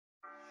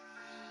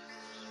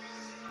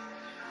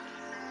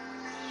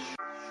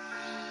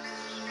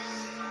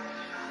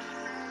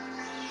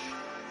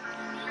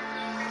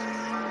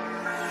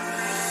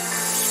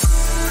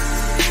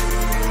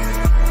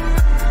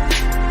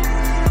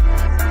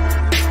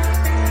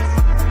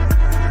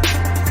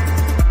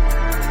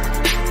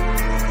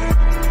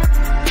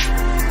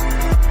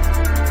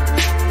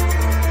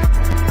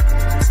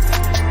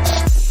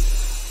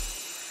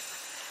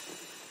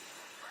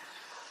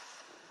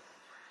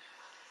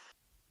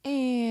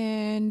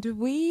And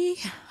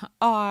we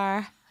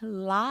are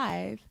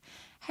live.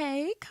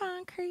 Hey,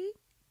 Concrete.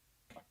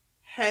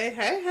 Hey,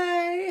 hey,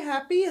 hey,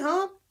 happy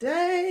hump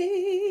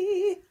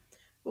day.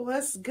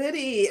 What's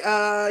goody?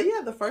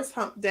 Yeah, the first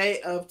hump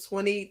day of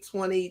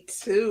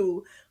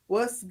 2022.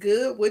 What's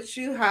good with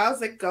you?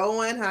 How's it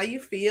going? How you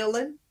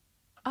feeling?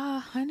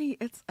 Honey,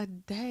 it's a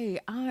day.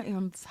 I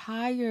am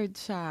tired,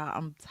 child.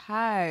 I'm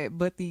tired.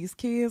 But these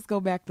kids go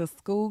back to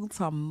school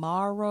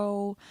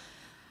tomorrow.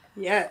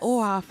 Oh, Yes.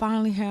 I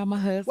finally have my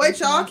husband Wait,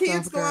 to y'all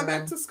kids myself, going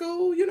back girl. to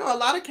school? You know, a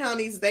lot of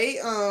counties they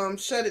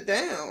shut it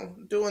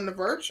down doing the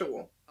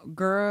virtual.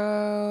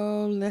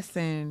 Girl,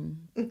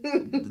 listen.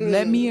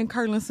 Let me and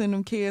Curlin send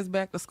them kids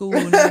back to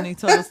school and then they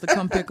tell us to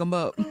come pick them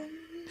up.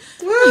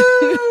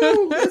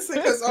 Woo! Listen,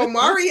 because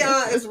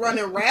Omarion is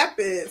running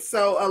rapid,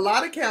 so a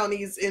lot of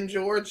counties in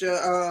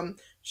Georgia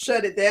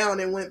shut it down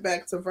and went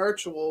back to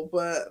virtual.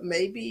 But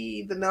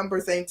maybe the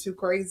numbers ain't too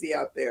crazy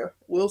out there.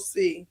 We'll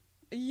see.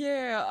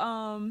 Yeah,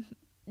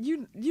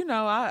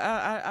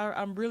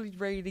 I'm really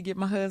ready to get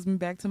my husband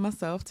back to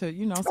myself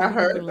to, so I we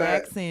can heard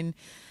that. relax and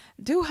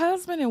do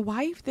husband and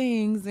wife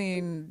things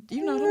and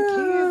them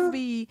kids Yeah,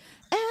 be,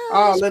 is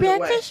all in the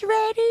way. breakfast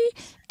ready?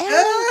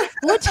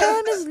 What That's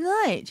time is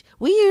lunch?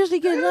 We usually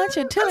get lunch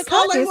at 10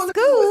 all o'clock they at want to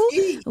do is school.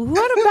 eat.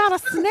 What about a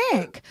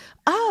snack?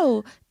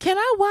 Oh, can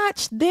I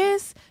watch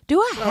this? Do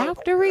I Oh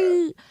have to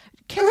read?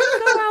 Can I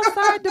go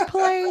outside to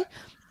play?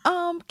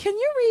 Can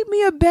you read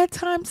me a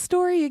bedtime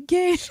story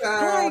again?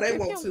 child, Like, they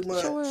if you want don't too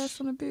get your ass much.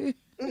 in the bed.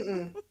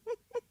 Mm-mm.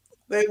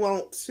 They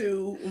want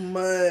too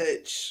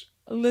much.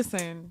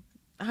 Listen,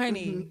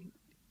 Hmm. honey,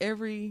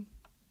 every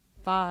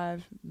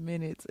 5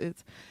 minutes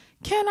it's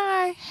can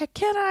I,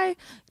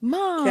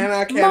 mom, Can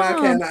I? Can I? mom,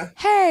 Can I?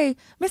 hey,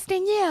 Miss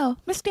Danielle,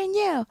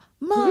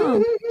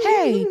 mom,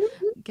 hey,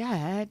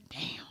 god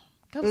damn,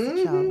 go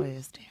sit y'all Hmm.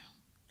 ass down.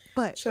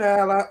 But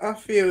Child, I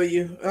feel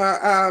you.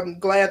 I'm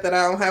glad that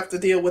I don't have to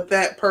deal with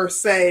that per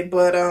se,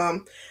 but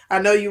I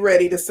know you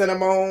ready to send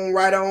them on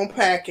right on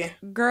packing.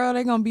 girl,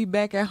 they gonna be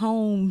back at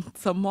home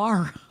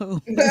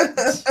tomorrow,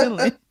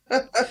 chilling.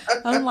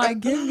 I'm like,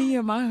 give me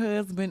and my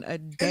husband a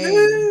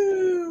day.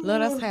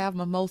 Let us have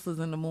mimosas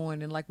in the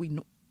morning, like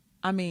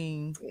I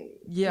mean,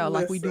 yeah,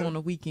 like we do on Listen,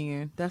 the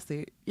weekend. That's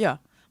it. Yeah,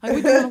 like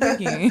we do on the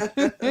weekend.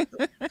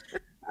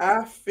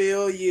 I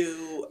feel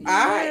you.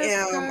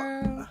 Yes,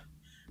 girl.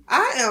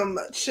 I am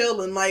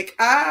chilling. Like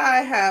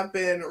I have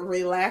been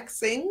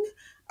relaxing,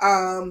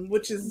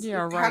 which is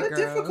Yeah, kind right, of girl.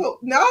 difficult.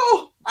 No,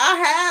 I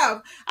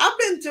have. I've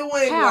been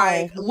doing How?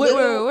 like Wait,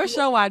 little. what's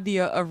your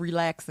idea of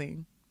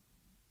relaxing?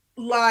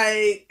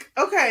 Like,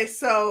 okay,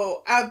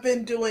 so I've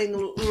been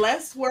doing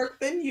less work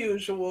than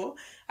usual.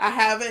 I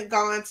haven't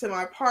gone to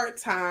my part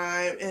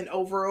time in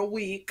over a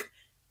week.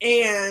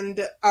 And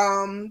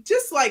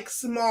just like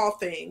small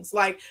things,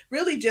 like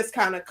really just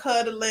kind of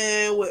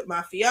cuddling with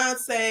my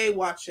fiance,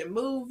 watching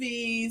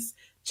movies,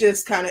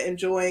 just kind of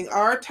enjoying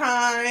our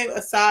time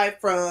aside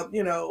from,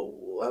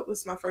 what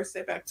was my first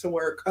day back to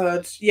work?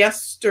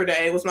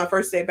 Yesterday was my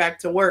first day back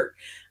to work.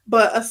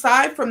 But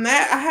aside from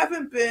that, I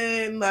haven't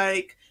been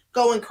like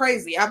going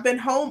crazy. I've been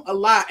home a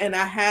lot and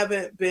I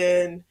haven't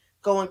been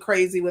going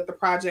crazy with the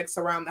projects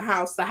around the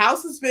house. The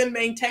house has been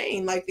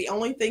maintained. Like the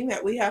only thing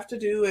that we have to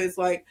do is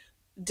like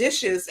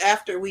dishes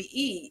after we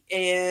eat.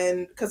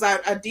 And because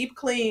I deep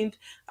cleaned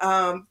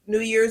New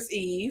Year's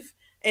Eve.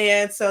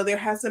 And so there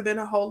hasn't been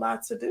a whole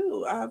lot to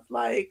do. I'm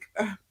like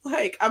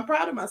I'm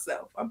proud of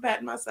myself. I'm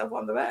patting myself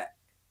on the back.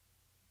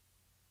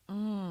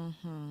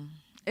 Hmm.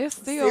 It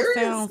still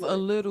sounds a Seriously.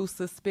 little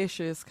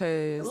suspicious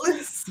because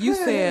you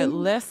said Listen.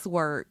 less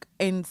work,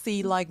 and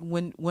see, like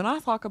when I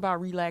talk about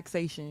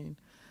relaxation,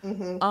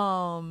 Hmm.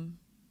 um,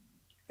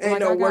 Ain't like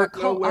no work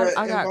nowhere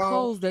I got involved.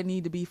 clothes that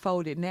need to be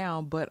folded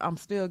now, but I'm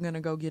still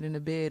gonna go get into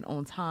bed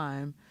on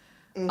time.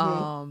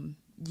 Hmm. Um,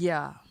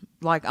 yeah,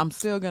 like I'm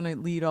still gonna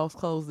leave those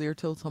clothes there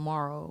till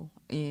tomorrow,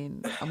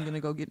 and I'm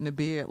gonna go get into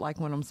bed like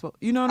when I'm supposed.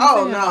 You know what I'm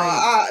Oh saying? no,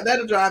 Like,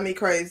 that'll drive me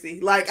crazy.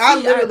 Like I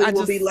see, literally I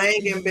will be just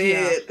laying in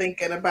yeah, bed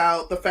thinking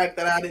about the fact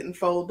that I didn't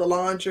fold the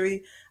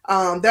laundry.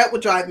 That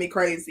would drive me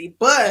crazy.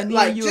 and But then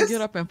like you'll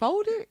get just up and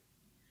fold it.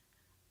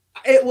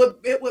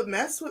 it would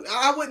mess with.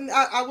 I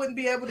wouldn't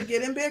be able to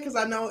get in bed because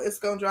I know it's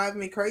gonna drive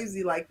me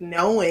crazy. Like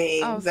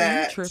Oh, knowing see,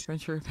 you that tripping.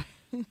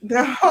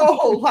 no,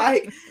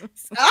 like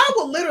I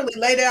will literally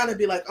lay down and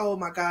be like, oh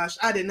my gosh,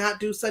 I did not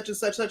do such and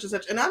such, such and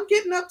such, and I'm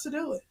getting up to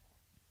do it.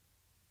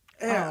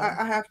 Yeah, Oh,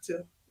 I have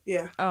to.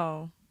 Yeah.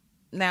 oh.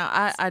 Now,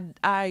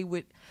 I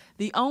would.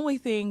 The only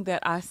thing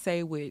that I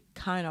say would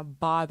kind of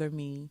bother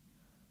me,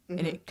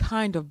 and Hmm. it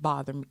kind of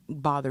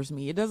bothers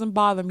me. It doesn't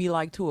bother me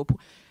like to a.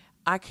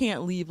 I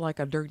can't leave like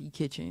a dirty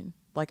kitchen.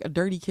 Like a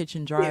dirty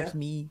kitchen Yeah. drives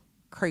me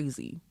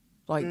crazy.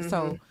 Like, Hmm.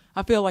 so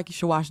I feel like you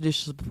should wash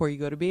dishes before you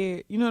go to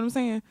bed. You know what I'm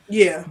saying?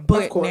 Yeah.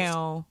 Of But course.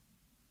 now,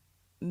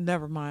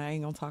 never mind. I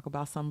ain't gonna talk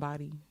about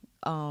somebody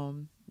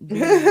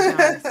being in the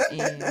house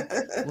and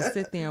will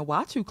sit there and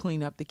watch you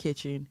clean up the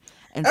kitchen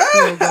and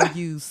still go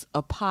use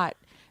a pot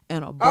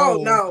and a Oh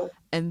bowl no.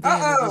 and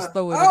then to just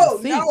throw it in the Oh sink.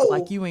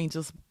 Like no. you ain't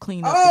just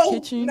clean up the Oh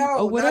kitchen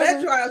or no. Now that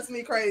whatever. drives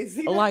me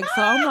crazy. Like,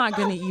 so I'm not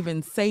gonna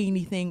even say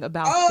anything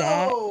about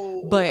that.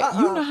 Oh. But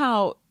you know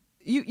how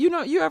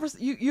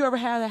you ever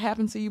had that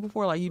happen to you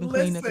before? Like you didn't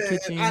clean up the Listen,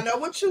 I kitchen. know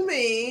what you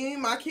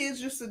mean. My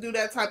kids used to do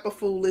that type of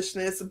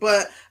foolishness,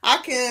 but I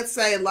can't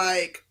say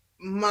like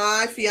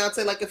my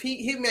fiance, like if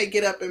he may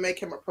get up and make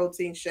him a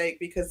protein shake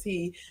because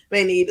he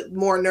may need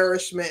more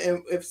nourishment,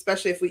 and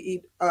especially if we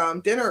eat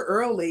dinner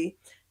early.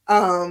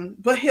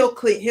 But he'll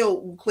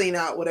clean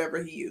out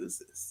whatever he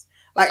uses.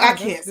 Like I Oh,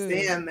 that's can't good.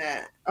 stand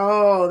that.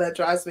 Oh, that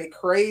drives me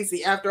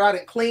crazy. After I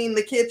didn't clean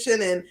the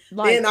kitchen, and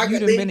Like you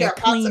done then you been and got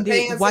pots and cleaned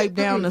it, pans wiped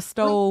down and the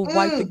stove,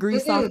 wiped the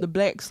grease off mm-mm. the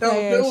black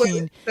Don't do splash, it.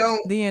 and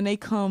Don't. then they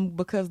come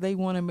because they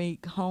want to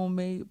make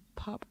homemade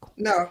popcorn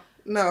No,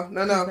 no,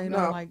 no, because no, they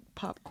don't no. like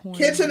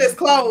popcorn in the Kitchen is microwave.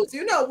 closed.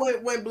 You know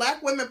when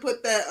black women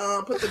put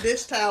that put the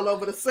dish towel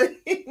over the sink,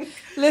 the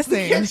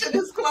Listen, kitchen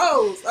is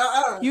closed.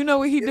 you know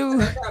what he Get the do?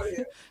 heck out of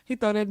here. He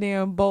throw that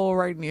damn bowl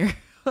right in there.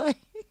 Like,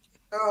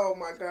 Oh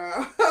my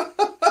god.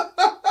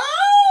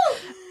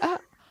 uh,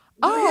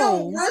 He'll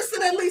oh, rinse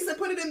it at least and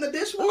put it in the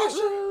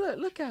dishwasher.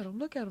 look at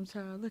him,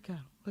 child, look at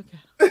him, look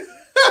at him.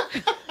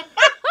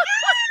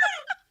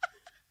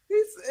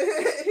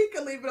 He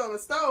can leave it on the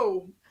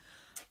stove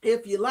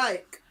if you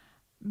like.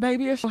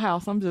 Baby, it's your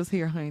house. I'm just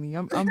here, honey.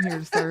 I'm here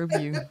to serve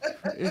you.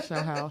 It's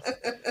your house.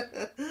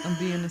 I'm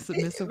being a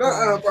submissive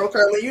Bro, wife.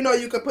 Curly, you know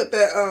you could put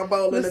that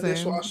bowl in the Listen,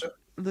 dishwasher.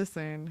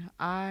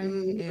 I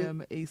Mm-hmm.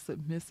 am a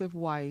submissive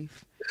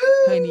wife.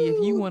 Honey, if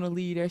you Ooh. want to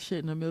leave that shit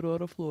in the middle of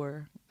the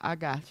floor, I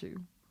got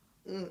you.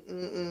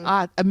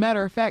 Mm-mm-mm. A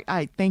matter of fact,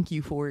 I thank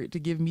you for it to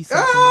give me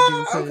something to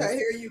do Ah, okay, because,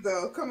 here you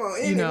go. Come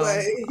on. you know,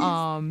 Anyways,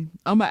 I'm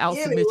going to out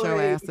submit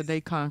your ass anyways.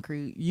 today,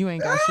 concrete. You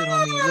ain't got shit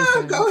on me. Ah,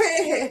 Listen, go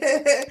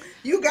ahead.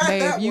 You got babe,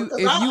 that one because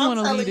if you I'm want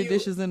to leave telling the you.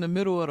 dishes in the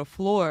middle of the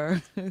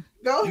floor,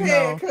 Go you ahead,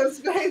 know, because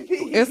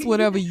it's baby,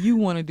 whatever you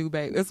want to do,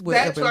 babe. It's that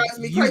whatever drives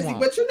me you crazy. want.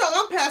 But you know,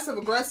 I'm passive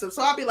aggressive,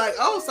 so I'll be like,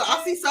 oh, so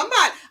I see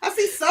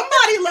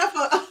somebody left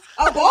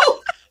a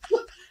bowl.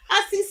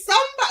 I see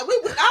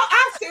somebody.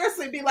 I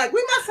seriously be like,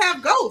 we must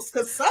have ghosts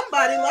because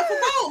somebody left a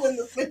bowl in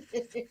the sink.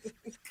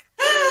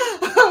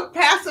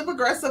 Passive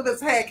aggressive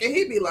as heck, and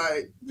he'd be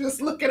like,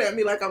 just looking at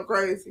me like I'm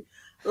crazy.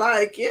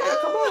 Like, yeah,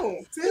 come Ah,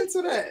 on, tend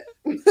to that.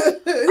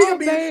 oh,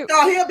 babe,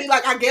 He'll be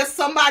like, I guess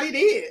somebody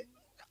did.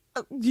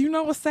 you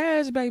know what's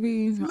sad,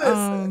 baby?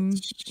 Listen,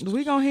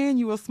 We gonna hand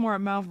you a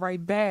smart mouth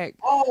right back.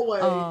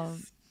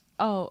 Um, always.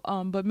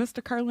 but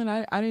Mr. Curlin,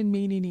 I didn't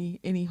mean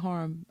any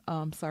harm,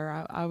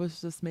 sir. I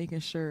was just making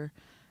sure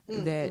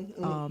Mm, that mm,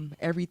 mm.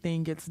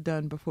 everything gets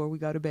done before we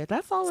go to bed.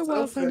 That's all it So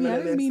was, honey. I feminine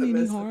didn't and mean any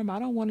submissive. harm. I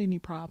don't want any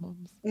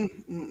problems. Mm,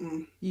 mm,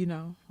 mm. You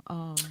know.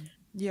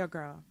 Yeah,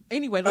 girl.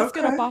 Anyway, let's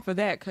get up Okay. off of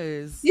that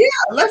because Yeah,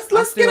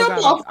 let's get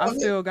up off I of it.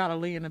 still gotta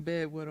lay in the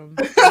bed with him.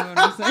 You know what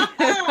I'm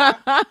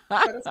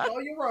Better saying? slow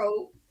your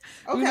roll.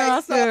 You know,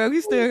 Okay, so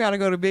we still gotta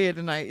go to bed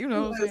tonight. You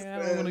know what I'm saying? I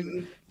don't want to.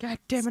 listen, God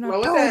damn it! I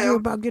slow it told you down.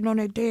 about getting on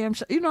that damn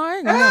show. You know, I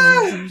ain't gonna have no Ah,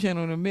 YouTube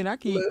channel in a minute. I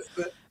keep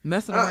listen.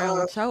 messing around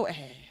Uh-uh. with your ass.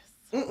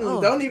 Mm-mm,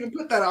 Oh, don't even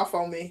put that off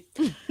on me.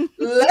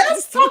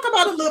 Let's talk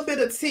about a little bit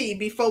of tea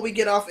before we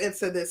get off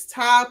into this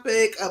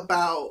topic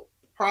about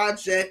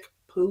Project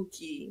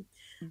Pookie.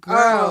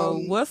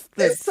 girl, what's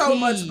the It's so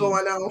much tea,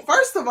 going on.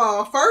 First of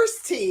all,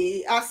 first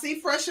tea, I see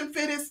Fresh and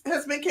Fit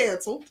has been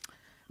canceled.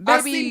 I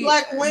see baby?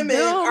 black women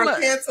Them, are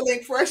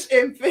canceling Fresh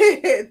and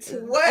Fit.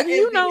 What in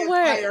you the know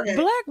what? entire heck?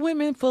 Black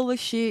women full of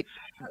shit.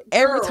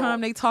 Every time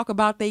Girl, they talk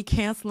about they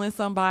canceling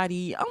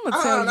somebody, I'm gonna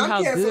tell you I'm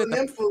how good canceling the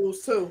them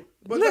fools too.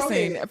 But go listen,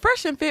 ahead.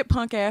 Fresh and Fit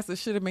punk asses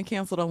should have been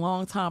canceled a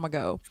long time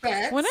ago.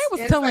 When they Facts. was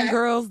In telling fact.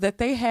 girls that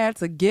they had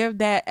to give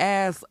that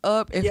ass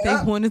up if they Yep.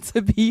 wanted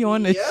to be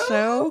on the Yep.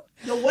 show,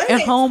 The way and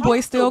they homeboy talk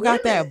to still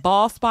got women. that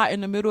bald spot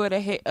in the middle of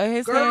of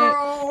his head,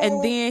 and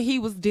Girl. then he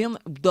was dealing.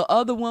 The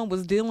other one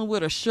was dealing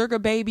with a sugar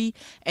baby,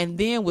 and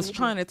then was Mhm.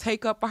 trying to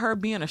take up for her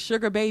being a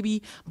sugar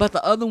baby. But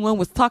the other one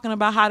was talking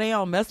about how they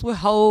don't mess with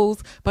hoes.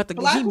 But he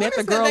Black met women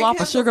the said girl they off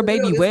a canceled sugar for real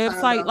baby this time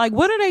website. though. Like,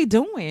 what are they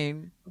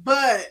doing?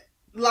 But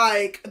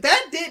like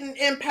that didn't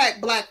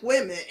impact black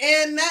women,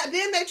 and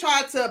then they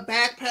tried to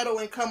backpedal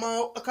and come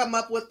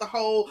up with the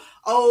whole,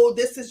 oh,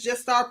 this is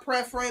just our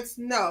preference.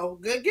 No,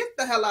 get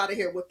the hell out of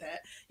here with that.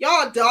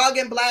 Y'all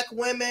dogging black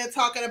women,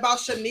 talking about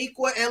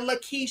Shaniqua and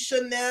Lakeisha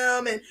and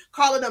them, and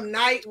calling them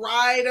night He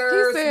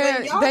riders when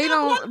said y'all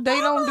not black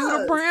they don't do the mamas.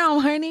 brown,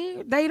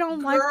 honey. They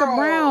don't like the Girl,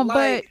 brown, but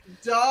like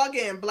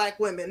dogging black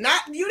women.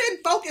 Not you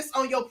didn't focus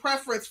on your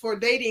preference for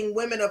dating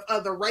women of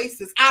other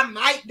races. I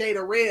might date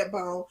a red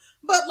bone,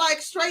 but like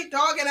straight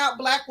dogging out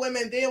black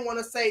women, then want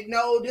to say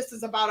no, this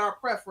is about our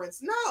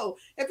preference. No,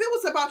 if it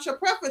was about your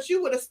preference,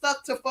 you would have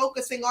stuck to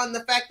focusing on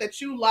the fact that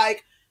you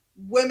like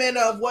women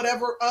of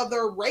whatever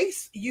other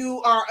race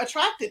you are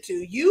attracted to.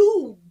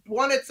 You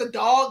wanted to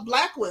dog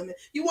black women.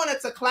 You wanted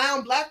to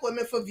clown black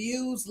women for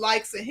views,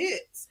 likes, and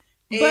hits.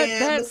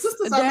 And the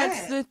sisters are that's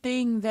mad. the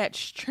thing that's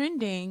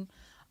trending.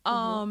 Mhm.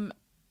 Um,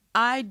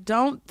 I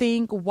don't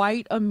think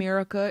white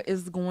America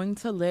is going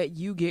to let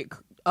you get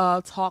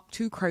talk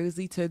too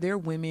crazy to their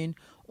women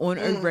on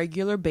a Mm,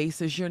 regular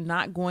basis. You're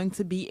not going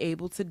to be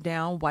able to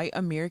down white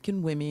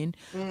American women,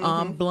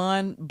 mm-hmm.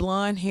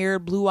 blonde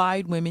haired, blue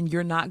eyed women.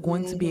 You're not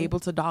going to be Mm-hmm. able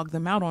to dog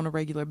them out on a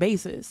regular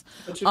basis.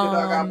 But you could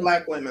dog out Um,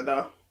 black women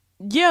though.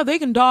 yeah, they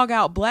can dog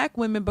out black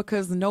women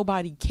because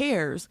nobody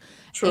cares.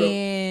 True.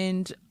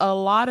 And a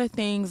lot of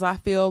things I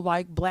feel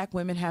like black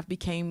women have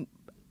became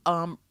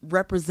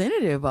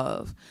representative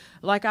of.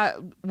 Like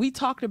we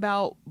talked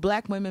about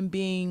black women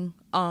being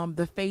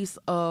the face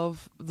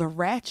of the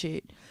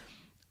ratchet.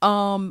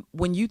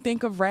 When you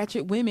think of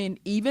ratchet women,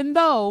 even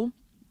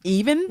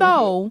Mm-hmm.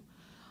 though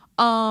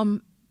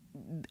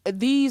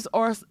these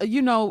are,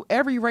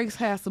 every race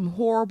has some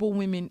horrible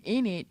women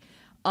in it.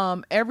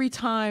 Every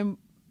time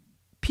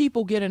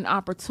people get an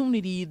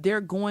opportunity, they're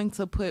going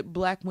to put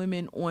black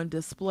women on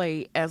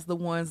display as the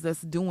ones that's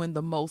doing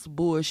the most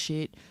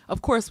bullshit.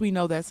 Of course, we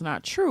know that's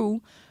not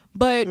true,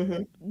 but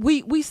Mm-hmm.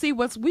 we see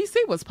what's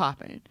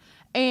popping.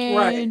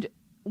 Right. And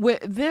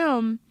with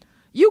them,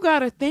 you got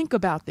to think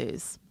about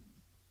this.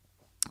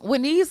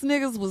 When these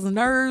niggas was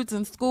nerds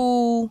in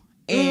school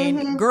and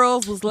Mm-hmm.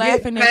 girls was Getting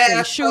laughing at their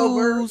passed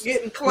over, shoes,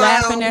 getting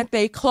laughing clowned. at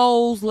their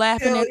clothes,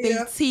 laughing Hell at their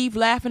yeah. teeth,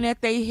 laughing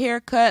at their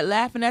haircut,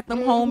 laughing at them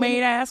Mm-hmm.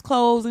 homemade ass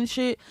clothes and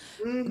shit.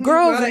 Mm-hmm.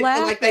 Girls Now they feel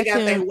like laughed they at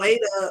got their them.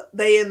 weight up.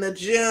 They in the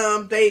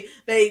gym. They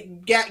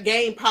got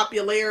gained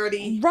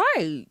popularity.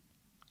 Right.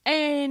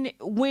 And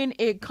when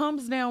it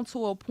comes down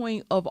to a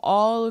point of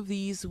all of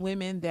these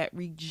women that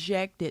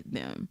rejected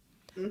them,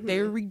 they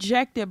were Mm-hmm.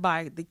 rejected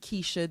by the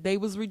Keisha. They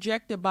was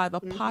rejected by the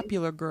Mm-hmm.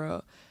 popular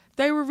girl.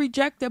 They were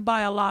rejected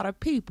by a lot of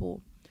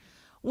people.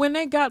 When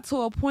they got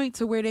to a point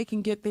to where they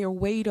can get their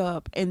weight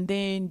up, and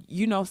then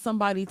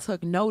somebody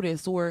took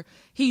notice, or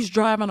he's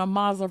driving a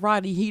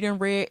Maserati, he done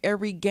read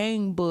every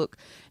gang book.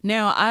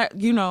 Now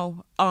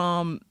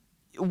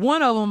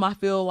one of them I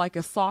feel like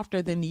is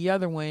softer than the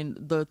other one,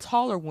 the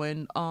taller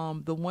one,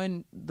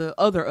 the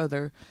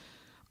other.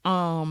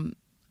 um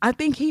I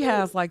think he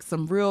has like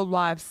some real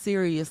life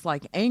serious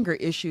like anger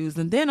issues,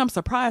 and then I'm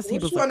surprised he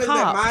Which was a one is that,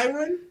 cop.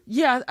 Myron?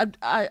 Yeah,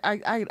 I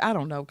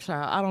don't know,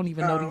 child. I don't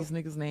even know Oh, these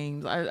niggas'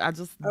 names. I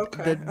just the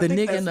okay. I the think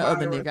nigga and that's the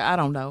other Myron. nigga. I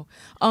don't know.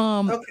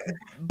 Um, Okay.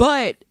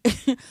 but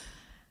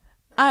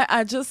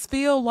I just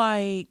feel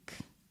like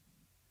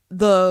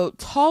the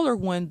taller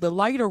one, the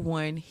lighter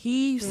one,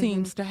 he Mm-hmm.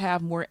 seems to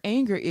have more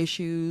anger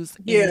issues,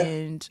 Yeah,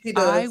 and he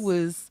I does.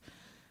 was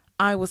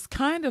I was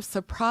kind of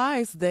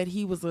surprised that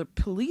he was a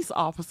police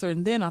officer,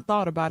 and then I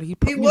thought about it. He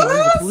He's a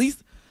was.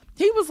 police.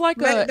 He was like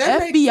a That makes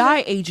sense.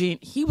 FBI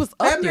agent. He was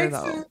up That there makes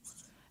though.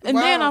 sense. And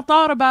then I Wow.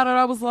 thought about it.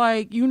 I was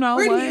like, you know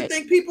Where do you what?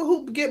 think people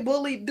who get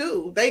bullied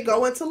do? They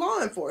go into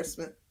law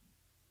enforcement.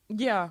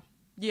 Yeah,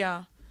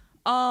 yeah.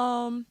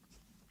 Um,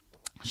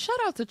 Shout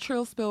out to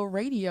Trill Spill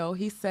Radio.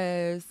 He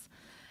says,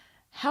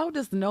 "How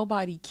does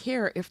nobody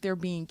care if they're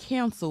being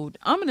canceled?"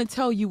 I'm gonna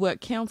tell you what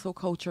cancel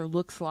culture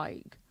looks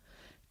like.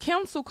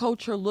 Cancel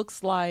culture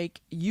looks like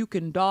you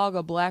can dog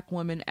a black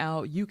woman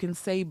out. You can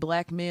say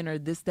black men are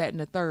this, that, and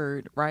the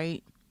third,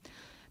 right?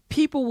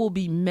 People will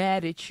be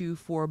mad at you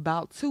for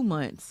about 2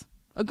 months,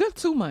 a good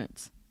 2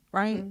 months,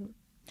 right? Mm-hmm.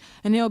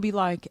 And they'll be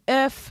like,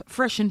 F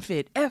fresh and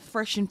fit, F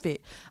fresh and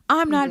fit.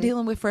 I'm not Mm-hmm.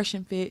 dealing with fresh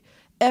and fit,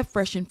 F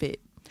fresh and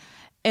fit.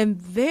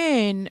 And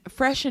then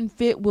Fresh and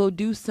Fit will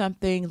do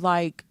something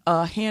like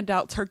hand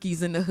out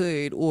turkeys in the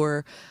hood,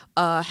 or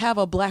have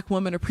a Black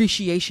Woman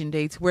Appreciation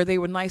Day where they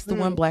were nice to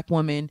one Mm. black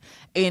woman,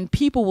 and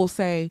people will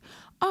say,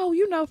 "Oh,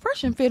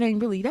 Fresh and Fit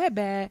ain't really that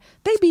bad.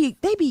 They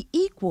be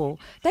equal.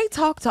 They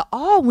talk to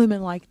all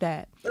women like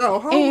that." Oh,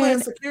 Homeland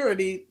And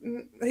Security.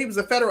 He was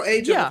a federal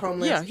agent with yeah,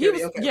 Homeland yeah, he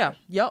Security. was. Okay, Yeah, okay.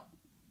 yep,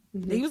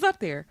 Mm-hmm. he was up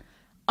there.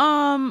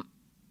 Um,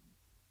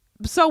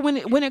 so when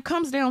it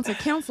comes down to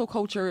cancel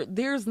culture,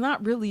 there's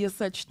not really a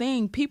such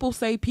thing. People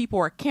say people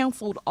are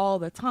canceled all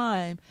the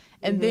time,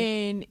 and Mm-hmm.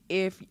 then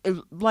if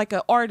like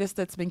an artist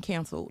that's been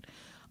canceled,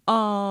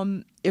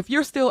 if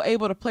you're still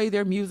able to play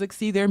their music,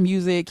 see their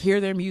music, hear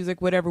their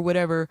music,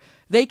 whatever,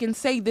 they can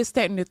say this,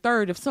 that, and the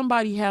third. If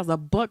somebody has a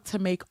buck to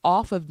make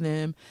off of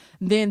them,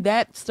 then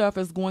that stuff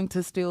is going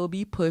to still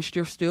be pushed.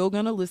 You're still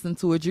going to listen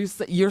to it.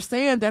 You're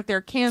saying that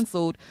they're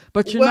canceled,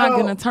 but you're not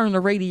going to Well, turn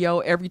the radio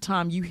every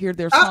time you hear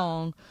their I,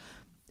 song.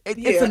 It's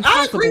yeah,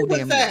 I agree impossible, with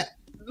damn near. that.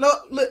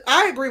 Look,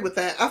 I agree with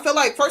that. I feel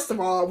like first of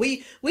all,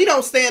 we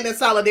don't stand in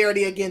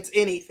solidarity against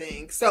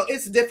anything, so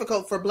it's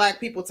difficult for Black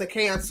people to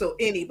cancel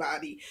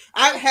anybody.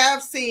 I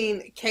have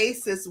seen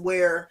cases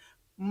where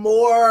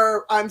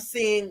more I'm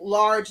seeing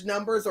large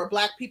numbers or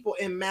Black people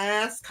in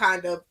mass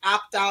kind of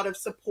opt out of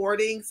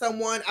supporting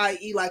someone,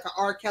 i.e., like a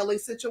R. Kelly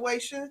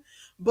situation.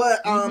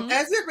 But Mm-hmm.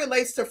 as it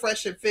relates to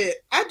Fresh and Fit,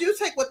 I do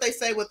take what they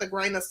say with a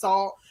grain of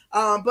salt.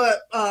 But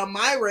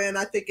Myron,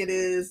 I think it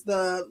is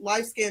the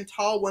light skinned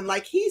tall one.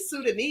 Like he's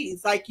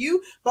Sudanese. Like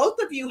you,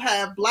 both of you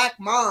have black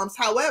moms.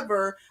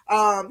 However,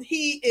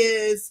 he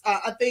is.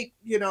 I think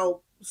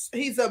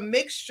he's a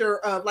mixture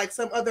of like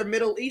some other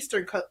Middle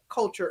Eastern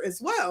culture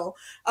as well.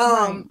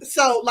 Right.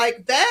 So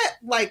like that,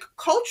 like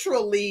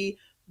culturally.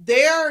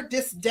 their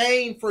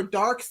disdain for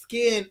dark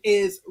skin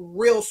is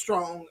real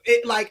strong.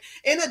 It, like,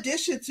 in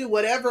addition to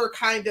whatever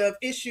kind of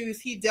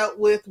issues he dealt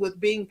with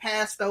being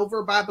passed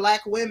over by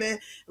black women,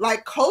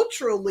 like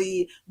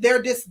culturally,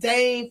 their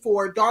disdain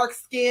for dark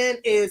skin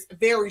is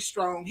very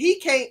strong. He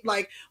can't,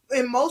 like,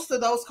 in most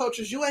of those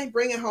cultures, you ain't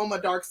bringing home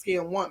a dark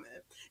skinned woman.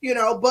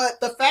 But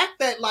the fact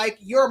that, like,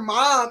 your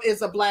mom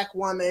is a black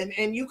woman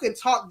and you can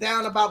talk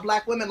down about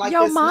black women like Yo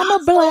this, not mama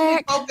solely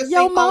black.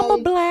 Yo focusing mama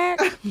on, black.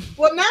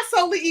 well, not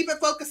solely even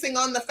focusing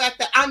on the fact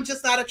that I'm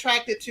just not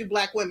attracted to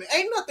black women.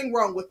 Ain't nothing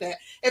wrong with that.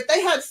 If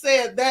they had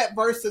said that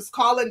versus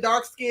calling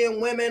dark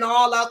skinned women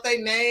all out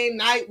their name,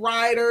 Night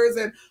Riders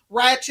and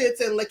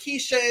Ratchets and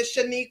Lakeisha and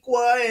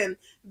Shaniqua and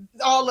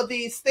all of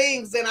these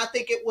things, then I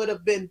think it would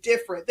have been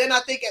different. Then I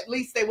think at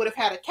least they would have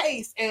had a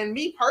case. And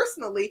me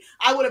personally,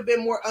 I would have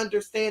been more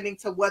understanding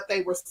to what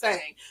they were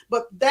saying.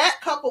 But that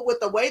coupled with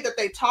the way that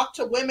they talked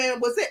to women,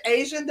 was it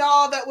Asian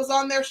Doll that was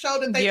on their show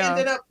that they Yeah.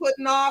 ended up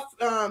putting off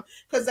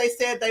because they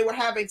said they were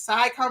having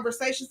side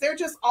conversations? They're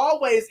just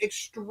always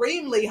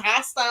extremely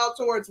hostile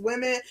towards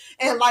women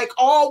and, like,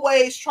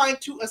 always trying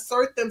to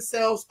assert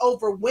themselves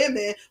over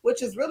women,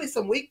 which is really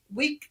some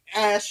weak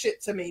ass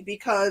shit to me.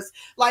 Because,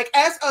 like,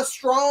 as a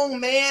strong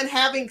man,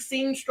 having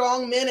seen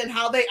strong men and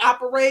how they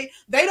operate,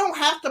 they don't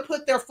have to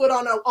put their foot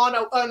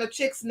on a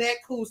chick's neck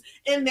who's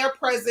in their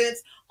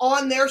presence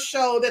on their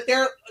show, that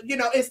they're,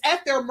 is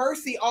at their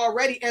mercy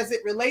already as it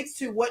relates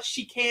to what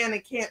she can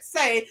and can't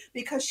say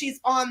because she's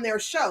on their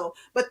show.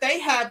 But they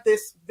have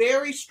this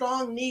very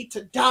strong need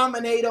to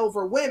dominate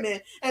over women,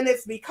 and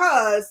it's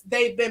because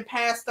they've been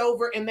passed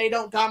over and they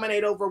don't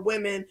dominate over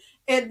women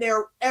in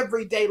their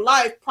everyday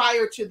life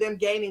prior to them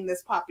gaining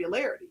this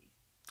popularity.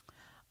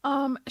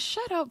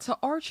 Shout out to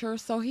Archer.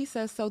 So he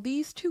says, so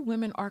these two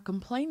women are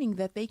complaining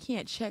that they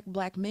can't check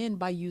black men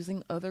by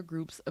using other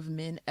groups of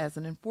men as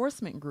an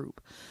enforcement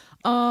group.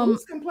 Um,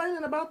 Who's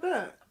complaining about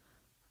that?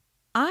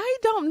 I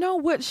don't know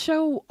what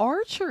show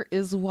Archer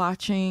is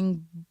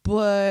watching,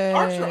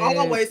 Archer but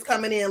always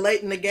coming in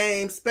late in the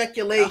game,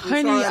 speculating, honey,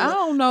 trying I to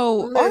don't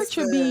know.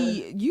 Archer listen.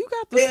 be, you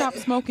got to stop It,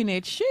 smoking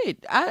that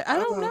shit. I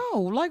don't uh,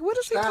 know. Like, what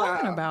is he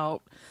talking child,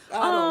 about?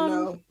 I don't Um,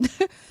 know.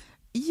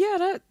 yeah,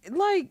 that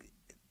like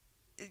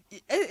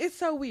it's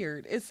so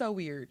weird. It's so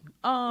weird.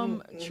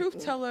 Truth Mm-mm-mm.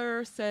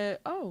 Teller said,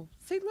 "Oh,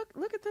 see,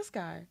 look at this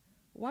guy.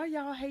 Why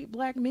y'all hate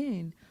black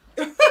men?"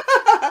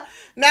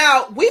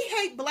 Now, we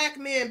hate black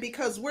men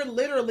because we're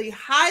literally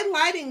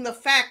highlighting the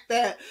fact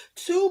that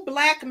two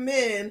black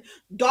men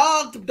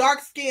dogged dark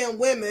skinned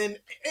women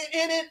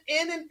in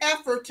an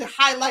effort to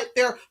highlight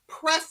their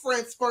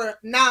preference for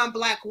non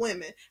black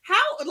women.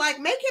 How, like,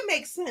 make it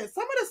make sense?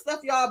 Some of the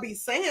stuff y'all be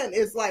saying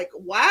is like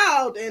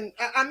wild. And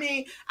I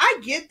mean, I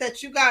get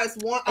that you guys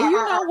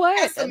You are know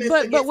what? pessimists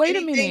But against wait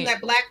a anything minute.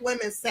 that black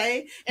women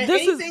say, and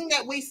This is anything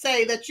that we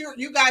say that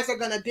you guys are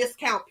gonna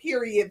discount,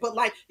 period. But,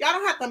 like, y'all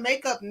don't have to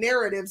make up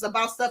narratives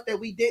about stuff that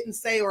we didn't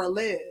say or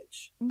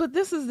allege. but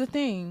this is the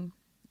thing.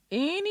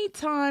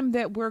 Anytime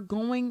that we're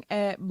going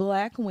at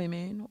black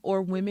women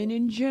or women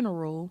in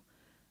general,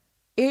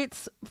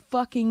 it's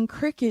fucking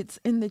crickets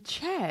in the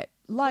chat.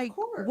 Of Like,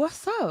 course.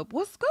 what's up?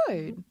 What's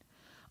Mm-hmm. good?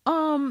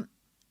 Um,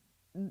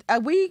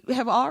 we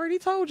have already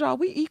told y'all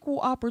we equal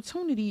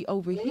opportunity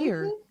over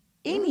here.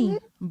 Mm-hmm. Mm-hmm.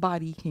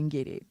 Anybody can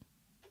get it.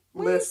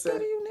 What are you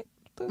scared Listen. of you, Nick?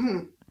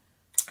 Mm.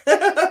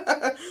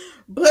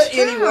 But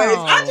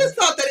anyways, I Child. just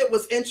thought that it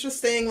was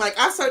interesting. Like,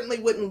 I certainly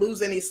wouldn't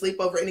lose any sleep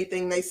over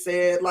anything they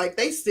said. Like,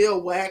 they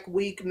still whack,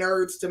 weak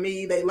nerds to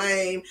me. They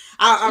lame.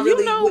 I You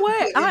really know wouldn't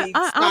what? put any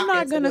I'm stock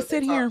not into gonna what they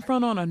sit here talk. in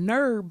front on a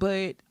nerd,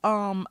 but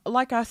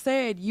like I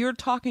said, you're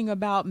talking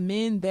about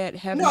men that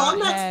have No, not I'm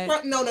not had.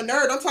 fronting on a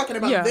nerd. I'm talking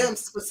about Yeah. them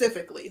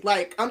specifically.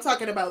 Like, I'm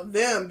talking about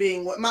them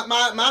being what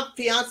my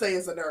fiance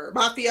is a nerd.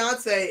 My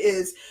fiance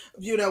is,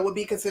 would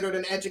be considered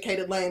an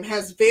educated lame,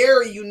 has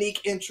very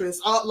unique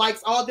interests,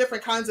 likes all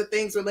different kinds of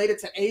things related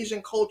to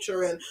Asian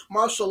culture and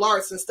martial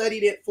arts and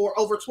studied it for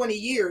over 20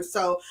 years.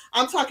 So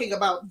I'm talking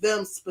about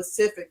them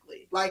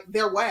specifically. Like,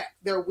 they're whack,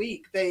 they're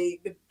weak, they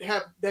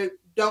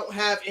don't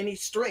have any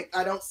strength.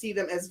 I don't see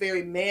them as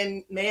very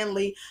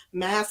manly,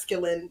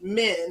 masculine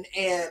men.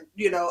 And,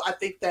 I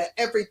think that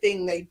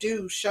everything they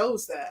do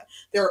shows that.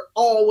 They're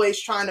always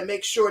trying to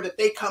make sure that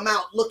they come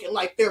out looking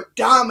like they're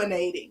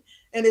dominating.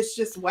 And it's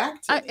just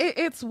whack to me.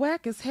 It's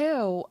whack as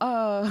hell.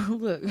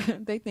 Look,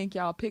 they think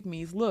y'all pick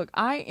me's. Look,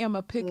 I am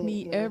a pick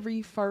me Mm-hmm.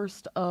 every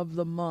first of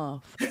the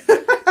month.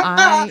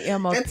 I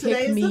am a And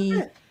today pick is the me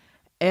fifth.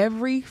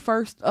 every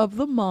first of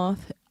the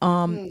month.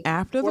 Mm,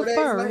 After the 4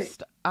 days late.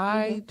 first,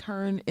 Mm-hmm. I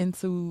turn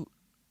into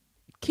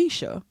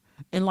Keisha.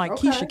 And like Okay.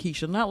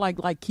 Keisha, not like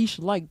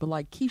Keisha like, but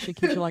like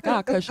Keisha, like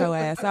I'll cuss your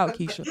ass out,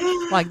 Keisha.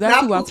 Like that's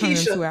Not who I turn Pookeisha.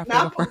 into after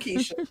the Not first.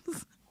 Pookeisha.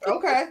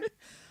 Okay.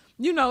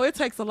 It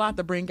takes a lot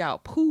to bring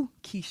out Pooh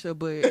Keisha,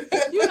 but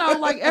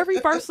like every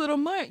first of the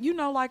month,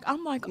 like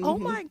I'm like, oh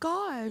Mm-hmm. my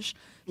gosh,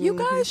 you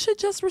Mm-hmm. guys should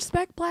just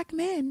respect black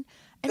men.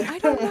 And I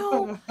don't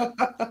know,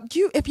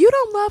 if you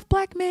don't love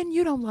black men,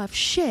 you don't love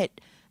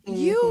shit.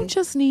 You Mm-hmm.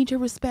 just need to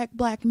respect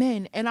black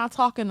men. And I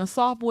talk in a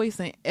soft voice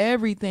and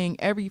everything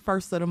every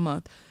first of the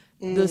month.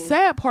 The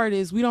sad part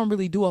is we don't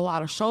really do a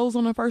lot of shows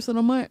on the first of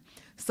the month,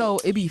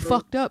 so it be True.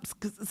 fucked up.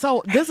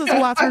 So this is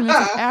why I turn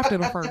into after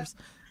the first.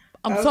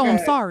 I'm Okay.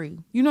 sorry.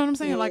 You know what I'm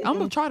saying? Like I'm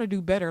gonna Mm-hmm. try to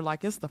do better.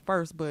 Like it's the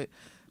first, but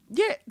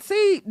yeah.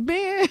 See,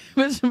 man,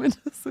 Benjamin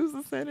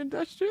D'Souza said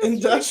industrial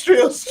strength.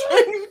 Industrial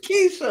strength,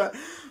 Keisha.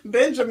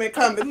 Benjamin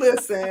coming.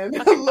 Listen,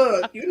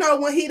 look. You know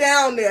when he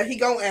down there, he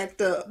gonna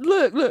act up.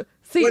 Look.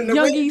 See, When the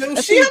rent youngies. due,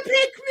 she'll See.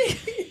 pick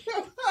me.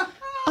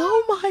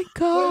 Oh my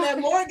When that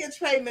god. mortgage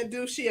payment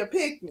due, she'll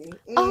pick me.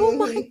 Oh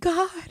my Mm-hmm.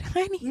 god,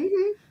 honey.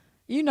 Mm-hmm.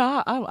 You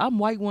know I'm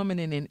white woman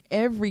and in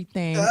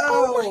everything.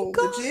 Oh my Oh,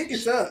 the jig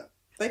is gosh. up.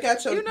 They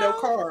got You your know,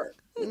 card.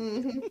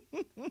 Mm-hmm.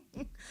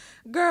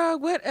 girl.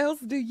 What else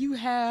do you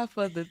have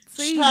for the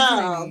tea,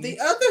 Child, honey? the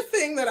other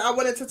thing that I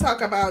wanted to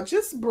talk about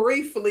just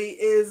briefly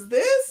is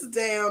this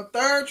damn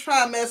third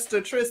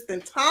trimester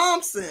Tristan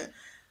Thompson.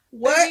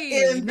 What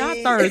Honey, in not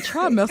the third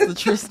trimester,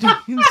 Tristan.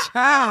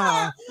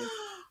 Child.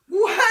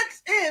 what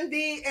in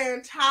the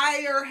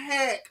entire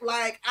heck?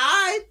 Like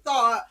I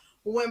thought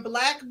when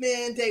black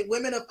men date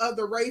women of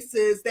other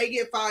races, they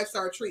get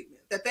 5-star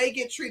treatment. That they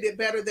get treated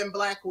better than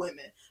black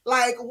women.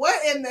 Like what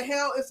in the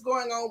hell is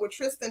going on with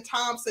Tristan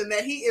Thompson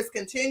that he is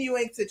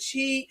continuing to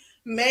cheat,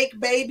 make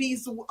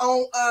babies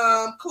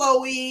on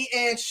Chloe,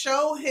 and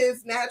show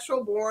his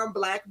natural born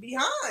black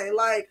behind?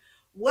 Like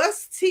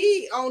what's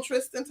tea on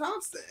Tristan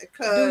Thompson?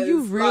 Do you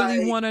Cause really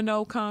like want to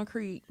know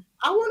concrete?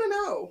 I want to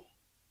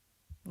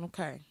know.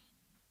 Okay.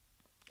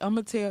 I'm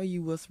going to tell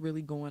you what's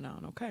really going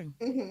on, okay?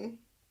 Mm-hmm.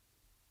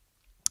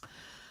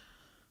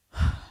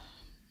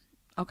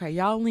 Okay,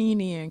 y'all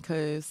lean in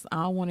because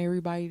I don't want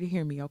everybody to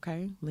hear me,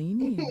 okay?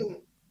 Lean in.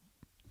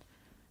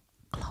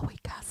 Chloe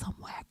got some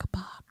whack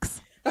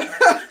box.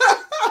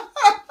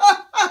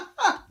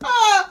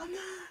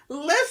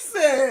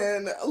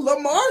 Listen,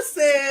 Lamar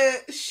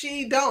said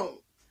she don't.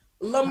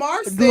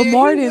 Lamar said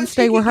Lamar he didn't wish he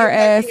stay with could her get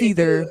back ass in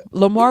either.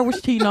 Lamar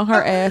was cheating on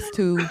her ass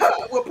too.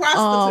 with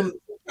Um, prostitutes.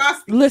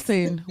 Prostitutes.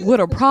 Listen, with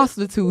a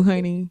prostitute,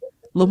 honey.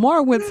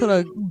 Lamar went to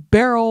the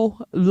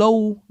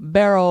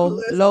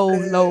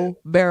Listen, low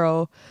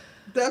barrel.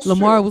 that's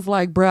Lamar true. was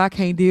like, "Bruh, I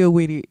can't deal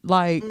with it."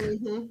 Like,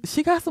 Hmm.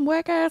 she got some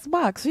whack ass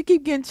box. She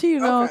keep getting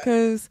cheated on Okay,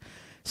 because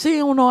she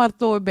don't know how to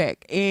throw it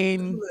back.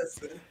 And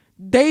listen.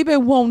 they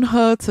been wanting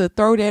her to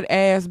throw that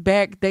ass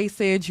back. They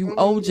said, "You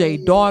OJ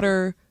Mm.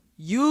 daughter,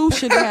 you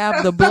should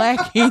have the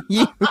black in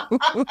you."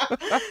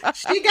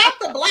 She got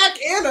the black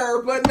in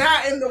her, but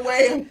not in the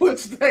way in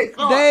which they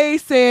thought. They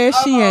said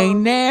she ain't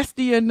Um,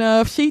 nasty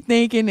enough. She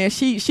thinking that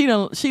she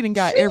done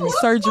got every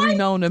surgery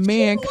known to she looked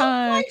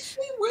mankind. like she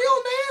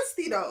real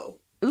nasty though.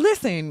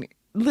 Listen,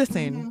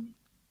 listen. Hmm.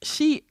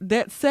 She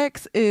that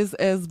sex is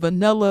as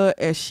vanilla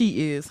as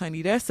she is,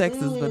 honey. That sex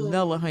is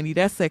vanilla, Mm. honey.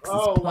 That sex is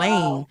Oh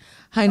plain, wow.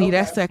 honey.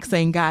 That Okay. sex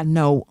ain't got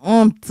no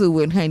to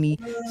it, honey.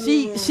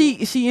 She Mm.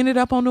 she she ended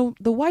up on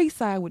the white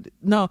side with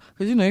no,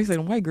 because you know they say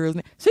the white girls.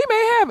 She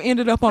may have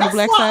ended up on the That's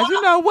black why side.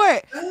 You know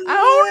what? I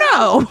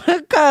uh, don't know,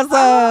 because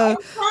I'm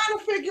trying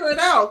to figure it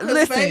out. Cause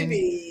listen,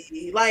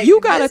 baby, like you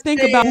gotta this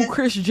think about who man,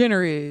 Chris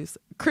Jenner is.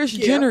 Chris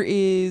yeah. Jenner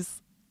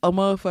is a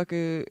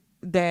motherfucker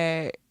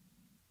that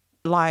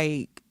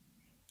like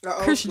The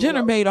old Chris school.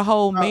 Jenner made a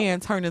whole Oh, man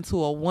turn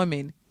into a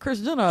woman. Chris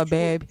Jenner a true,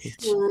 bad bitch.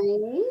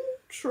 true,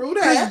 true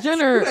Chris that, true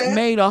Jenner that,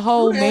 made a true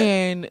whole that.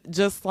 man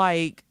just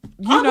like,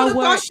 you I know would have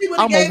thought what? she would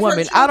have I'm a gave her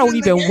woman. I don't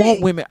children the even want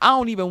game. women. I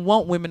don't even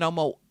want women no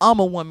more. I'm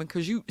a woman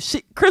because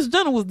Chris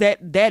Jenner was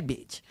that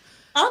bitch.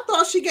 I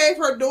thought she gave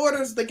her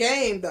daughters the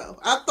game though.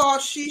 I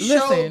thought she showed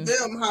Listen,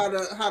 them how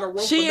to rope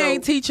a she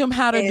ain't dope. teach them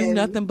how to do And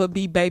nothing but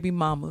be baby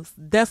mamas.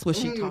 That's what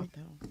she mm, taught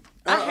them.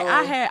 I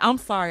uh-oh. had. I'm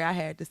sorry, I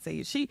had to say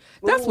it.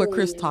 That's what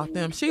Chris taught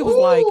them. Ooh. She was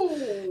like,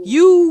 Ooh.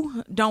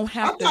 you don't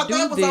I have to thought do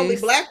that was only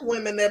this. black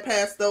women that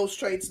passed those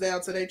traits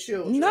down to their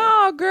children.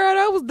 No, girl,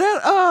 that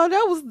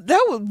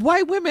was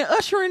white women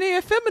ushering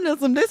in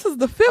feminism. This is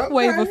the fifth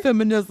wave of Okay.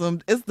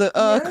 feminism. It's the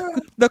Yeah.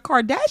 the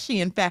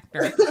Kardashian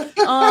factor.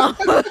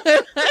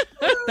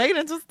 They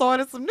done just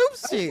started some new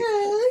shit.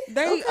 Okay.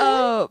 They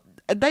Okay.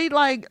 they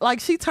like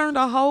she turned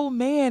a whole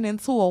man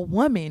into a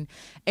woman,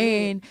 Mm,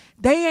 and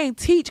they ain't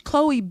teach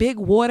Chloe big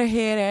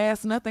waterhead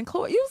ass nothing.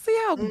 Chloe, you see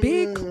how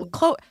big mm,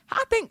 Chloe?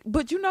 I think,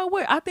 but you know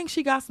what? I think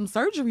she got some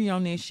surgery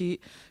on this shit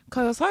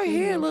because her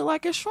head mm. look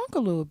like it shrunk a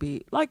little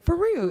bit. Like for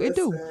real, it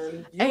do.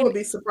 Listen, you And would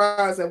be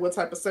surprised at what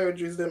type of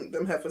surgeries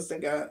them heifers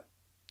done got.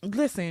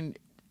 listen,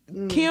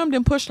 Mm, Kim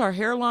done pushed her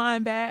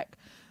hairline back.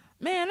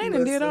 Man, they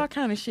done did listen. all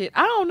kind of shit.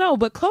 I don't know,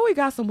 but Chloe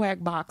got some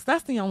whack box.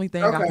 That's the only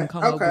thing I Okay. can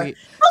come up Okay. with.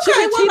 She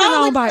Okay. get Well, cheated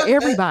I'll on by accept that.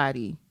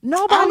 everybody. I'll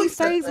Nobody accept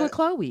stays with that.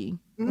 Chloe.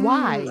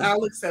 Why?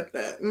 I'll accept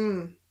that.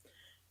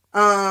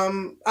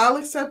 I'll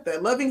accept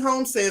that. Loving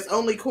Home says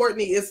only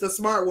Courtney is the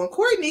smart one.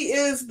 Courtney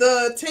is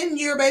the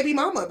 10-year baby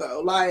mama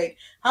though. Like,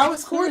 how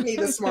is Courtney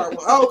the smart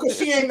one? Oh, because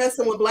she ain't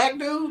messing with black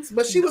dudes,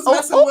 but she was Oh,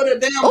 messing oh, with a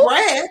damn oh,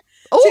 Brad. She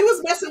oh.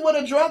 was messing with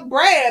a drunk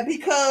Brad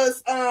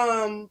because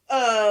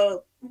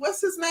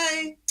what's his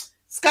name?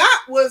 Scott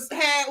was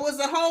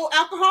a whole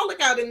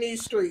alcoholic out in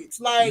these streets,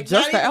 like not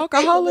Just the even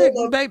alcoholic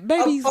capable of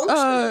babies.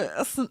 functioning.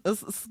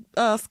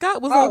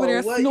 Scott was over Oh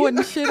there well, you snorting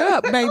know, shit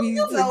up, baby.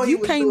 you know he You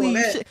was can't doing leave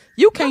that. shit.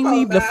 You Come can't on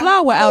leave the now,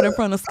 flour out in look,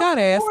 front of of Scott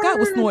ass. Scott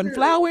was snorting course,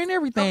 flour and of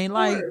everything.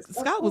 Like course, of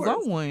Scott was course,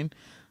 on one.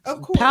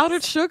 of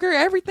Powdered course. sugar,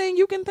 everything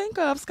you can think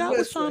of. Scott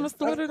was trying to Listen,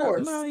 snort of it up.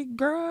 course. Like,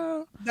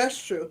 girl.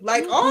 That's true.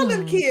 Like all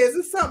them Mm-mm. kids,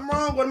 there's something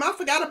wrong with them. I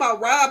forgot about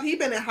Rob. He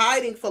been in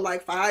hiding for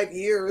like 5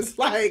 years.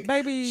 Like,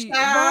 Baby,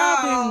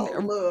 Robin,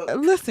 child, look.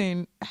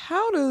 listen,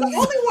 how The does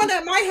only one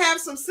that might have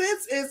some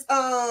sense is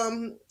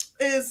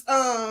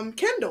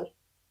Kendall.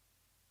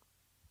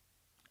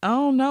 I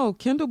don't know.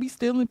 Kendall be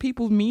stealing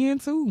people's men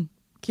too.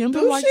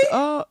 Kendall Do like she?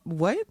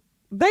 what?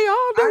 They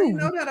all I didn't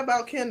know do. that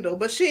about Kendall,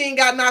 but she ain't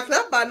got knocked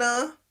up by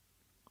none.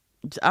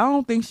 I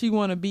don't think she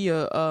want to be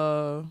I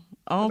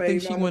A don't think baby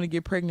she mama. want to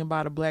get pregnant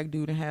by the black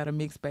dude and had a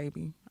mixed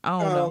baby. I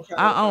don't Oh, know. okay,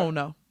 I okay, don't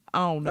know. I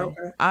don't know.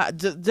 okay.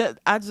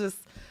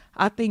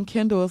 I think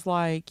Kendall is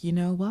like, you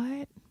know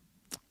what?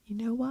 You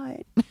know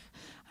what?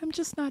 I'm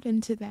just not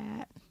into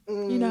that.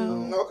 You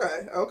know.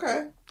 Okay,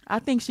 okay. I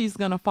think she's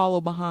gonna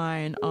follow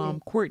behind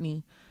Mm.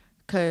 Courtney,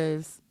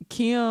 cause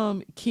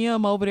Kim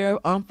over there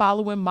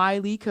unfollowing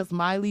Miley, cause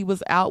Miley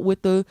was out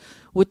with the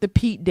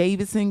Pete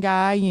Davidson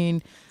guy,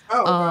 and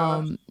Oh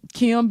gosh.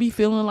 Kim be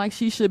feeling like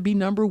she should be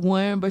number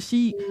one, but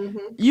she, Hmm.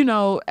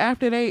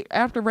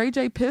 after Ray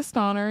J pissed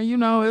on her,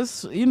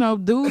 it's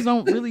dudes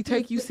don't really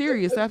take you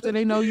serious after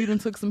they know you done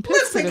took some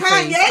piss to Listen, the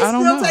face. Kanye I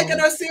don't still taking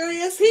know. her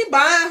serious. He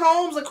buying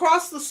homes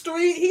across the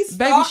street. He's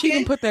Baby, she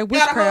didn't stalking. put that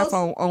Got a witchcraft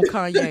host. on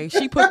Kanye.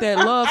 She put that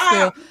love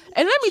spell.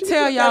 And let me She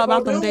tell put that y'all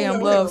about them voodoo damn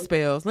on love him.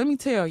 spells. Let me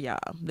tell y'all.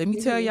 Let me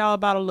tell Hmm. y'all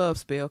about a love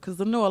spell, because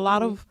I know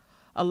Hmm.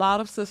 a lot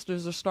of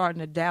sisters are starting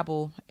to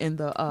dabble in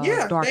the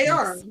Yeah, they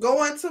are darkness.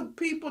 going to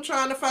people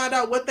trying to find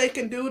out what they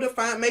can do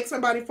to make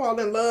somebody fall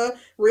in love.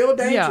 Real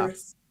Yeah.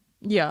 dangerous.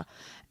 Yeah.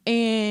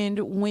 And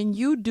when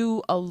you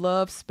do a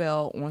love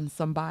spell on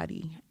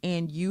somebody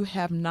and you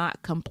have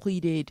not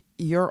completed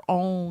your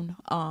own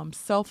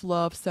self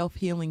love, self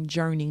healing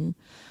journey,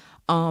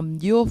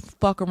 you'll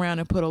fuck around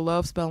and put a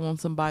love spell on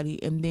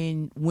somebody, and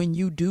then when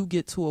you do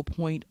get to a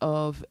point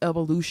of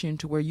evolution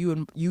to where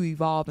you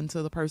evolve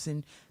into the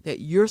person that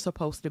you're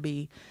supposed to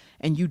be,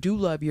 and you do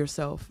love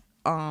yourself,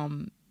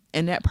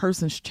 and that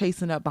person's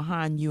chasing up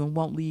behind you and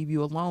won't leave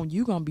you alone,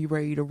 you gonna be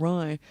ready to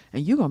run,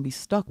 and you gonna be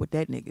stuck with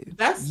that nigga.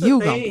 That's the You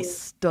gonna be thing.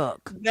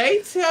 stuck.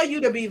 They tell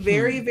you to be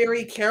very,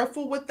 very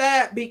careful with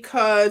that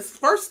because,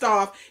 first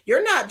off,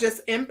 you're not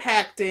just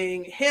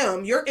impacting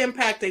him, you're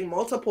impacting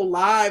multiple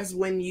lives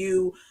when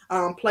you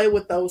play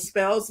with those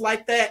spells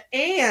like that.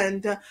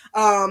 And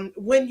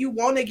when you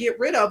want to get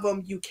rid of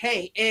them, you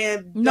can't.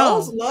 And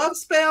those No, love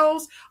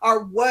spells are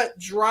what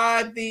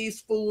drive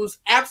these fools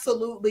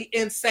absolutely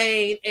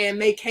insane,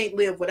 and they can't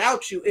live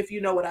without you, if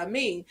you know what I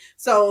mean.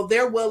 So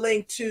they're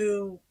willing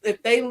to,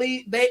 if they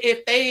leave,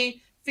 if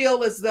they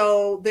feel as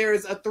though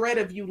there's a threat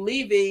of you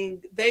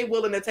leaving, they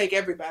willing to take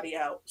everybody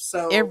out.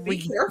 So be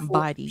careful,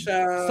 everybody.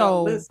 child.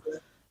 So Listen.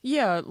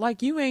 yeah,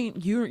 like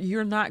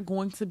you're not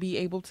going to be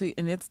able to,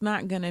 and it's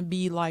not gonna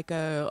be like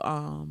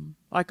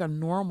a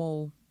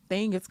normal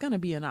thing. It's gonna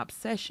be an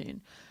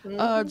obsession.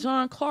 Hmm.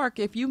 John Clark,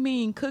 if you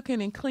mean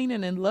cooking and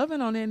cleaning and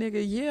loving on that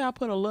nigga, yeah, I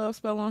put a love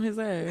spell on his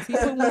ass. He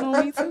put one on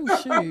me too.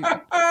 Shit.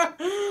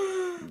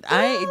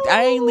 I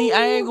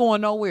ain't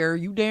going nowhere.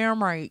 You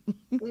damn right.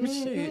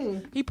 Shit. Hmm.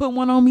 He put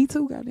one on me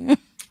too, goddamn.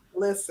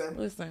 Listen,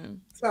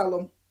 Listen, tell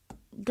them.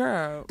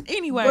 girl.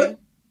 Anyway, But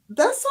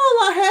that's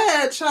all I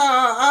had,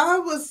 child. I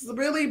was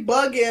really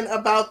bugging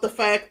about the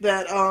fact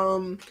that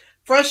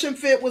Fresh and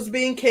Fit was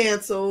being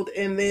canceled,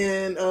 and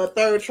then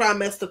third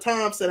trimester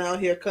Thompson out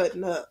here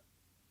cutting up.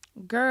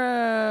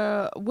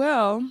 girl,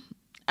 well,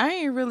 I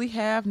ain't really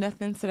have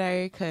nothing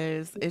today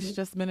because it's Hmm.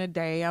 just been a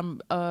day.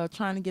 I'm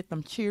trying to get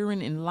them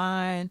cheering in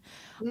line.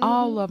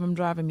 All Hmm. of them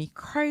driving me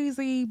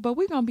crazy, but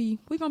we gonna be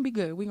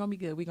good. We gonna be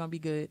good. We gonna be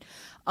good.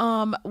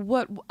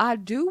 What I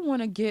do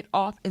want to get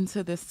off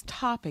into this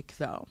topic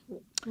though.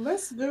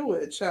 Let's do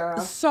it,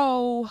 child.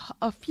 So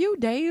a few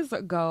days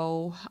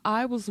ago,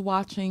 I was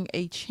watching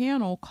a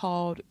channel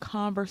called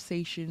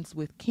Conversations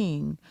with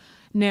King.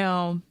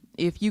 Now,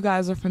 if you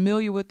guys are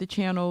familiar with the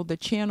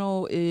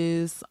channel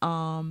is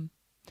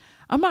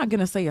I'm not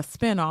gonna say a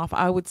spinoff.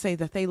 I would say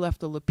that they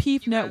left the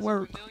Lapeef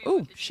network.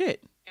 Oh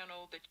shit.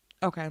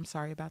 Okay, I'm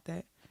sorry about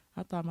that.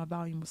 I thought my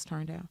volume was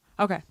turned down.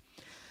 Okay.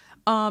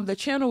 The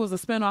channel was a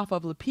spinoff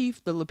of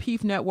Lapeef, the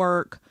Lapeef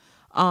network.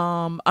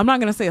 I'm not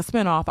gonna say a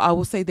spinoff. I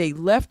will say they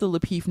left the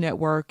Lapeef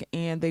network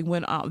and they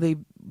went out. They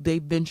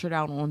ventured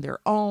out on their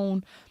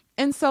own,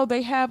 and so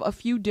they have a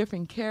few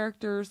different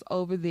characters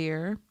over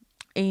there.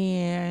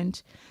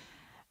 And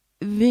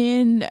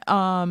then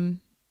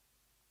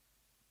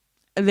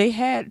they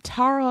had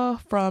Tara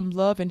from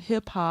Love and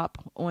Hip Hop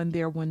on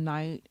there one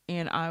night,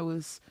 and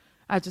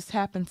I just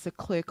happened to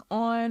click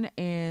on,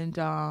 and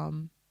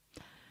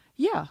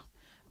yeah,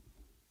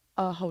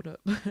 Hold up.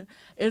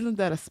 Isn't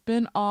that a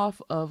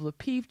spin-off of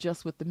Lapeef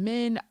just with the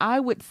men? I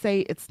would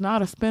say it's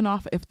not a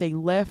spin-off if they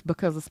left,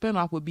 because a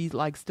spin-off would be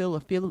like still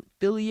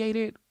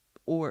affiliated,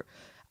 or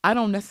I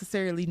don't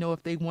necessarily know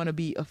if they want to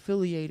be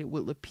affiliated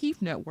with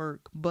Lapeef Network,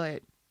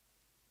 but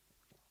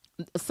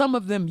some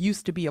of them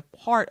used to be a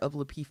part of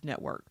Lapeef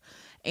Network,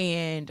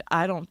 and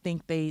I don't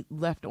think they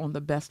left on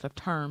the best of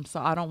terms. So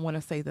I don't want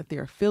to say that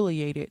they're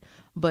affiliated,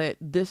 but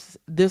this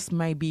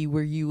may be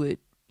where you would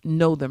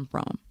know them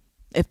from,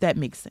 if that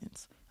makes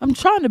sense. I'm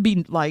trying to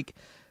be like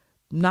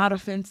not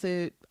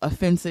offensive,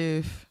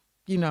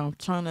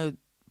 trying to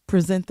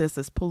present this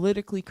as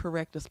politically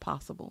correct as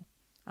possible.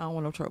 I don't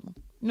want no trouble.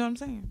 You know what I'm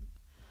saying?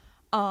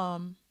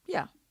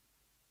 Yeah.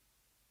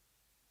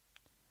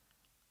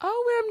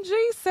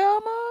 OMG,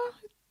 Selma.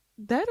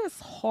 That is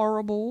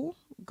horrible.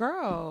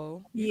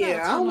 Girl, you gotta Yeah, I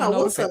turn don't them know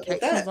what's up with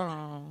notifications that.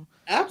 on. Like,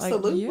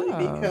 Absolutely,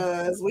 yeah,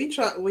 because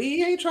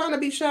we ain't trying to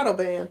be shadow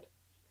banned.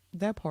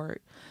 that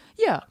part.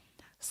 Yeah.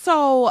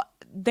 So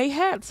they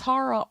had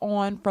Tara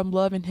on from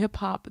Love and Hip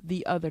Hop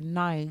the other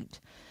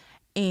night,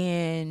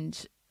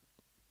 and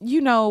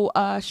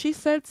she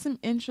said some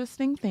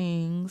interesting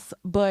things,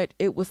 but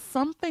it was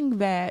something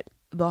that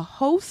the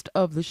host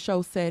of the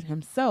show said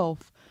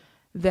himself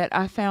that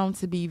I found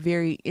to be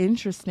very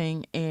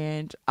interesting,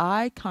 and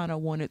I kind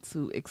of wanted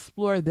to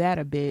explore that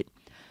a bit.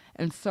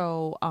 And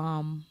so,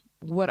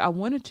 what I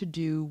wanted to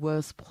do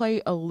was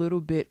play a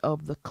little bit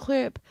of the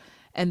clip,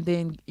 and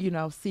then,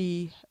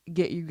 see,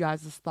 get you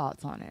guys'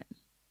 thoughts on it.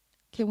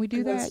 Can we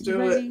do Let's that? You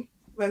do it. ready?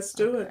 Let's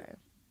do it.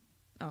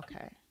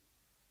 Okay.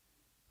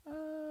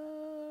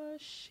 Okay.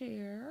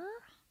 Share.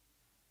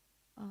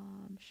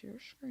 Share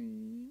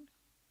screen.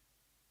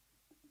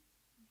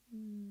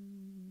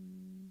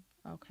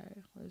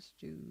 Okay, let's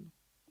do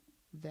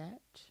that.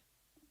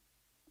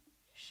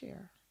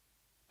 Share.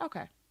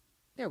 Okay,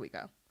 there we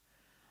go.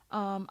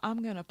 I'm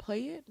gonna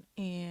play it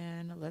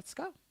and let's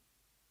go.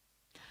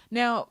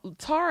 Now,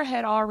 Tara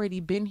had already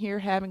been here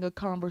having a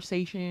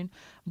conversation,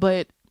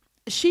 but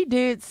she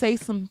did say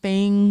some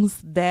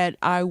things that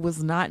I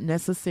was not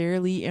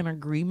necessarily in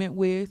agreement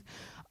with.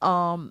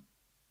 Um,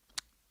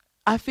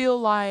 I feel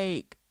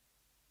like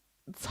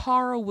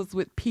Tara was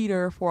with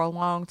Peter for a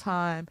long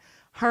time.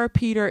 Her,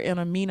 Peter, and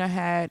Amina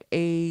had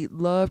a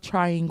love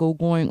triangle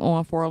going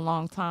on for a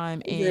long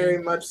time. And Very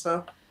much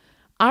so.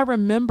 I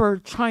remember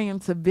trying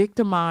to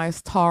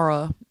victimize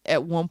Tara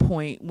at one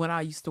point when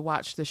I used to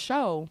watch the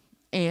show.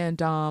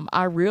 And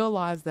I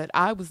realized that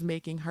I was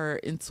making her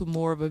into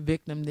more of a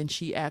victim than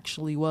she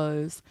actually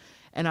was.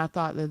 And I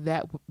thought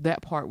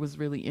that part was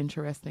really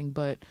interesting.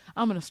 But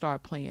I'm gonna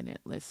start playing it.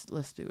 Let's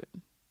do it.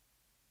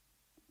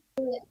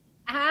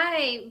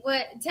 Hi,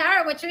 what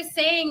Tara, what you're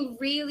saying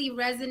really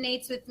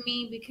resonates with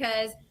me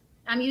because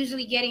I'm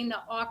usually getting the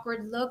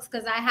awkward looks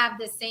because I have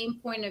the same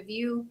point of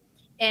view.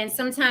 And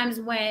sometimes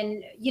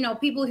when,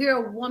 people hear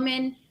a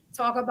woman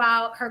talk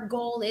about her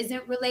goal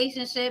isn't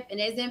relationship and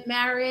isn't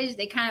marriage,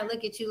 they kind of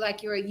look at you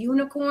like you're a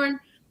unicorn.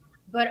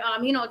 But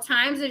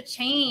times have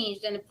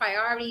changed and the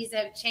priorities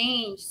have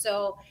changed.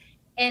 So,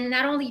 and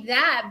not only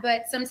that,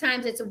 but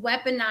sometimes it's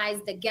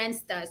weaponized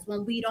against us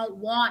when we don't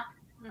want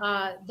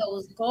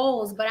those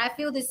goals. But I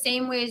feel the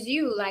same way as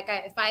you. Like,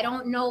 if I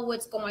don't know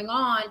what's going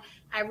on,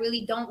 I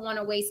really don't want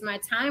to waste my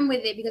time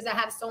with it because I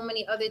have so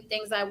many other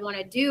things I want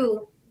to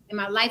do, and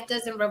my life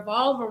doesn't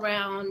revolve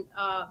around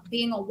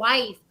being a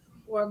wife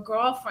or a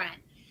girlfriend.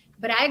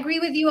 But I agree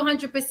with you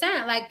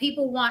 100%. Like,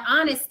 people want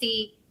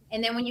honesty,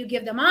 and then when you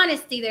give them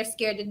honesty, they're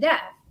scared to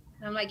death.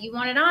 And I'm like, you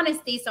wanted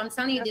honesty, so I'm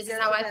telling you, They're this is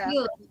scared how to I death.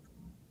 feel.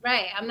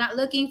 Right. I'm not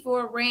looking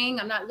for a ring.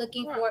 I'm not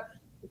looking Right. for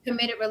a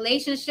committed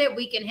relationship.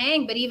 We can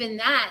hang, but even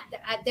that,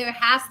 there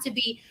has to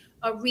be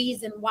a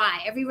reason why.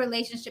 Every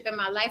relationship in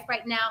my life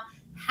right now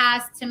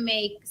has to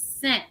make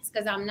sense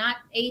because I'm not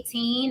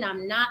 18.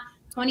 I'm not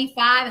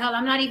 25. Hell,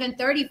 I'm not even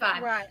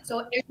 35. Right.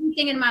 So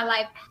everything in my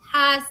life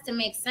has to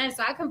make sense.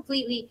 So I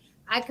completely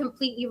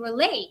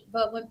relate.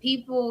 But when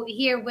people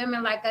hear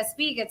women like us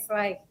speak, it's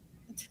like,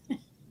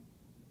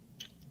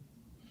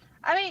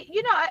 I mean,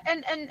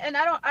 and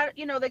I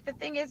don't, like the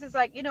thing is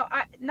like,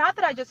 not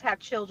that I just have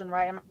children,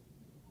 right?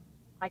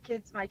 My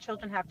kids, my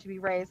children have to be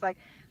raised. Like,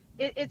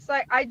 it's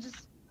like I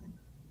just,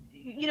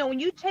 when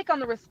you take on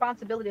the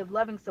responsibility of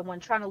loving someone,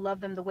 trying to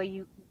love them the way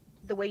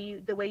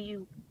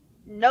you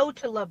know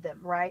to love them,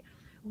 right?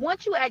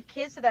 Once you add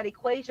kids to that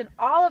equation,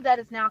 all of that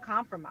is now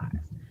compromised.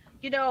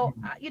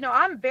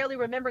 I'm barely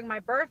remembering my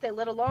birthday,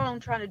 let alone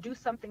trying to do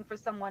something for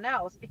someone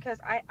else because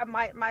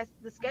my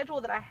the schedule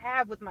that I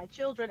have with my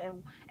children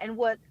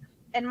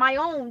and my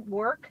own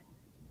work,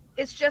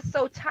 it's just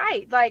so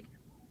tight. Like,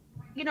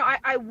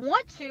 I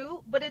want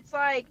to, but it's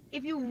like,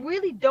 if you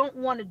really don't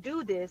want to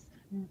do this,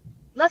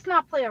 let's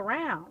not play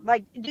around.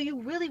 Like, do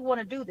you really want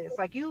to do this?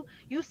 Like, you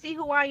see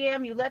who I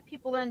am, you let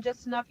people in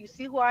just enough, you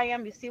see who I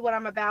am, you see what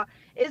I'm about.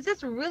 Is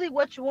this really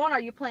what you want? Or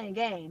are you playing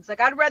games? Like,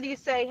 I'd rather you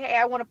say, hey,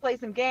 I want to play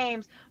some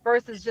games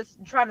versus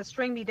just trying to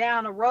string me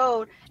down a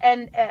road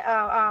and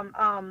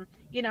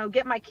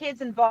get my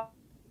kids involved,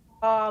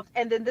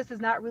 and then this is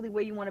not really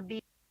where you want to be.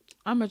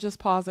 I'm gonna just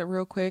pause it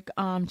real quick.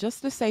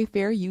 Just to say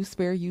fair use,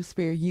 fair use,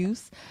 fair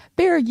use,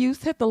 fair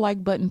use. Hit the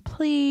like button,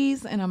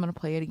 please, and I'm gonna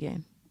play it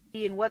again.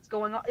 And what's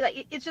going on,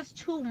 like it's just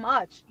too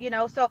much,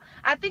 so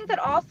I think that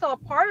also a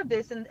part of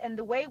this, and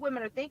the way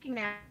women are thinking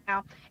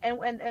now,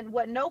 and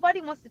what nobody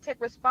wants to take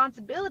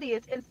responsibility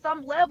is, in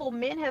some level,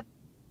 men have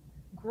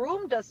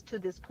groomed us to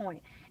this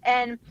point.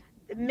 And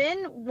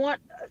men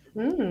want,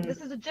 Mm. this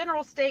is a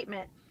general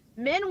statement,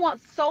 men want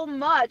so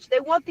much, they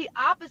want the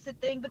opposite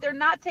thing, but they're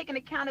not taking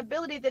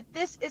accountability that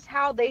this is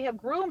how they have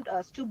groomed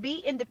us to be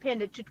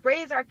independent, to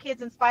raise our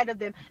kids in spite of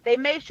them. They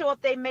may show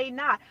up, they may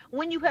not.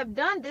 When you have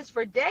done this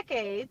for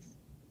decades,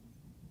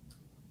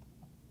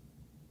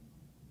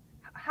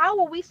 how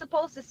are we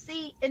supposed to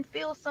see and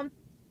feel something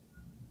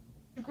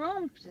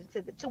groomed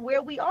to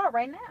where we are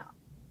right now?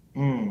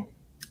 Mm.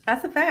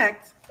 That's a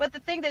fact. But the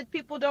thing that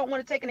people don't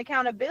want to take an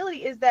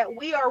accountability is that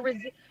we are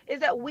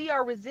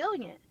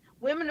resilient.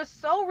 Women are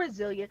so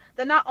resilient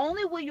that not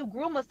only will you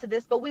groom us to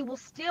this, but we will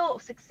still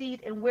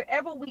succeed in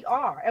wherever we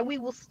are, and we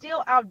will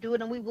still outdo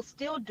it, and we will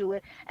still do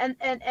it, and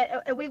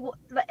we will.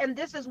 And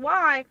this is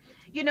why,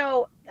 you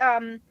know,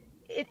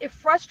 it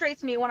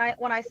frustrates me when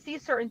I see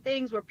certain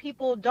things where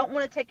people don't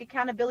want to take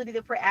accountability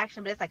for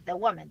action, but it's like the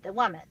woman,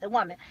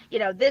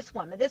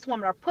 this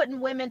woman are putting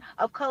women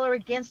of color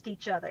against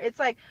each other. It's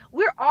like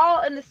we're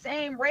all in the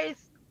same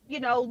race,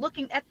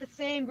 looking at the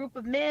same group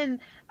of men,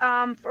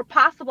 for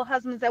possible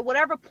husbands at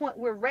whatever point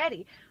we're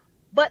ready.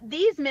 But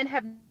these men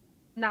have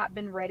not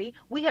been ready.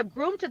 We have been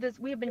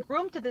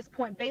groomed to this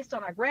point based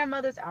on our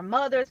grandmothers, our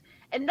mothers,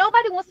 and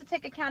nobody wants to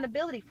take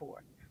accountability for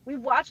it. We've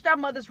watched our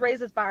mothers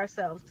raise us by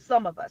ourselves,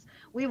 some of us.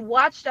 We've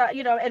watched,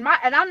 and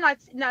I'm not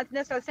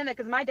necessarily saying that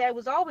because my dad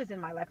was always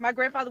in my life. My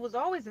grandfather was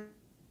always in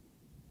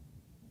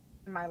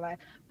my life.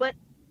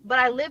 But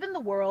I live in the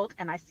world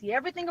and I see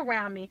everything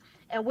around me,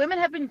 and women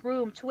have been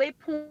groomed to a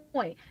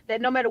point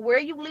that no matter where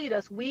you lead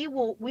us, we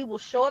will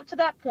show up to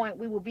that point.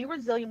 We will be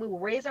resilient. We will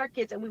raise our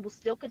kids, and we will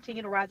still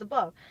continue to rise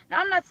above.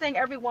 Now, I'm not saying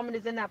every woman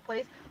is in that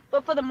place,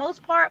 but for the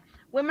most part,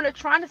 women are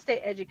trying to stay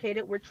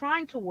educated. We're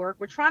trying to work.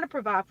 We're trying to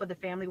provide for the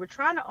family. We're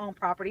trying to own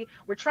property.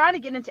 We're trying to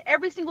get into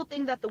every single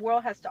thing that the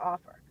world has to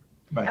offer,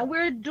 and Right.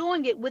 we're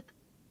doing it with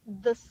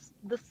the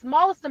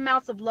smallest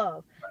amounts of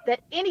love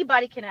that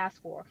anybody can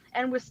ask for,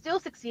 and we're still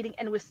succeeding,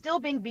 and we're still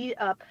being beat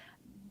up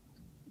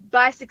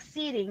by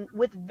succeeding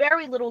with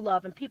very little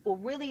love, and people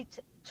really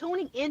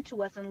tuning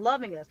into us and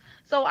loving us.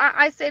 So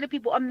I say to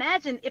people,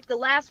 imagine if the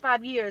last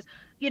 5 years,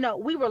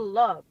 we were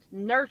loved,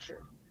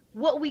 nurtured,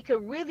 what we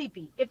could really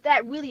be if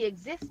that really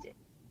existed.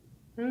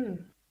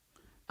 Mm.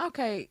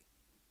 Okay,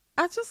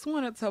 I just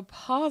wanted to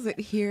pause it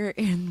here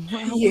and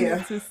I wanted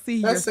Yeah, to see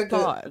your that's a good.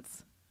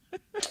 thoughts.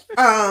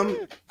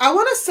 I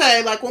want to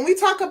say, like, when we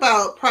talk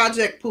about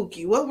Project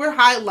Pookie, what we're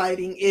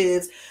highlighting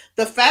is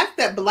the fact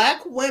that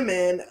Black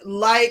women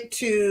like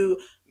to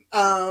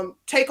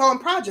take on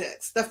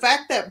projects. The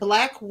fact that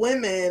Black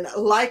women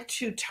like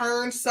to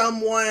turn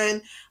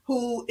someone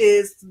who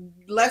is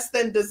less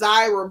than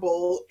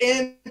desirable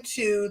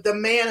into the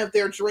man of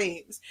their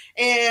dreams.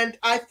 And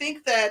I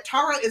think that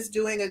Tara is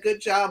doing a good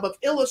job of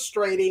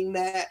illustrating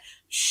that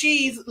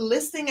she's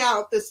listing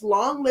out this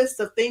long list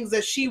of things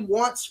that she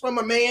wants from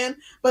a man,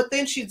 but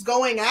then she's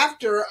going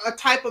after a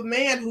type of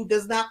man who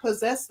does not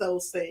possess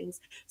those things.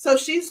 So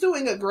she's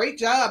doing a great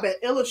job at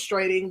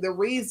illustrating the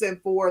reason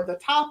for the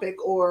topic,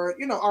 or,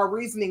 our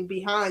reasoning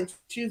behind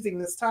choosing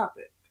this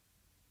topic.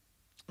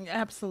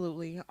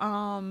 Absolutely.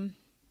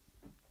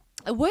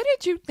 What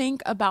did you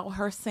think about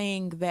her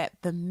saying that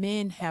the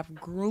men have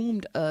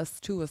groomed us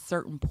to a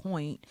certain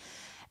point?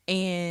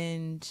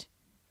 And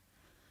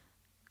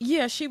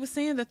yeah, she was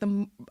saying that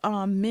the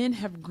men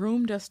have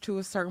groomed us to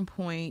a certain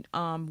point.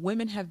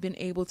 Women have been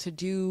able to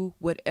do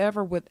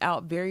whatever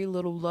without very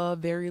little love,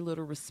 very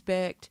little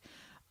respect.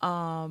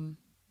 Um,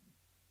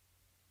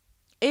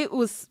 it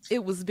was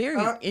very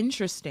Uh,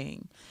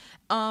 interesting,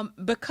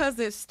 because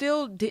it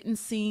still didn't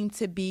seem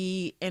to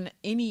be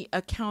any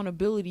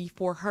accountability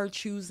for her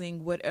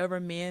choosing whatever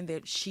man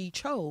that she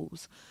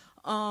chose.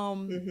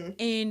 mhm.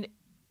 And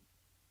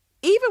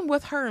even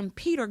with her and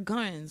Peter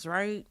Guns,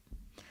 right?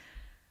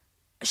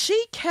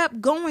 She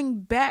kept going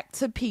back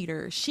to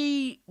Peter.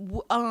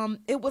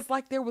 It was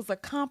like there was a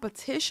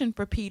competition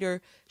for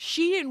Peter.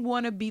 She didn't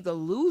want to be the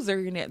loser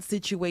in that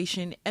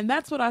situation, and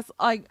that's what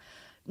like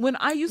when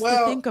I used to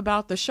Well, think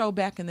about the show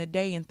back in the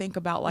day and think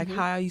about like mhm.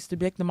 how I used to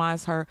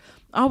victimize her.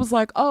 I was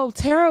like, "Oh,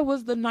 Tara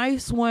was the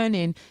nice one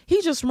and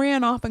he just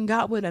ran off and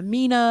got with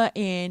Amina,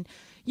 and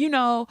you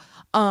know,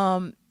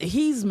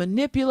 he's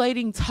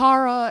manipulating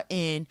Tara,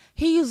 and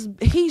he's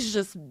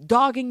just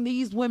dogging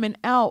these women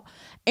out."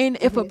 And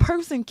if a Mhm.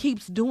 person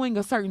keeps doing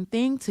a certain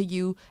thing to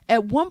you,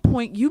 at one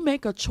point you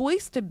make a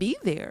choice to be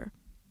there.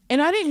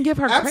 And I didn't give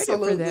her credit for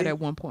that Absolutely. at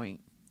one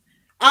point.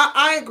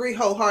 I agree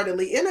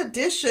wholeheartedly. In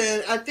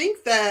addition, I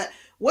think that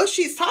what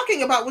she's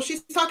talking about when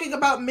she's talking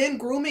about men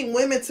grooming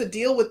women to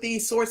deal with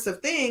these sorts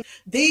of things.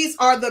 These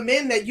are the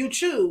men that you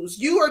choose.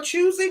 You are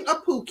choosing a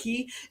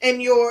Pookie,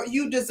 and you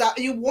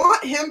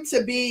want him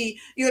to be,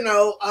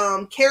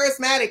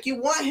 charismatic.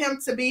 You want him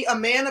to be a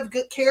man of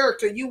good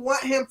character. You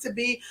want him to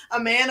be a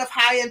man of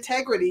high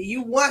integrity.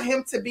 You want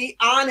him to be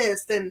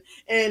honest and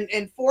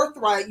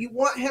forthright. You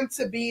want him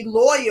to be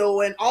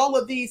loyal and all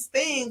of these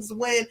things,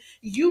 when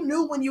you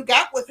knew when you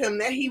got with him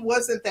that he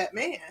wasn't that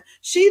man.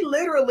 She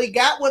literally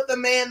got with a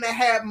man that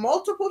had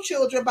multiple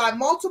children by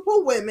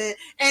multiple women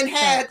and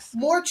had Facts.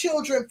 more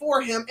children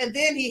for him, and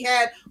then he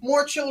had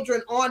more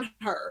children on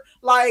her.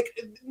 Like,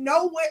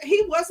 nowhere,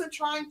 he wasn't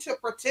trying to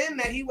pretend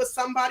that he was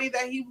somebody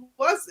that he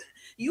wasn't.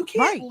 You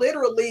can't Right.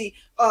 literally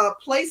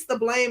place the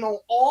blame on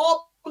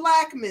all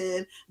black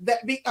men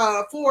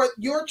for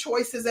your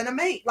choices in a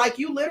mate. Like,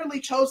 you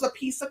literally chose a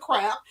piece of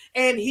crap,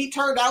 and he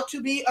turned out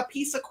to be a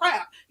piece of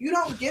crap. You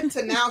don't get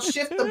to now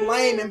shift the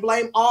blame and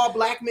blame all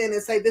black men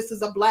and say this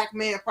is a black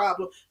man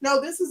problem. No,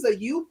 this is a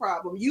you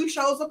problem. You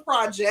chose a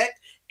project,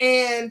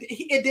 and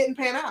it didn't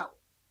pan out.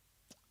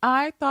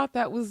 I thought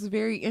that was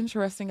very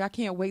interesting. I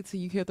can't wait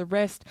till you hear the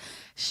rest.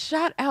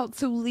 Shout out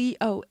to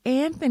Leo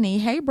Anthony.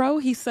 Hey, bro.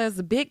 He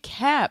says, Big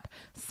cap.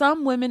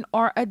 Some women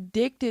are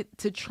addicted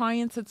to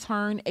trying to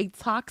turn a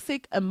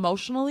toxic,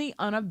 emotionally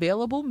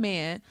unavailable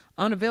men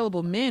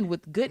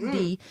with good Mm,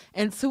 D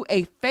into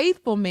a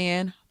faithful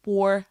man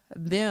for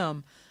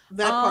them.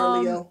 that part,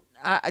 Leo.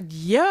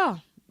 Yeah,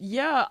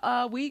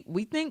 yeah.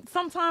 We think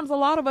sometimes a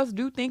lot of us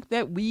do think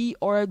that we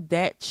are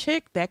that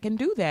chick that can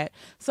do that.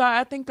 So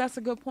I think that's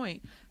a good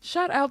point.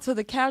 Shout out to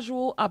the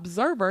casual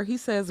observer. He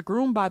says,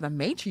 groomed by the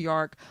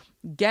matriarch,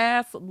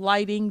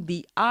 gaslighting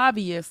the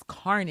obvious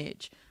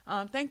carnage.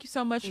 Thank you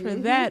so much for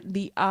Hmm. that,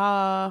 the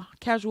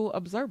casual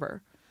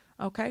observer.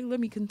 Okay, let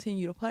me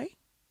continue to play.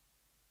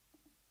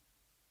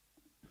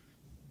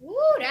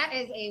 Ooh, that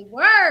is a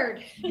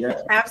word.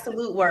 Yes,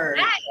 absolute word.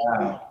 That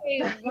Wow.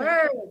 is a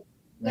word.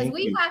 Because Thank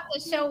we you. have to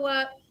show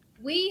up.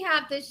 We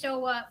have to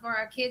show up for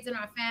our kids and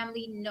our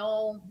family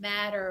no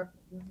matter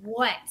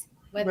what.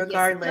 Whether you're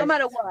sick, No Regardless,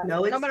 matter what.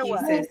 no No matter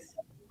what. excuses.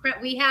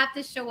 we have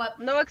to show up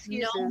No no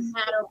excuses.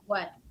 matter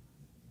what.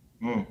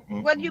 Mm,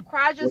 mm, Whether you mm.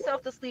 cried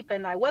yourself to sleep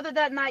at night, whether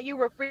that night you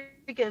were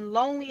freaking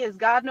lonely as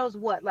God knows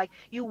what, like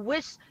you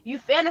wish you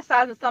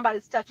fantasize that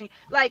somebody's touching,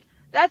 like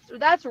that's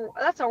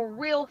a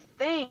real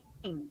thing.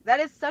 That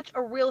is such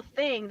a real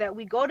thing that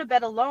we go to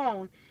bed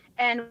alone,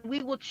 and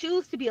we will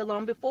choose to be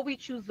alone before we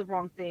choose the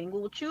wrong thing. We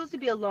will choose to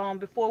be alone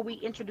before we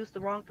introduce the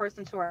wrong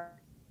person to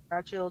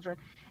our children.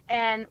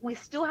 And we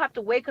still have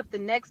to wake up the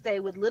next day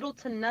with little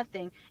to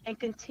nothing and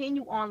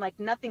continue on like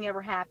nothing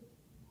ever happened.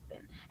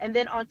 And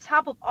then on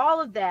top of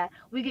all of that,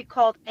 we get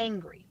called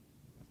angry.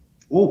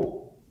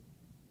 Ooh,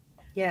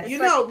 It's like, yes.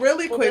 well,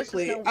 Really there's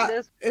just no quickly,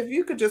 there's if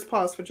you could just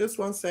pause for just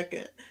 1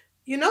 second.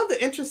 The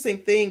interesting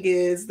thing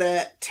is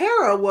that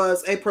Tara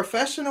was a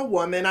professional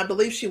woman. I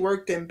believe she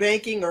worked in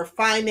banking or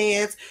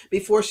finance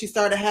before she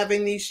started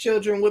having these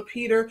children with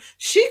Peter.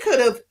 She could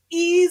have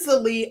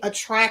easily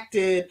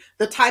attracted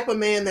the type of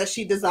man that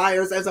she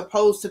desires, as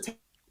opposed to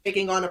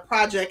taking on a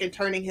project and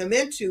turning him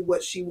into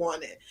what she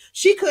wanted.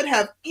 She could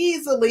have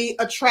easily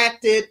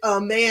attracted a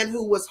man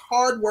who was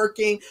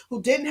hardworking,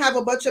 who didn't have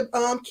a bunch of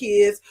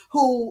kids,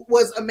 who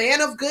was a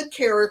man of good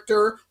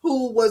character,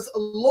 who was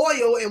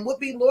loyal and would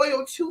be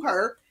loyal to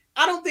her.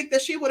 I don't think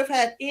that she would have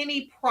had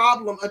any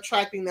problem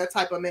attracting that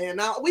type of man.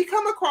 Now, we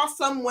come across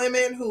some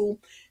women who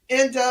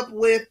end up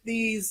with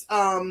these,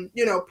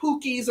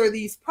 pookies, or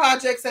these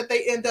projects that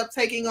they end up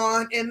taking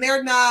on, and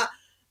they're not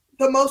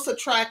the most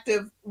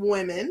attractive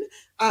women.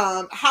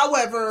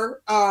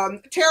 However,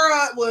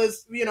 Tara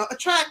was,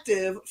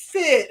 attractive,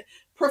 fit,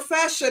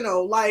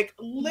 professional, like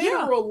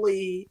Yeah.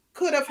 literally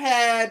could have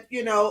had,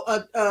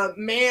 a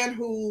man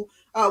who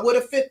would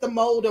have fit the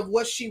mold of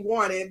what she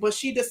wanted, but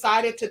she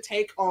decided to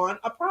take on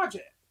a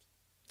project.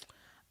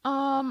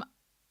 Um,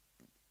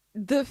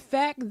 the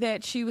fact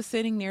that she was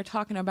sitting there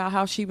talking about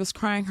how she was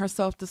crying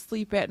herself to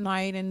sleep at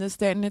night and this,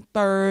 that, and the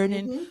third,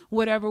 and Hmm.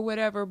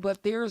 whatever,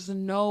 but there's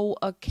no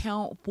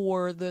account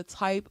for the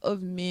type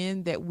of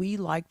men that we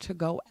like to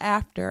go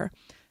after.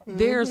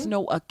 There's Hmm.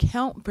 no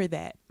account for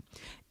that.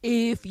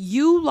 If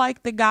you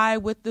like the guy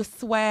with the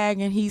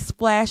swag and he's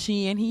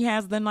flashy and he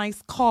has the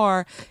nice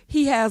car,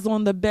 he has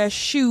on the best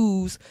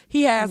shoes,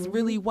 he has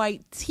really Hmm.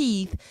 white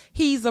teeth,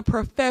 he's a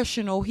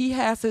professional, he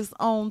has his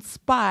own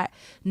spot,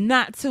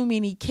 not too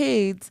many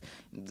kids.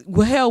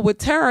 Well, hell, with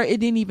Tara, it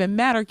didn't even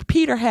matter.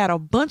 Peter had a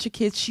bunch of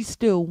kids, she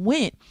still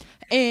went.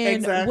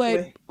 And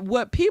what Exactly.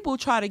 what people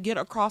try to get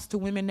across to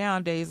women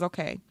nowadays,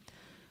 okay,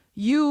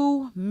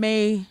 you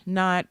may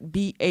not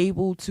be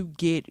able to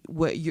get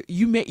what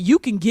you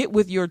can get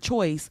with your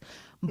choice,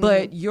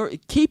 but Hmm. you're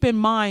keep in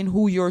mind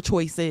who your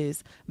choice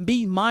is.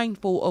 Be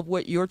mindful of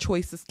what your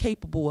choice is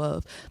capable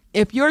of.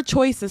 If your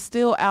choice is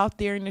still out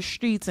there in the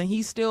streets and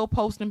he's still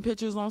posting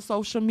pictures on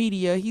social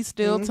media, he's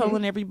still Hmm.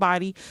 telling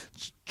everybody,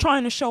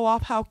 trying to show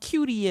off how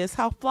cute he is,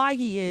 how fly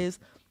he is,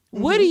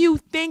 what do Hmm. you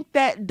think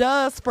that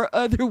does for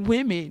other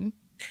women?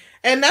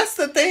 And that's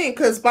the thing,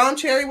 because Bomb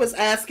Cherry was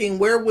asking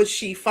where would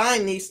she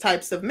find these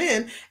types of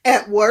men?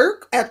 At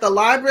work, at the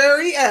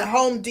library, at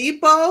Home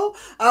Depot,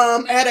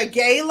 at a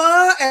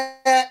gala,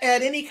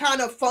 at any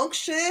kind of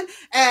function,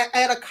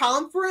 at a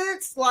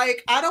conference.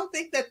 Like, I don't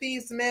think that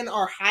these men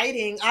are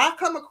hiding. I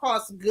come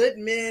across good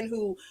men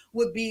who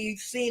would be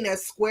seen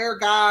as square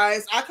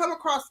guys. I come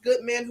across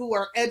good men who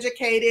are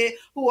educated,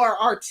 who are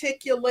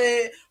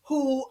articulate,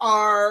 who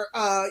are,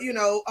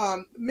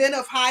 men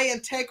of high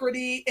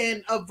integrity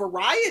in a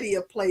variety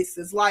of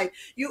places. Like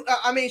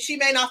I mean, she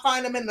may not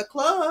find them in the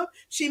club.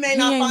 She may He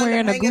not ain't find them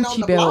wearing a hanging on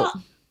Gucci the belt. block.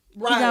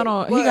 Right. He got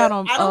But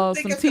on I don't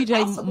think some it's TJ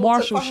impossible to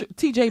Marshall find.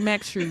 TJ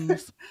Maxx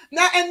shoes.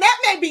 Now, and that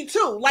may be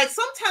too. Like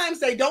sometimes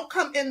they don't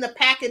come in the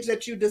package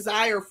that you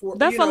desire for,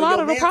 That's a lot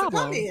your of the man to come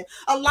problem. in.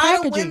 A lot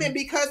of women, Packaging.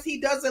 because he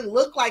doesn't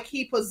look like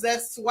he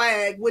possessed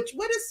swag, which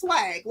what is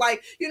swag?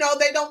 Like,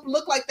 they don't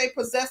look like they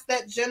possess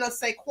that je ne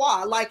sais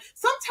quoi. Like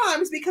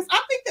sometimes, because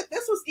I think that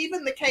this was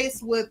even the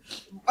case with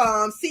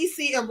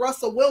CC and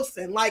Russell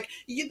Wilson. Like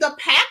the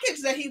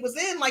package that he was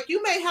in, like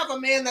you may have a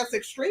man that's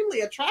extremely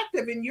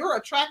attractive and you're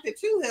attracted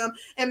to him,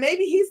 and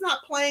maybe he's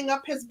not playing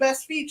up his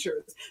best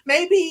features.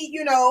 Maybe,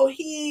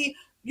 he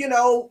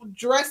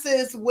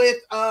dresses with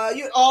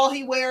all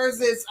he wears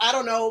is, I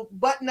don't know,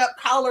 button up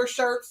collar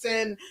shirts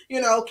and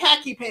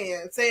khaki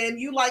pants, and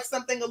you like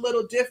something a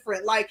little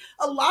different. Like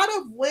a lot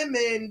of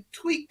women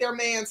tweak their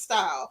man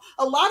style.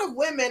 A lot of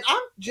women,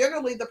 I'm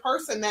generally the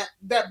person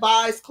that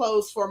buys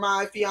clothes for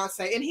my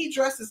fiance, and he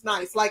dresses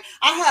nice. Like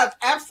I have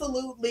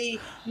absolutely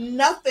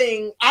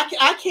nothing.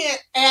 I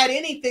can't add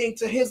anything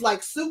to his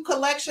like suit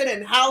collection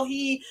and how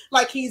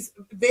he's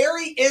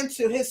very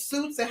into his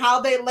suits and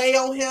how they lay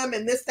on him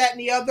and this, that, and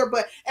the other.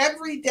 But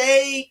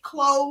everyday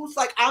clothes,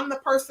 like I'm the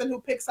person who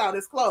picks out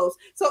his clothes.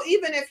 So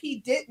even if he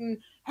didn't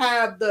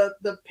have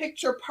the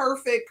picture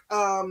perfect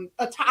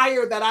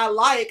attire that I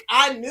like,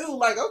 I knew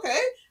like, okay,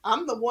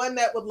 I'm the one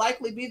that would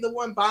likely be the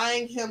one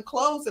buying him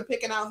clothes and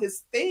picking out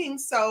his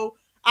things. So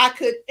I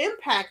could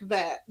impact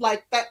that.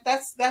 Like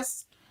that's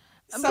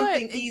But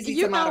something easy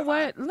you to know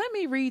modify. what? Let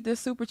me read this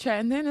super chat,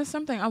 and then there's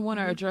something I want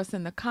to Mhm. address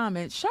in the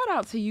comments. Shout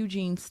out to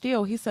Eugene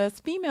Steele. He says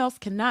females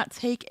cannot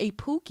take a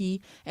Pookie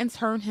and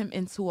turn him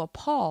into a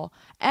Paul.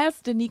 As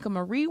Danica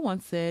Marie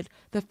once said,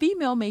 the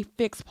female may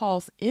fix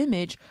Paul's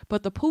image,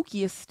 but the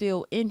Pookie is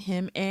still in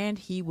him, and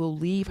he will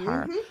leave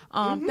her. Mhm.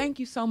 Mhm. Thank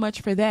you so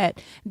much for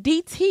that,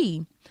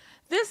 DT.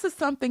 This is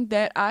something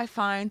that I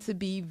find to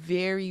be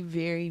very,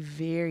 very,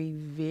 very,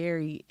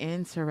 very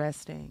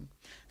interesting.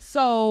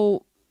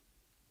 So,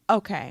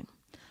 okay,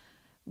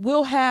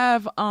 we'll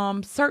have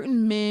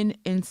certain men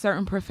in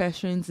certain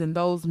professions, and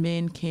those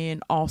men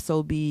can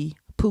also be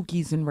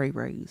Pookies and Ray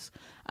Rays.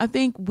 I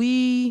think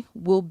we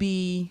will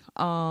be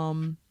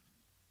one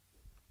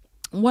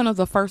of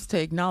the first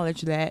to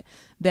acknowledge that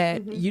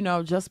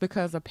Mhm. just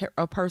because a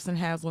person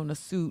has on a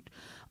suit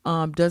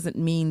doesn't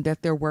mean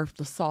that they're worth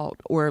the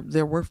salt or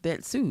they're worth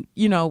that suit.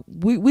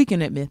 We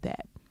can admit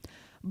that.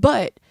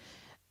 But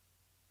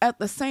at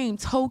the same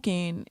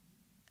token,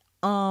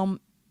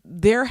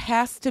 there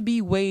has to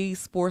be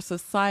ways for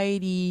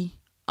society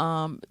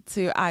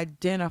to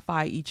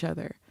identify each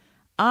other.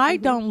 I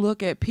Mhm. don't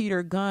look at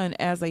Peter Gunn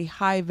as a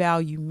high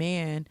value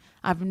man.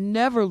 I've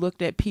never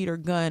looked at Peter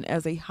Gunn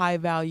as a high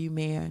value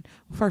man.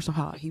 First of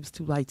all, he was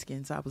too light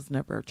skinned, so I was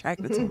never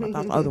attracted to him. I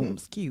thought the other one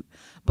was cute,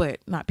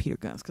 but not Peter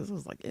Gunn's, because it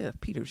was like, yeah,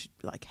 Peter should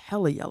be like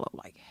hella yellow,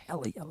 like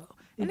hella yellow.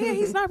 And then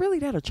he's not really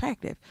that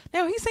attractive.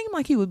 Now he seemed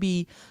like he would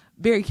be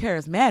very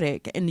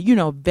charismatic, and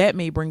that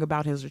may bring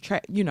about his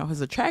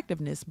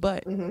attractiveness.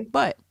 But Mhm.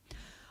 but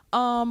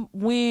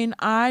when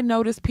I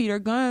noticed Peter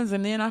Guns,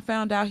 and then I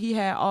found out he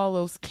had all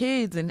those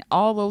kids, and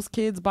all those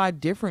kids by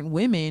different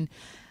women,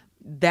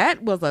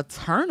 that was a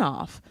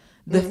turnoff.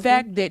 The Mhm.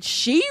 fact that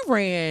she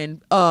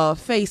ran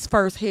face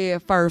first,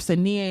 head first,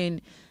 and then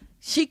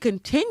she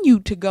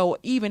continued to go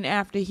even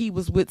after he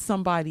was with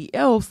somebody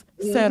else,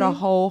 said a Mhm.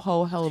 whole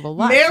hell of a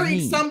lot to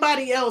Married me.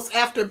 somebody else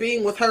after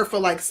being with her for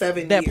like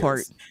 7 That part.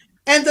 years.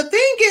 And the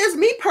thing is,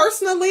 me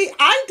personally,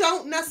 I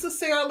don't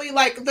necessarily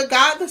like the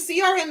guy, the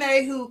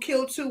CRNA who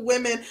killed two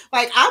women.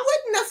 Like, I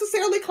wouldn't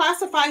necessarily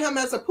classify him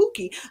as a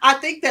Pookie. I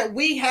think that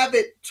we have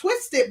it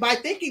twisted by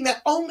thinking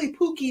that only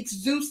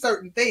Pookies do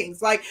certain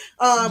things. Like,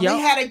 we Yep.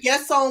 had a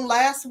guest on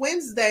last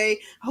Wednesday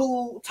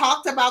who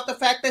talked about the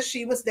fact that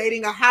she was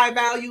dating a high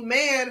value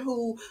man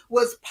who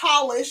was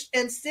polished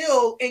and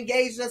still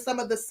engaged in some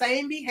of the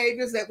same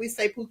behaviors that we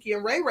say Pookie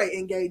and Ray Ray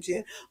engage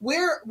in.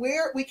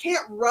 We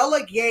can't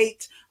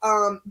relegate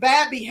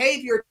bad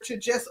behavior to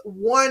just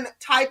one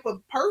type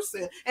of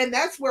person. And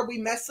that's where we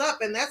mess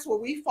up, and that's where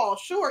we fall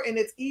short. And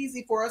it's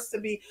easy for us to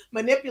be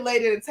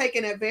manipulated and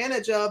taken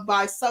advantage of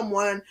by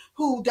someone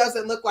who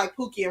doesn't look like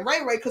Pookie and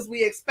Ray Ray, because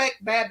we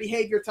expect bad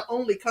behavior to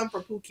only come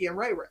from Pookie and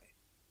Ray Ray.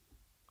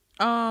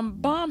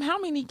 Bomb, how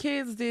many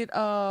kids did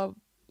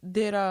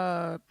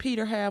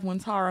Peter have when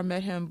Tara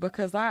met him?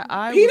 Because I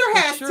was Peter for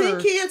has 10 sure.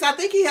 kids. I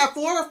think he had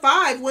 4 or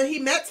 5 when he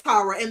met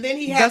Tara. And then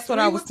he had That's what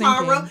I 3 was with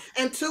Tara thinking.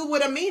 and 2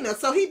 with Amina.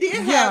 So he did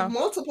have Yeah,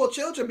 multiple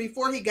children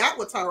before he got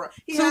with Tara.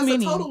 He too has a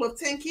many. total of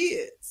 10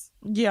 kids.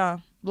 Yeah,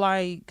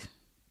 like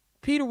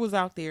Peter was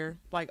out there,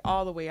 like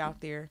all the way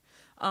out there.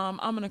 I'm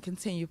gonna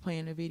continue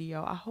playing the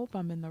video. I hope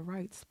I'm in the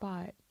right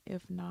spot.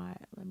 If not,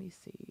 let me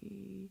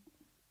see.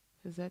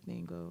 Does that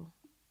thing go?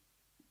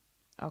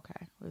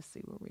 Okay, let's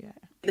see where we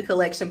at. The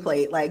collection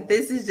plate. Like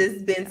this has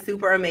just been Yeah.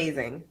 super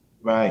amazing.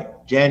 Right.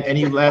 Jen,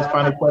 any last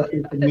final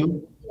questions from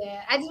you?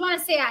 Yeah, I just want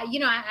to say,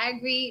 I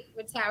agree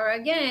with Tara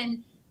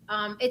again.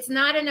 It's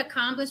not an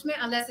accomplishment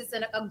unless it's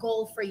a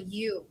goal for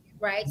you,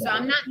 right? So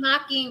I'm not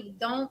knocking.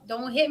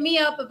 Don't hit me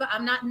up about.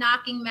 I'm not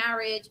knocking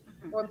marriage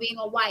or being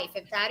a wife.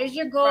 If that is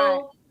your Right.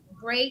 goal,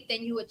 great.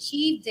 Then you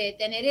achieved it.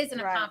 Then it is an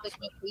Right.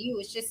 accomplishment for you.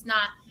 It's just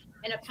not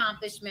an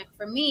accomplishment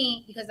for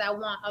me because I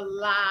want a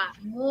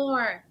lot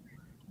more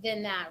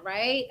than that,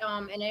 right?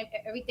 And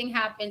everything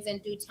happens in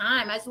due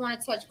time. I just want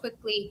to touch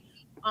quickly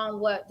on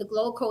what the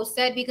Glow Coach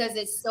said because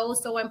it's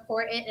so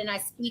important, and I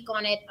speak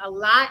on it a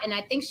lot. And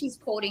I think she's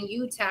quoting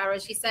you, Tara.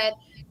 She said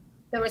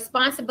the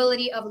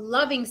responsibility of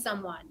loving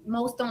someone.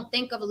 Most don't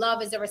think of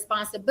love as a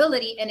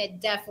responsibility, and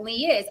it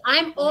definitely is.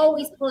 I'm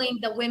always pulling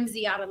the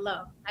whimsy out of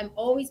love. I'm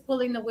always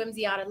pulling the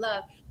whimsy out of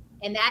love.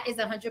 And that is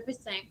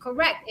 100%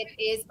 correct.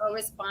 It is a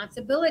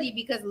responsibility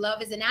because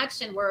love is an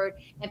action word,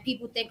 and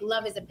people think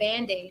love is a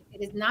band aid.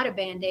 It is not a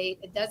band aid.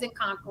 It doesn't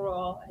conquer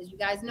all. As you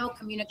guys know,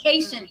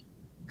 communication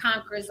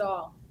conquers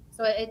all.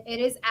 So it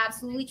is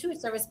absolutely true.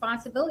 It's a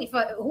responsibility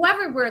for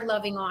whoever we're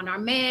loving on, our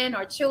men,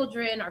 our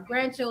children, our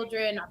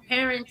grandchildren, our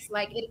parents.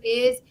 Like it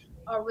is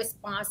a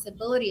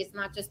responsibility. It's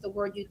not just a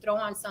word you throw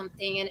on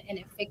something and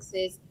it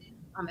fixes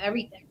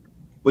everything.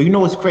 Well, you know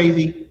what's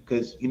crazy?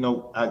 Because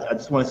I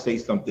just want to say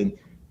something.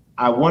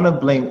 I want to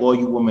blame all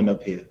you women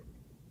up here.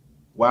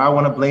 Why I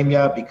want to blame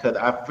y'all? Because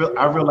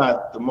I realize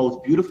the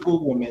most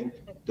beautiful woman,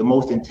 the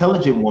most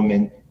intelligent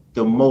woman,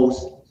 the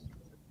most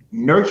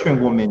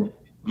nurturing woman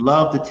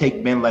love to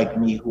take men like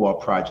me who are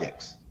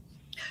projects.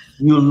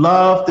 You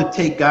love to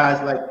take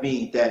guys like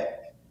me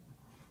that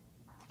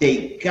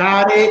they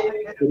got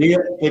it, and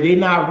they're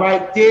not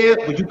right there,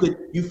 but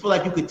you feel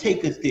like you could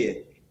take us there.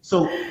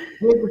 So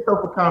here's the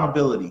self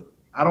accountability.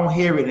 I don't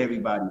hear it in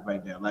everybody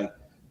right now. Like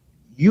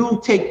you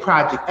take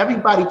projects.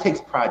 Everybody takes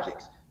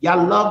projects.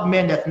 Y'all love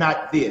men that's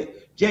not there.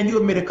 Jen, you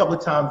admit a couple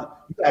of times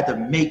you had to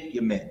make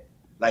your men.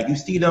 Like you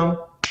see them,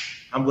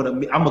 I'm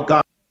a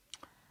god.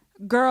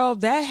 Girl,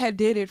 that had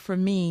did it for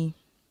me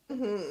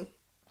Mm-hmm.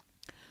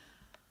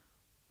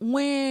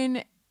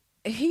 when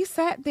he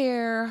sat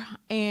there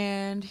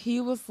and he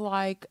was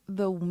like,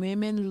 the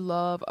women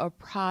love a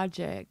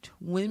project.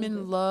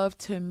 Women love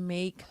to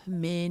make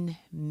men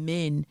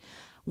men.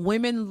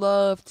 Women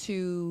love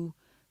to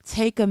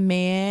take a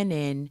man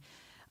and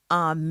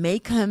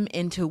make him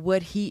into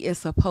what he is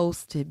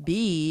supposed to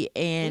be.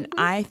 And Mm-hmm.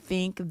 I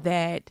think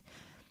that,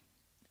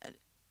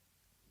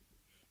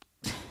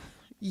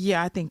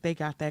 yeah, I think they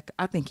got that.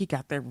 I think he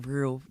got that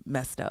real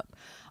messed up.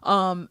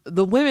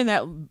 The women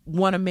that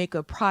want to make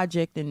a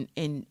project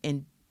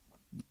and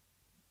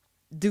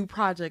do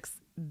projects,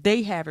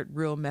 they have it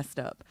real messed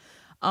up.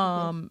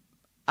 Mm-hmm.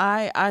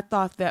 I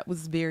thought that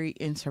was very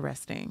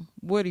interesting.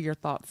 What are your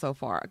thoughts so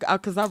far?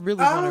 Because I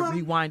really want to Um,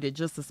 rewind it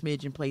just a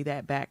smidge and play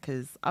that back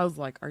because I was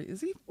like, is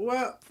he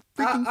well,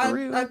 freaking for I, I,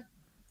 real?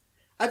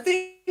 I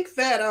think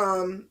that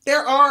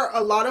there are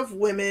a lot of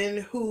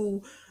women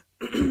who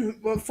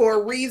well,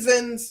 for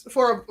reasons,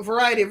 for a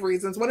variety of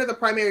reasons. One of the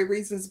primary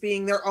reasons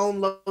being their own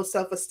low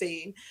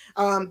self-esteem.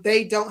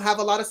 They don't have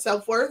a lot of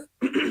self-worth.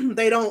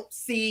 They don't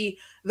see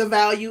the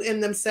value in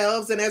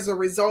themselves, and as a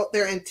result,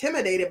 they're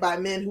intimidated by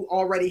men who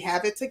already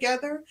have it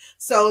together.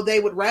 So they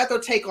would rather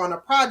take on a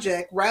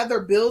project,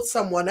 rather build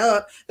someone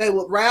up. They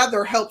would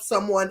rather help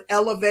someone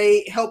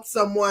elevate, help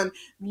someone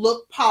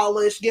look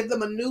polished, give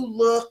them a new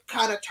look,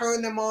 kind of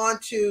turn them on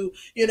to,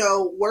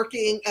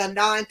 working a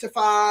 9 to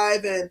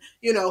 5, and,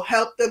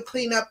 help them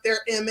clean up their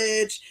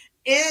image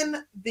in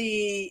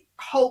the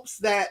hopes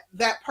that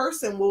that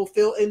person will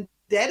feel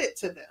indebted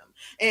to them.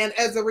 And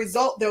as a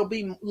result, they'll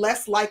be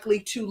less likely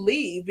to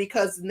leave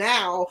because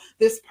now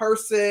this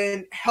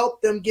person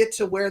helped them get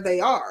to where they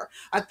are.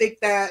 I think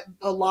that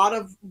a lot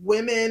of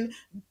women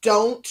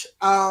don't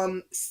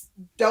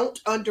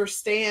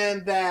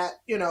understand that,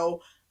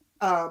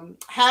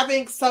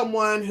 having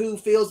someone who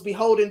feels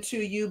beholden to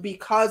you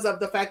because of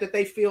the fact that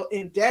they feel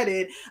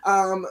indebted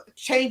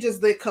changes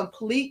the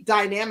complete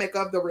dynamic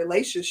of the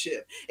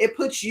relationship. It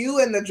puts you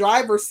in the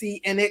driver's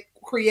seat, and it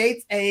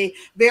creates a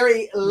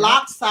very Yep.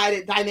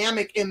 lopsided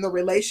dynamic in the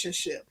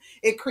relationship.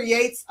 It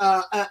creates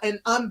an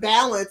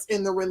unbalance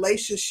in the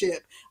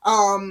relationship.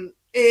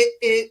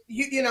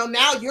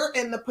 Now you're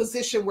in the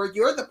position where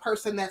you're the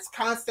person that's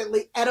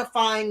constantly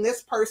edifying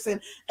this person,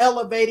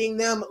 elevating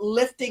them,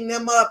 lifting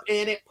them up,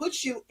 and it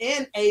puts you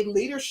in a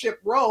leadership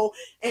role,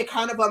 in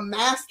kind of a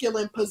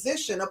masculine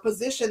position, a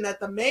position that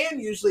the man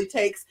usually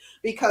takes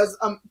because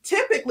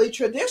typically,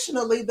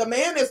 traditionally, the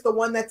man is the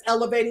one that's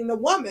elevating the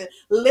woman,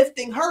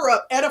 lifting her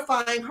up,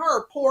 edifying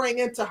her, pouring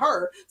into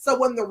her. So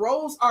when the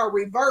roles are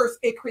reversed,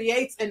 it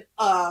creates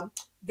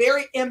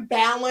very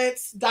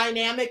imbalanced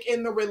dynamic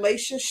in the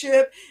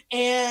relationship,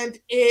 and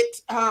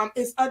it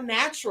is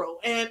unnatural.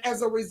 And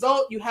as a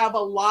result, you have a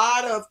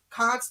lot of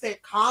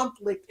constant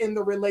conflict in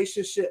the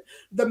relationship.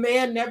 The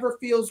man never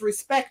feels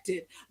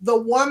respected. The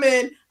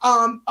woman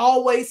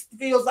always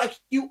feels like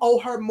you owe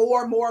her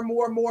more, more,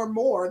 more, more,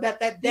 more. That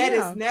debt is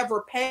Yeah.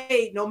 never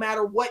paid, no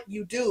matter what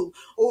you do,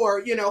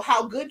 or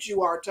how good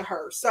you are to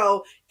her.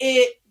 So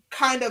it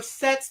kind of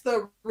sets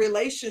the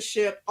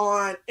relationship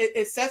on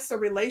it sets the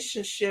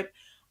relationship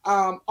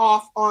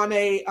off on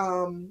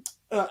an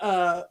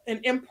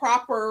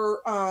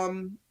improper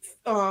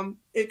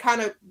it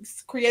kind of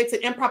creates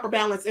an improper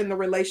balance in the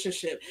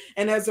relationship,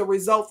 and as a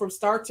result, from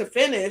start to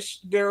finish,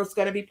 there's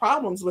going to be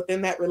problems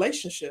within that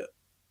relationship.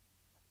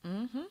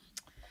 Mm-hmm.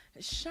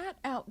 Shout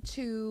out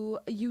to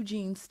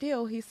Eugene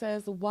Steele. He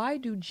says, why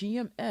do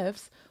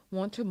GMFs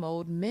want to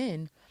mold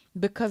men?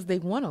 Because they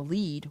want to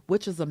lead,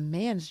 which is a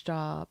man's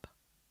job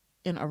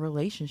in a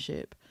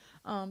relationship.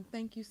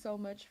 Thank you so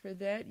much for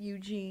that,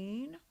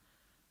 Eugene.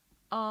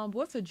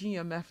 What's a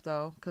GMF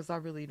though? Because I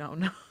really don't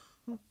know.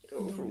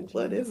 Know what a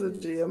What is GMF a is.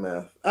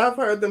 GMF? I've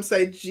heard them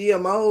say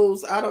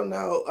GMOs. I don't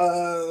know.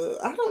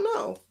 I don't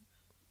know.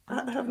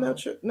 I have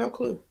Oh. no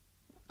clue.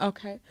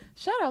 Okay.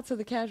 Shout out to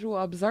the casual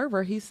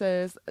observer. He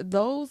says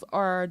those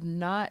are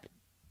not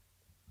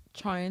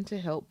trying to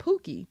help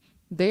Pookie.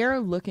 They're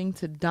looking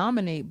to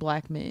dominate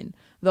black men.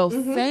 Those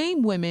Mm-hmm.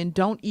 same women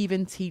don't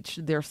even teach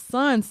their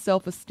sons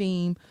self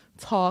esteem,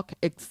 talk,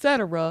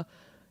 etc.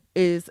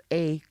 is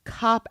a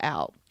cop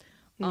out.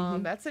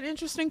 Mm-hmm. That's an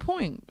interesting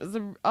point.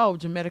 Oh,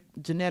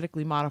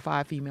 genetically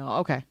modified female.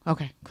 Okay,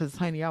 okay. Because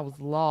honey, I was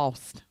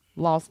lost.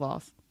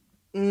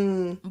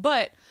 Mm.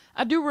 But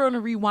I do want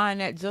to rewind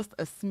that just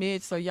a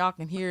smidge so y'all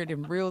can hear it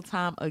in real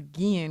time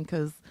again.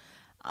 Because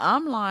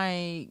I'm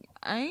like,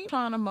 I ain't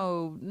trying to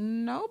mold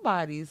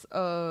nobody's.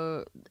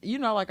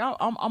 Like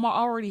I'm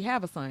already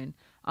have a son.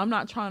 I'm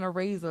not trying to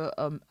raise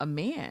a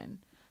man.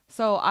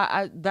 So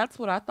I that's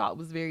what I thought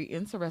was very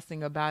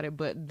interesting about it.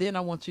 But then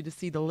I want you to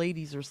see the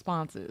ladies'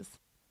 responses.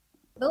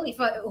 Really,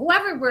 for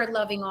whoever we're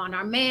loving on,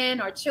 our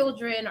men, our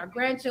children, our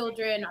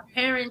grandchildren, our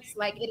parents,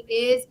 like it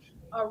is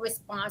a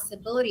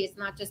responsibility. It's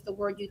not just the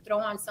word you throw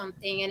on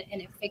something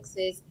and it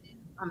fixes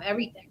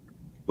everything.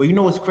 Well, you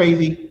know what's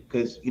crazy?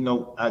 Because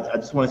I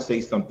just want to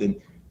say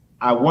something.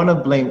 I want to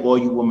blame all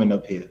you women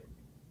up here.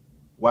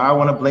 Why I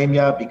want to blame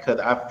y'all? Because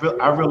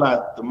I realize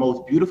the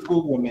most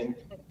beautiful woman,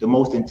 the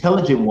most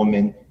intelligent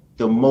woman,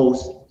 the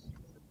most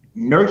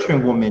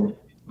nurturing woman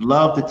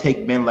love to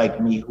take men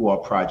like me who are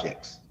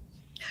projects.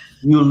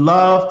 You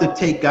love to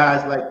take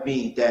guys like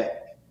me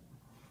that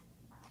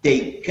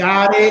they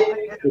got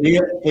it,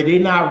 they're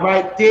not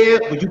right there,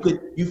 but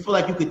you feel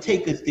like you could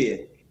take us there.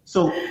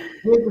 So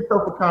here's the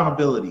self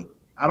accountability.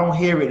 I don't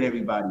hear it in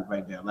everybody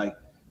right now. Like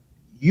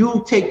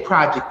you take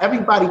projects.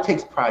 Everybody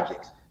takes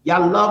projects.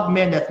 Y'all love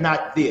men that's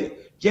not there.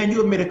 Jen,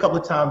 you admit a couple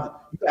of times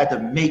you had to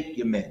make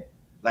your men.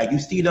 Like you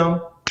see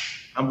them,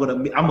 I'm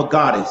a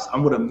goddess.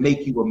 I'm gonna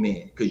make you a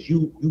man because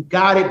you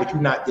got it, but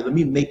you're not there. Let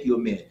me make you a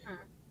man.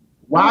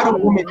 Why do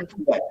women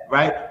do that,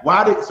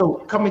 right? So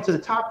coming to the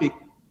topic,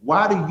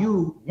 why do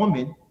you,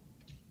 woman,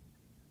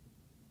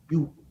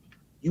 you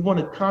you want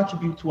to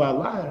contribute to our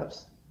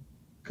lives,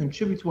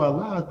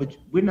 but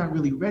we're not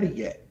really ready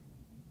yet,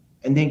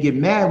 and then get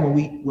mad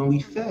when we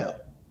fail?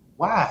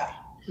 Why?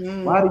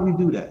 Why Mm. do you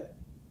do that?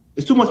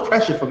 It's too much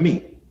pressure for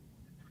me.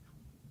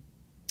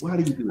 Why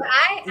do you do But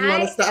that? You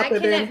want to I stop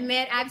it, can Ben?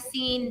 admit I've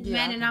seen Yeah,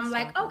 men I and can I'm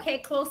like, stop it. okay,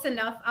 close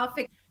enough. I'll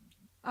fix.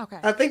 Okay.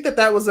 I think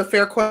that was a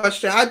fair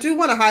question. I do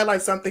want to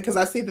highlight something because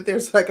I see that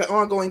there's like an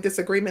ongoing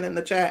disagreement in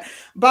the chat.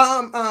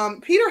 But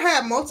Peter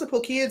had multiple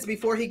kids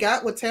before he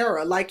got with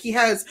Tara. Like he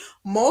has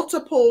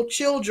multiple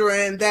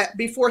children that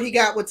before he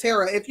got with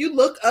Tara. If you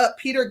look up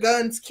Peter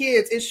Gunn's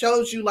kids, it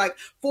shows you like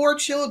four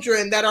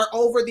children that are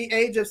over the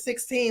age of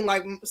 16.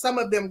 Like some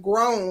of them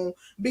grown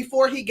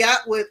before he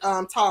got with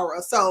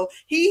Tara. So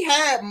he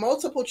had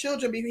multiple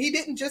children. He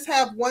didn't just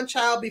have one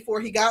child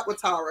before he got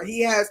with Tara.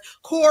 He has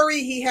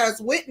Corey, he has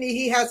Whitney,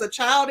 he has a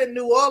child in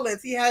New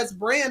Orleans, he has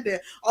Brandon.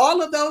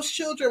 All of those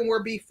children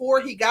were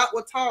before he got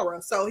with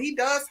Tara. So he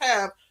does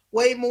have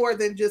way more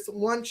than just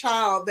one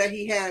child that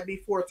he had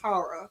before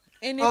Tara.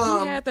 And if he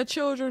Um, had the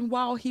children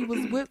while he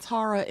was with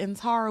Tara and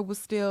Tara was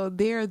still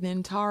there,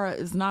 then Tara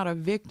is not a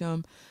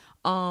victim.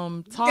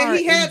 and Tara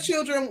he had is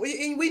children.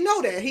 We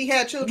know that he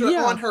had children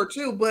yeah. on her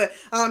too, but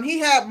he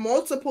had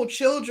multiple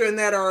children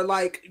that are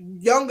like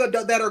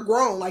that are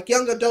grown, like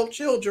young adult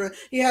children.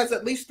 He has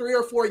at least three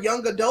or four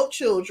young adult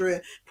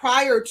children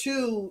prior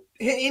to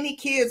any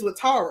kids with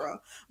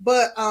Tara.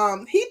 But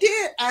he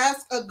did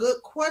ask a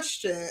good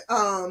question.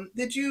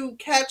 Did you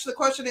catch the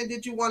question and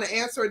did you want to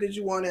answer, or did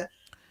you want to?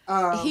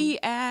 Um,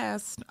 He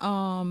asked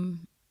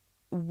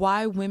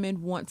why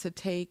women want to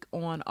take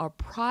on a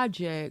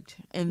project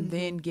and mhm,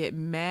 then get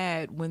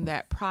mad when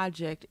that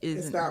project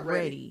it's isn't not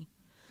ready.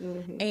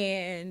 ready. Hmm.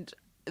 And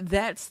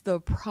that's the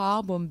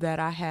problem that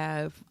I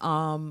have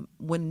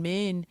when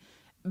men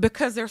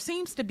because there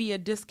seems to be a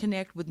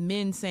disconnect with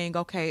men saying,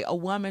 okay, a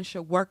woman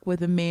should work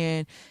with a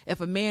man.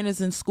 If a man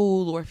is in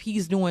school or if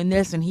he's doing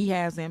this and he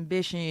has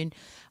ambition,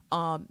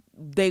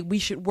 we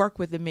should work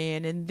with a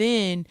man. And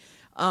then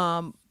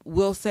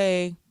we'll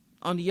say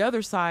on the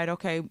other side,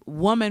 okay,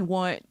 women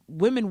want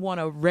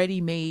a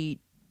ready made,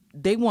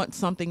 they want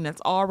something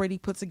that's already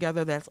put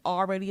together, that's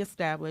already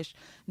established.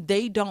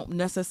 They don't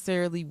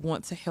necessarily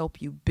want to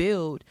help you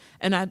build.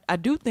 And I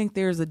do think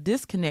there's a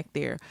disconnect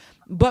there.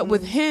 But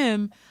with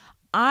him,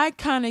 I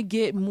kind of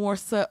get more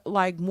so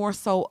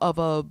of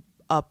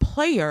a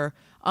player.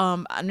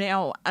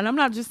 Now, and I'm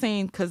not just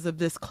saying because of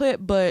this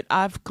clip, but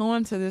I've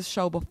gone to this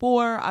show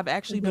before. I've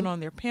actually been on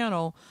their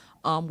panel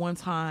one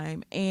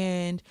time,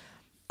 and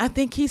I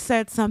think he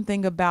said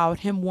something about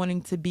him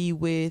wanting to be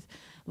with,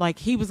 like,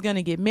 he was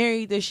gonna get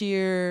married this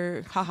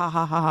year, ha ha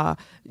ha ha ha,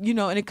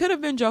 and it could have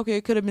been joking,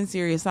 it could have been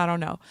serious, I don't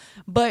know.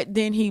 But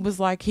then he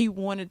was like, he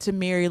wanted to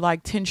marry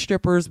like 10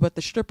 strippers, but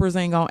the strippers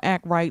ain't gonna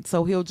act right,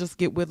 so he'll just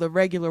get with a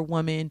regular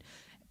woman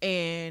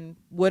and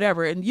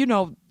whatever. And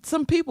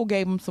some people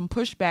gave him some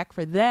pushback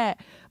for that,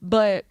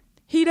 but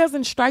he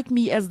doesn't strike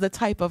me as the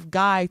type of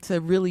guy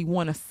to really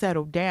want to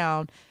settle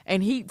down.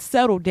 And he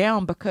settled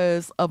down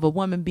because of a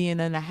woman being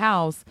in the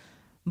house,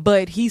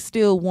 but he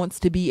still wants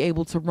to be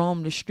able to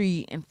roam the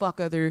street and fuck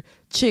other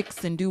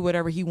chicks and do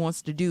whatever he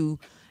wants to do,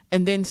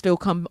 and then still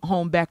come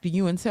home back to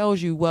you and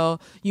tells you,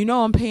 well,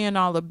 I'm paying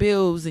all the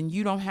bills and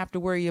you don't have to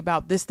worry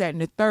about this, that,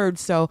 and the third.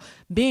 So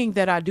being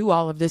that I do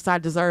all of this, I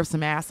deserve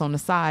some ass on the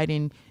side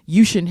and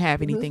you shouldn't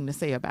have anything to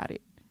say about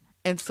it.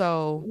 And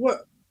so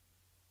What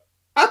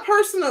I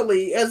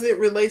personally, as it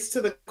relates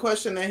to the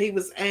question that he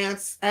was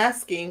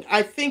asking,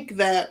 I think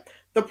that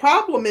the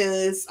problem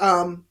is,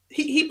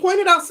 he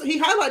pointed out,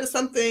 he highlighted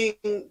something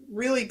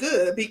really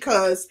good,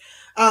 because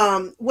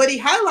what he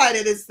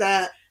highlighted is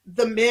that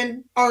the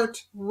men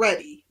aren't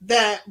ready,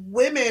 that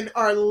women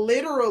are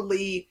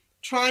literally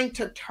trying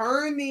to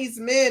turn these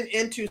men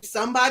into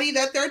somebody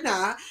that they're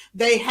not.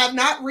 They have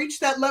not reached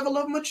that level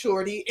of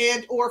maturity,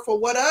 and or for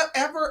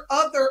whatever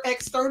other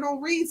external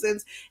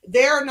reasons,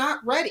 they're not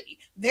ready.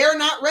 They're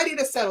not ready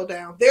to settle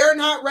down. They're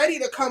not ready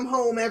to come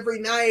home every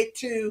night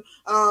to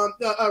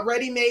a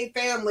ready-made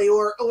family,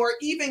 or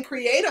even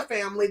create a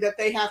family that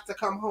they have to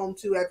come home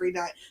to every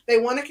night. They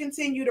want to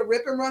continue to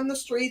rip and run the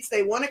streets.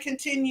 They want to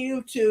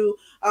continue to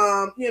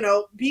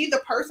be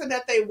the person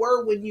that they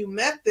were when you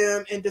met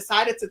them and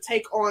decided to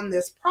take on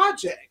this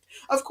project.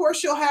 Of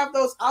course, you'll have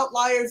those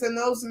outliers and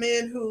those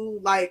men who,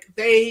 like,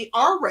 they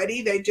are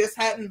ready. They just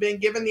hadn't been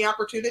given the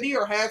opportunity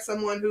or had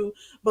someone who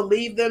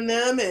believed in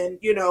them and,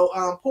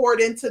 poured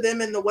into them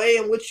in the way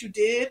in which you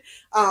did.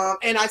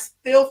 And I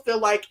still feel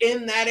like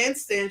in that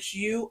instance,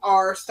 you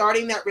are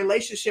starting that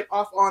relationship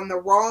off on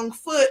the wrong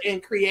foot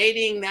and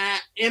creating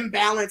that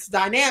imbalanced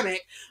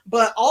dynamic.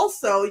 But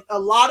also, a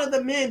lot of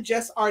the men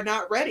just are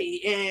not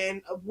ready.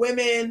 And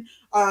women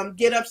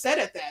get upset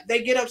at that.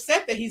 They get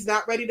upset that he's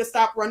not ready to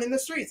stop running the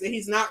streets, that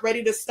he's not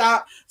ready to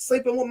stop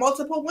sleeping with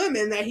multiple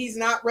women, that he's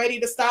not ready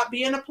to stop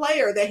being a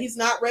player, that he's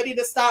not ready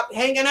to stop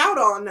hanging out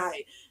all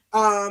night.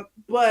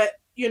 But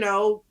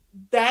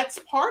that's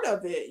part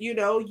of it. You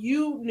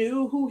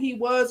knew who he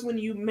was when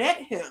you met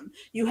him.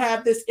 You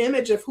have this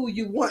image of who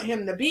you want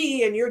him to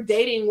be, and you're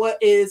dating what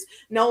is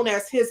known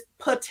as his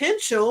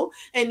potential,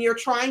 and you're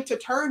trying to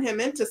turn him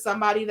into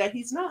somebody that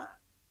he's not.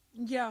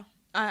 yeah,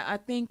 I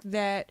think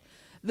that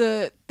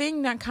the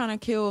thing that kind of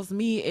kills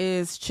me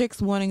is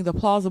chicks wanting the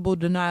plausible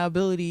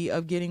deniability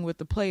of getting with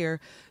the player.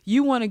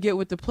 You want to get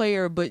with the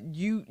player, but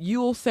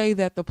you'll say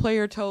that the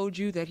player told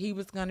you that he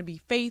was going to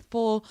be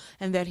faithful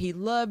and that he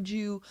loved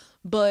you,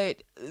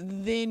 but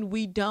then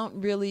we don't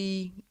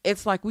really,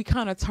 it's like we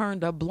kind of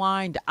turned a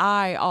blind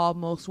eye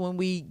almost when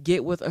we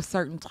get with a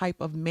certain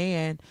type of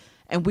man,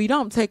 and we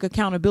don't take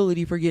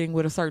accountability for getting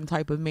with a certain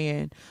type of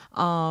man.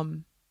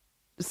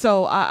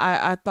 So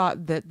I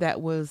thought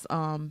that was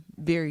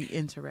very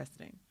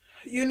interesting.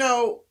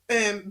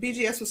 And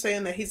BGS was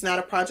saying that he's not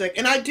a project.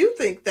 And I do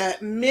think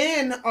that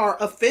men are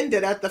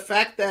offended at the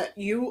fact that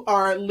you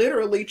are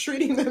literally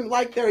treating them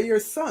like they're your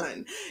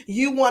son.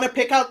 You want to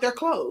pick out their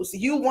clothes.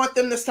 You want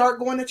them to start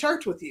going to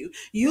church with you.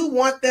 You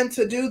want them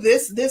to do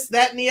this,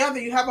 that, and the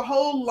other. You have a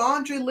whole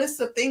laundry list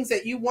of things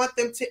that you want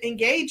them to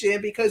engage in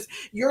because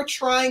you're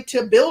trying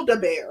to build a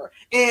bear.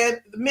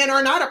 And men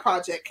are not a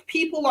project.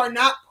 People are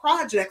not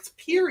projects,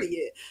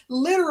 period.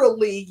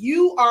 Literally,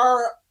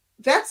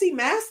 that's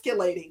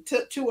emasculating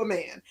to a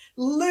man.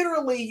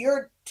 Literally,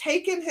 you're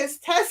taking his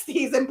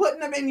testes and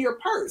putting them in your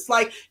purse.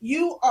 Like,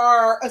 you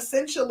are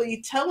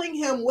essentially telling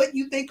him what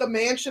you think a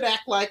man should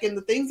act like and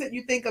the things that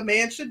you think a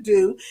man should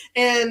do,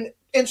 and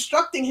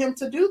instructing him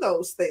to do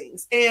those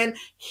things. And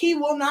he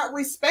will not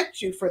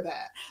respect you for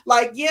that.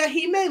 Like, yeah,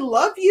 he may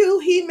love you.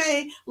 He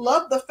may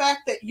love the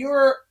fact that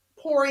you're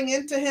pouring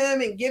into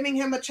him and giving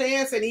him a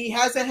chance, and he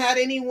hasn't had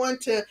anyone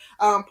to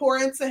pour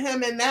into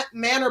him in that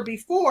manner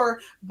before.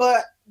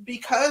 But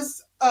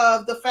because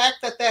of the fact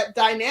that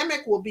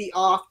dynamic will be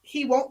off,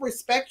 he won't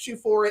respect you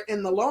for it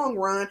in the long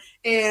run.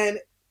 And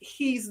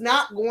he's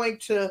not going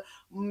to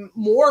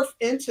morph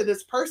into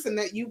this person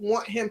that you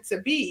want him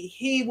to be.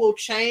 He will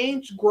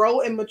change,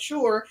 grow, and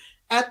mature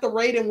at the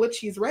rate in which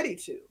he's ready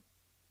to.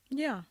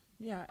 Yeah,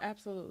 yeah,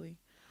 absolutely.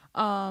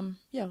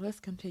 Yeah, let's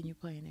continue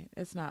playing it.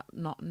 It's not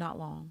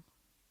long.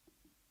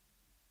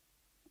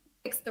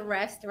 Fix the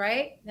rest,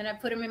 right? Then I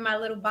put them in my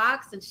little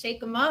box and shake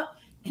them up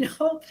and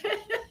hope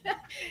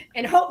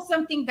and hope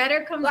something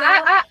better comes Well,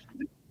 out.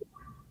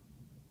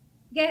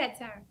 Go ahead,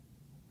 Tara.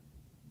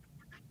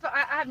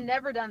 I've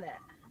never done that.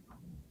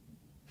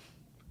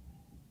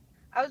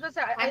 I was gonna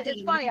say I've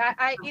it's done funny.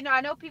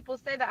 I know people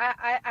say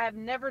that. I've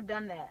never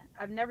done that.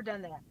 I've never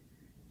done that.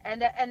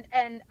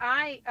 And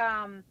I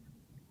um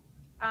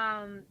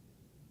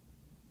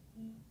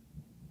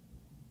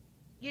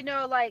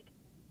like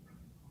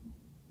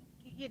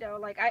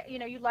like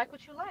you like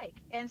what you like,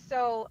 and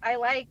so I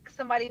like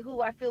somebody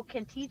who I feel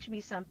can teach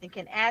me something,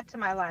 can add to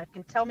my life,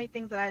 can tell me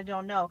things that I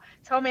don't know,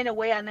 tell me in a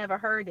way I never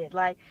heard it.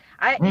 Like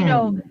I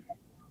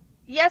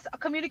yes,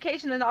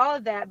 communication and all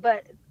of that,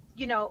 but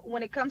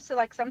when it comes to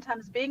like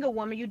sometimes being a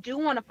woman, you do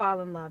want to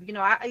fall in love.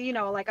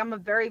 Like I'm a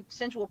very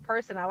sensual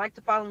person. I like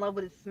to fall in love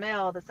with his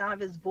smell, the sound of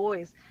his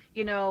voice.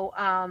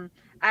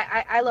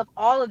 I love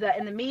all of that.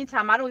 In the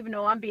meantime, I don't even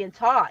know I'm being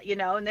taught.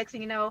 And next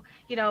thing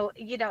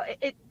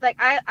it like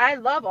I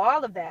love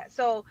all of that.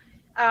 So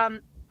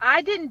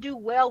I didn't do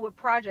well with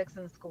projects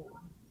in school,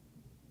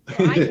 so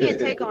I can't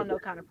take on no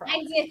kind of I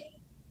project. did.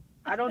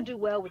 I don't do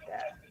well with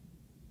that.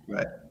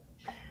 Right.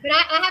 But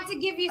I have to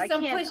give you I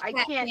some can't I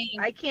pushback, can't King.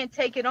 I can't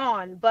take it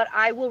on, but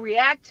I will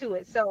react to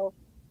it. So,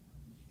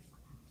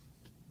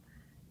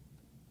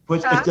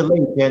 Push, it's huh?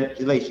 delayed, Jen.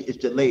 It's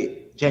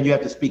delayed. Jen, you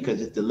have to speak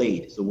because it's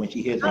delayed. So when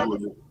she hears Oh,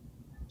 it,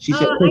 she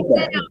said oh, push I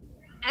back. said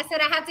I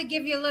said I have to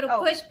give you a little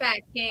Oh,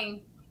 pushback,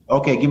 King.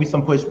 Okay, give me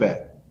some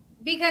pushback.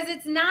 Because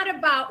it's not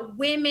about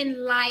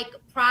women like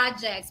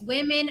projects.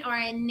 Women are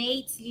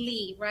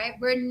innately, right?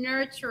 We're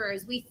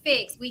nurturers. We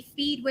fix, we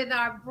feed with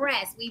our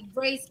breasts, we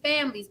raise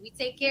families, we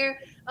take care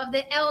of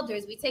the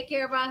elders, we take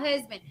care of our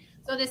husband.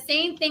 So the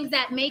same things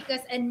that make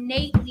us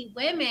innately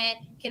women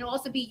can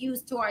also be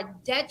used to our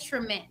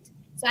detriment.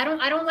 So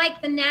I don't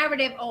like the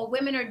narrative, oh,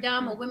 women are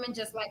dumb or mm, women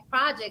just like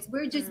projects.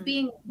 We're just mm,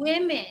 being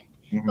women.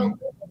 But Hmm.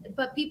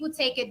 but people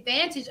take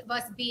advantage of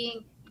us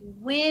being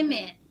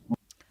women.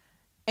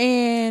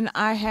 And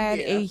I had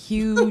Yeah. a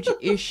huge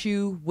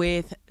issue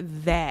with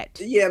that.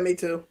 Yeah, me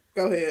too.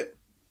 Go ahead.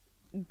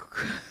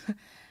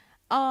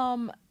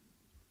 um,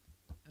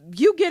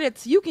 you get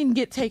it. You can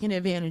get taken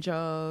advantage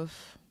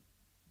of.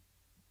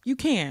 You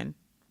can.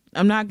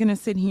 I'm not gonna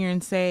sit here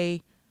and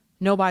say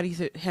nobody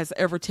has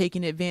ever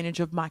taken advantage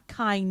of my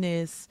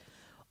kindness,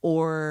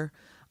 or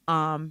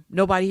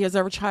nobody has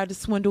ever tried to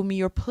swindle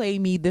me or play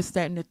me. This,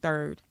 that, and the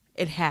third.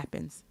 It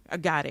happens. I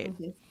got it.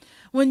 Hmm.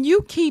 When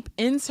you keep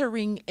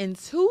entering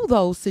into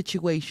those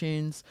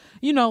situations,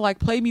 like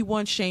play me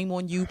once, shame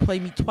on you, play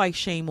me twice,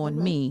 shame on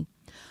Hmm. me.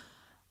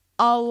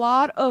 A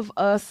lot of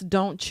us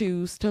don't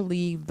choose to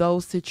leave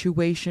those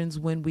situations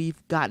when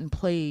we've gotten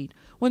played.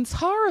 When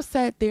Tara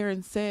sat there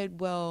and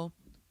said, well,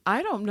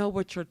 I don't know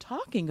what you're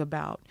talking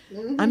about.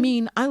 I Hmm.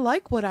 mean, I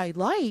like what I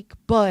like,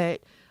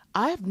 but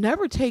I've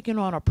never taken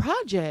on a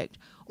project.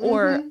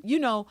 Or, Hmm.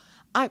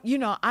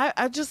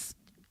 I just,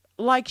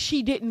 like,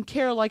 she didn't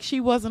care, like she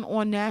wasn't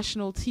on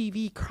national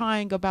TV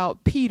crying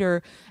about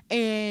Peter.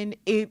 And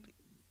it,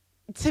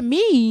 to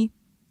me,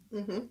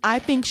 Hmm. I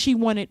think she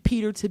wanted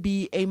Peter to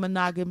be a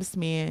monogamous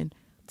man,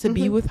 to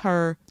be Hmm. with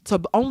her,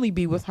 to only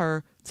be with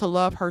her, to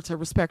love her, to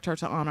respect her,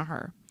 to honor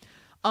her.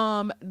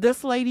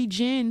 This lady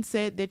Jen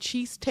said that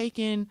she's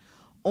taken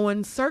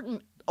on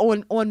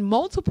on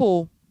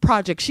multiple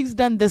projects. She's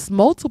done this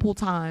multiple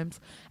times.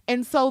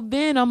 And so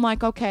then I'm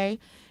like, okay,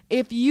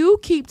 if you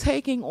keep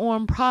taking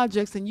on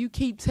projects and you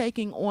keep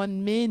taking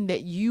on men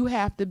that you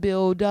have to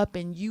build up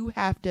and you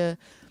have to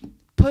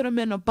put them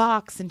in a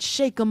box and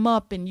shake them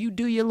up and you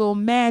do your little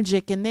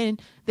magic and then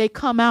they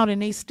come out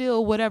and they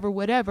still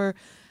whatever,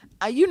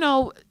 uh, you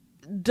know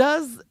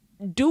does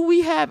do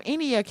we have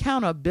any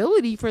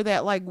accountability for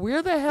that? Like,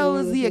 where the hell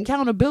is the Hmm.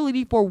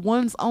 accountability for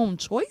one's own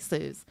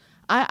choices?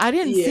 I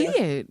didn't see Yeah.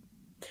 it.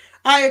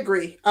 I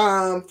agree.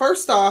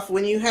 First off,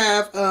 when you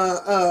have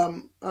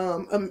Tara,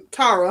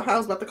 I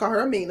was about to call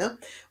her Amina.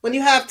 When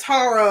you have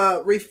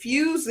Tara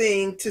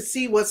refusing to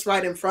see what's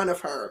right in front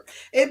of her,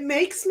 it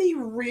makes me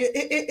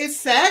it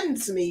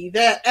saddens me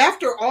that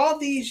after all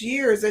these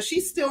years, that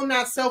she's still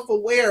not self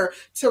aware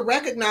to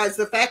recognize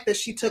the fact that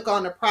she took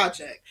on a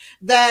project.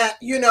 That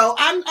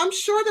I'm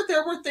sure that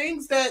there were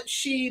things that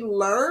she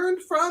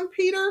learned from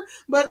Peter,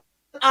 but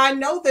I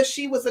know that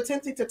she was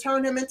attempting to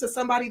turn him into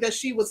somebody that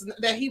he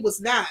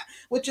was not,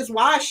 which is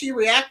why she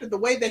reacted the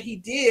way that he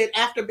did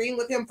after being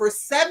with him for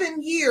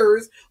 7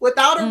 years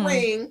without a Mm,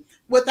 ring,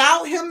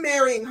 without him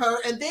marrying her,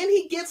 and then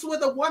he gets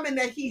with a woman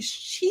that he's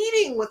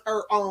cheating with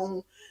her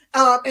on.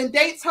 and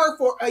dates her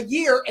for a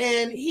year,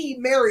 and he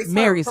marries her,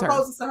 Marries her.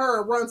 proposes to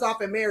her, runs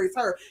off and marries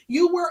her.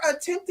 You were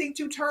attempting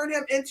to turn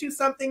him into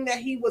something that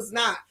he was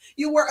not.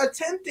 You were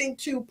attempting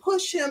to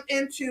push him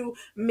into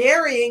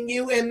marrying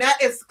you, and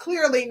that is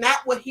clearly not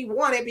what he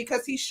wanted,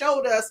 because he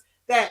showed us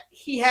that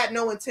he had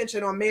no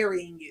intention on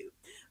marrying you.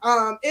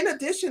 In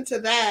addition to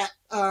that,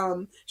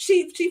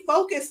 she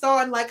focused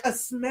on like a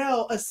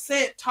smell, a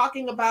scent,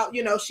 talking about,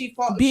 Being she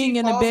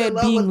in the falls in bed,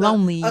 love being with a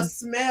lonely.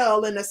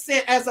 smell and a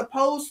scent, as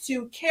opposed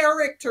to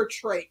character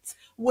traits,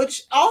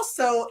 which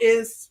also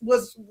is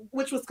was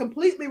which was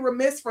completely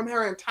remiss from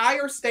her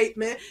entire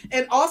statement,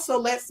 and also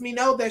lets me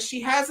know that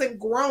she hasn't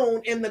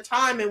grown in the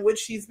time in which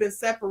she's been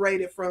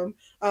separated from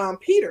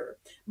Peter.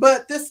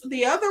 But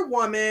the other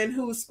woman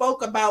who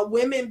spoke about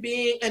women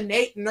being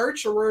innate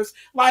nurturers,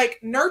 like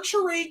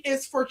nurturing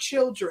is for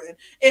children.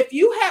 If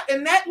you have,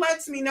 and that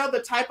lets me know the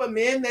type of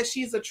men that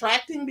she's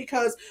attracting,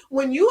 because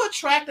when you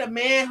attract a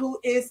man who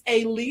is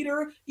a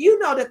leader, you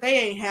know that they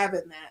ain't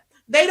having that.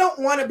 They don't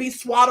want to be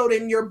swaddled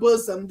in your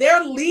bosom.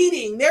 They're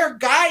leading, they're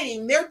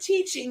guiding, they're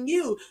teaching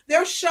you,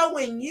 they're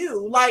showing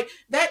you. Like,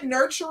 that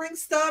nurturing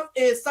stuff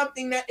is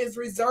something that is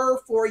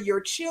reserved for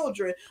your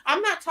children.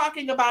 I'm not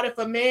talking about if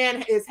a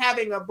man is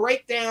having a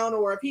breakdown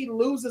or if he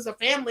loses a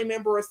family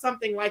member or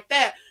something like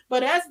that.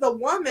 But as the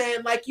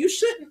woman, like, you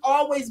shouldn't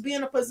always be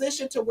in a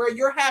position to where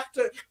you're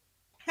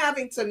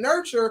having to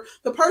nurture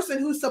the person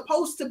who's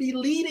supposed to be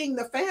leading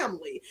the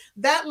family.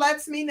 That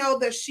lets me know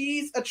that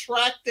she's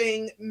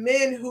attracting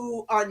men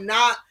who are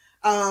not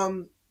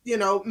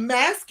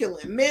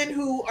masculine, men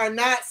who are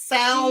not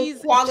sound She's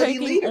quality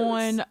taking leaders.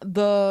 on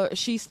the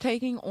she's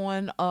taking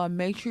on a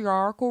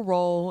matriarchal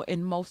role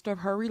in most of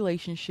her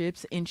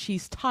relationships, and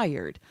she's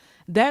tired.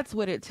 That's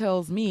what it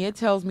tells me. It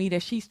tells me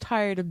that she's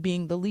tired of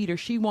being the leader.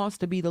 She wants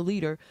to be the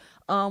leader.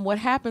 What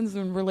happens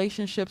in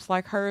relationships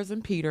like hers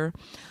and Peter,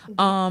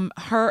 Mm-hmm.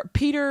 her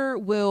Peter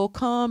will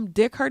come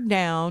dick her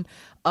down,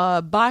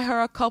 buy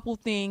her a couple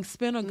things,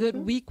 spend a good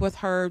Mm-hmm. week with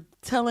her,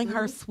 telling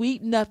her Mm-hmm.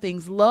 sweet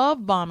nothings,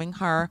 love bombing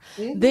her.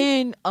 Mm-hmm.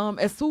 Then,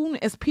 as soon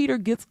as Peter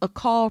gets a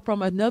call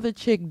from another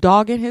chick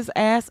dogging his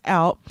ass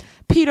out,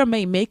 Peter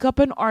may make up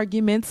an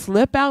argument,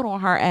 slip out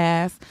on her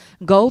ass,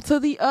 go to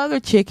the other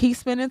chick. He's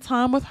spending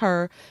time with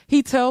her.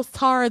 He tells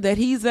Tara that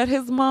he's at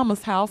his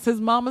mama's house. His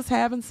mama's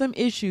having some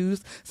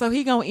issues, so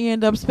he gonna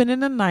end up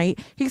spending the night.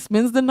 He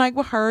spends the night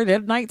with her.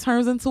 That night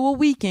turns into a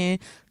weekend.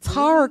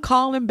 Tara Mm-hmm.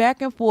 calling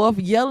back and forth,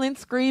 yelling,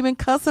 screaming,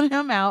 cussing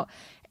him out,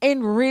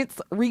 and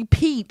rinse,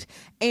 repeat.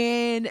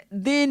 And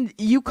then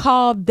you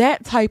call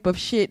that type of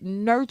shit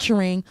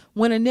nurturing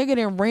when a nigga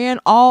done ran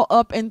all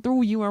up and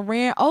through you and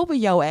ran over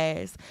your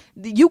ass.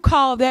 You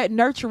call that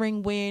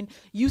nurturing when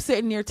you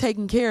sitting there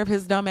taking care of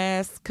his dumb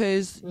ass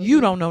because you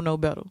Mm-hmm. don't know no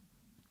better.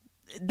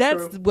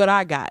 That's True. what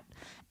I got.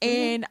 Mm-hmm.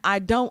 And I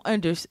don't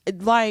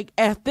understand, like,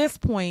 at this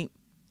point,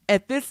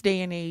 at this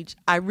day and age,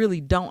 I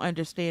really don't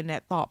understand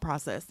that thought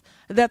process.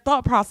 That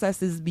thought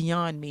process is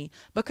beyond me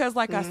because,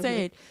 like I Mm-hmm.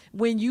 said,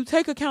 when you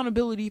take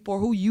accountability for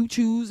who you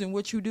choose and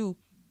what you do,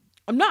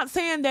 I'm not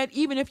saying that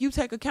even if you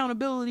take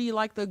accountability,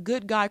 like the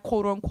good guy,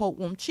 quote unquote,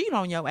 won't cheat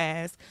on your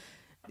ass.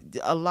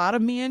 A lot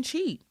of men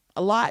cheat.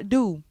 A lot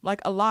do,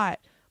 like a lot.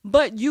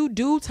 But you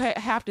do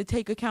have to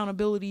take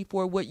accountability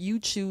for what you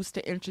choose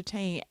to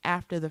entertain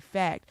after the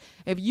fact.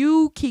 If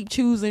you keep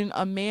choosing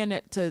a man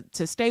to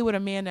stay with a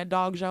man that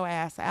dogs your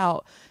ass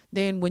out,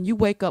 then when you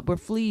wake up with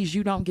fleas,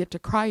 you don't get to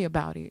cry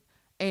about it.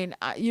 And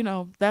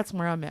that's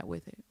where I'm at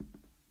with it.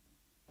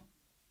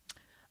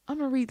 I'm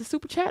gonna read the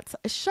super chats.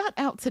 A shout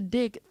out to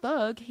Dig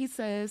Thug. He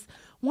says,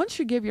 "Once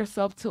you give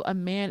yourself to a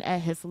man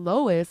at his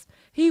lowest,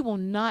 he will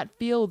not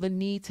feel the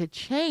need to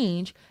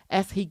change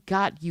as he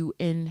got you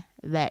in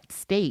that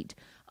state."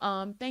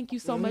 Thank you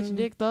so much, Mm-hmm.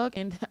 Dig Thug,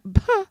 and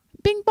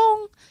bing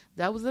bong.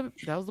 That was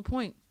the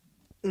point.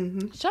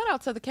 Mm-hmm. Shout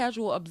out to the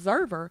casual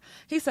observer.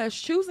 He says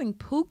choosing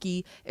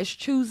Pookie is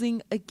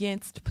choosing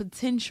against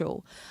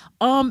potential.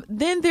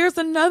 Then there's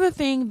another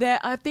thing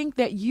that I think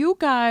that you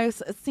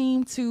guys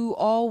seem to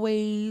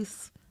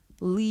always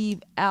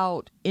leave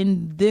out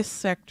in this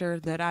sector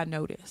that I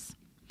notice.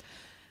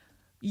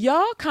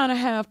 Y'all kind of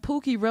have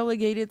Pookie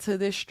relegated to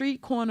this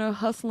street corner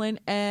hustling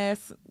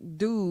ass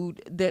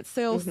dude that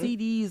sells Mm-hmm.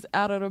 CDs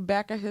out of the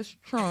back of his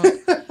trunk.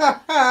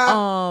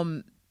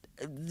 um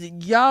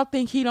y'all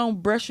think he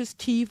don't brush his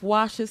teeth,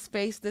 wash his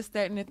face, this,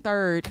 that, and the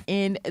third.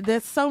 And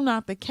that's so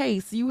not the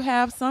case. You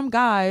have some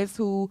guys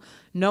who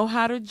know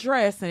how to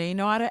dress and they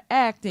know how to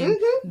act and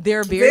Mm-hmm.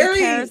 they're very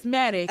Very,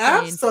 charismatic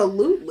and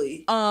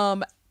absolutely.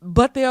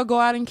 but they'll go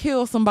out and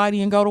kill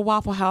somebody and go to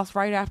Waffle House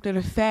right after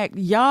the fact.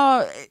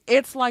 Y'all,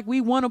 it's like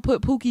we want to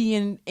put Pookie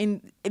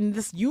in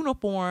this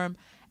uniform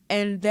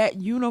and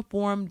that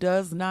uniform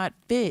does not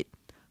fit.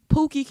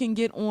 Pookie can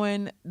get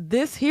on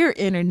this here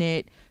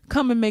internet,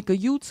 come and make a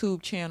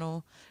YouTube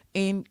channel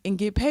and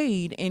get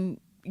paid. And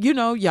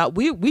y'all,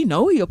 we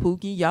know he a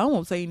Pookie. Y'all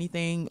won't say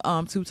anything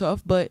too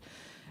tough, but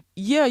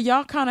yeah,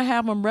 y'all kind of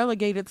have them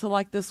relegated to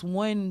like this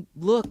one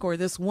look or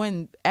this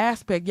one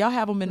aspect. Y'all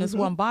have them in this Mm-hmm.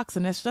 one box,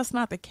 and that's just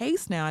not the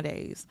case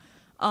nowadays.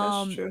 That's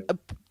Um, true.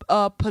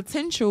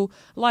 potential.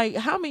 Like,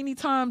 how many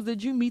times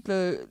did you meet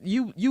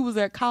you was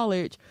at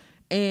college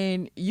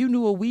and you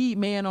knew a weed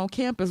man on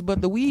campus,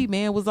 but the weed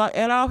man was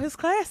at all his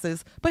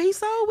classes, but he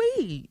sold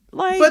weed.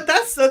 But Like,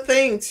 that's the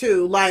thing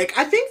too. Like,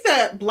 I think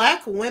that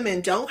black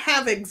women don't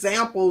have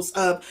examples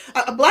of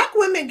black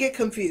women get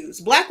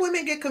confused. Black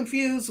women get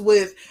confused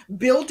with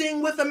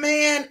building with a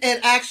man and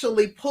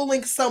actually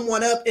pulling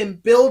someone up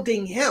and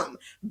building him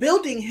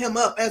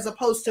up as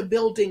opposed to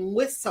building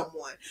with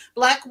someone.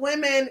 Black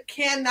women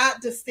cannot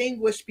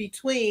distinguish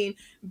between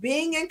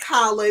being in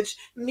college,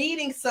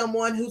 meeting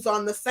someone who's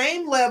on the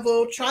same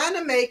level, trying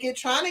to make it,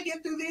 trying to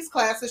get through these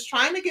classes,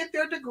 trying to get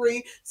their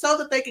degree so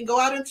that they can go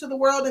out into the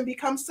world and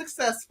become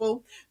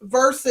successful,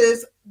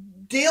 versus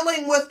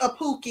dealing with a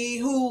Pookie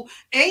who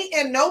ain't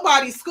in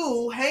nobody's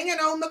school, hanging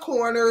on the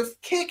corners,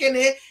 kicking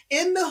it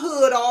in the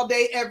hood all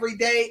day, every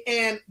day,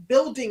 and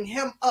building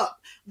him up.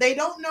 They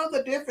don't know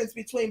the difference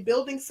between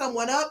building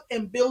someone up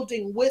and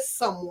building with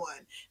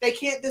someone. They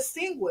can't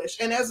distinguish.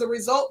 And as a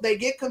result, they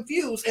get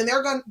confused, and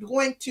they're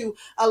going to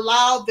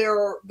allow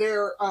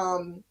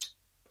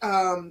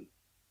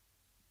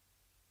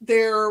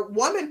their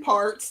woman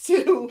parts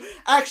to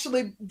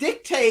actually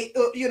dictate,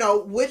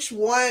 which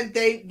one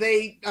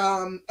they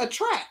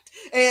attract.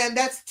 And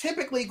that's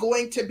typically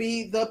going to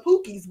be the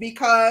Pookies,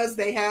 because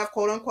they have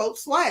quote unquote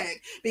swag,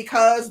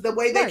 because the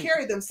way they right.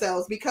 carry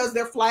themselves, because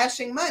they're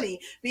flashing money,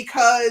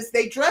 because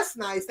they dress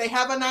nice, they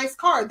have a nice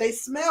car, they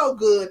smell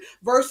good,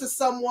 versus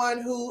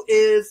someone who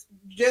is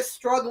just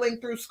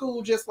struggling through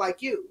school just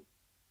like you.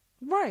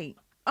 Right.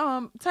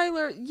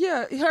 Taylor,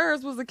 yeah,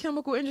 hers was a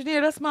chemical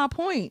engineer. That's my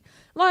point.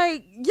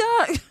 Like,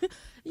 yeah,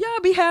 y'all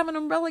be having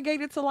them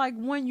relegated to like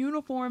one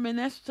uniform, and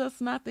that's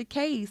just not the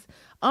case.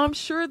 I'm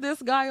sure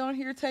this guy on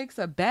here takes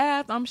a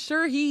bath. I'm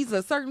sure he's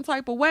a certain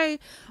type of way,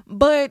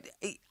 but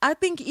I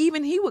think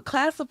even he would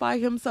classify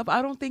himself.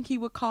 I don't think he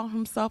would call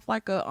himself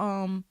like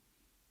a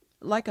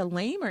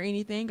lame or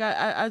anything.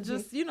 I Mhm.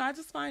 just, I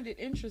just find it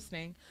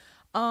interesting.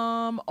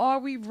 Are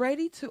we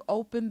ready to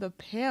open the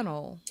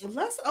panel?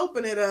 Let's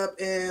open it up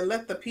and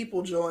let the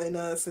people join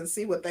us and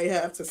see what they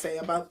have to say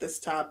about this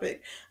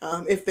topic.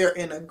 If they're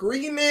in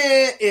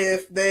agreement,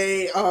 if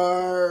they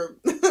are,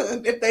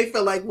 if they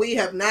feel like we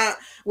have not,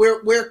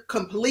 we're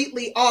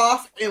completely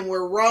off and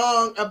we're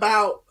wrong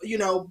about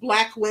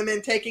black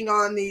women taking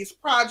on these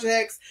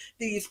projects,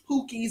 these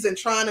Pookies, and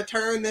trying to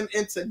turn them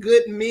into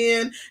good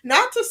men.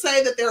 Not to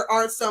say that there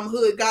aren't some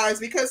hood guys,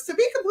 because to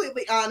be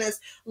completely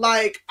honest,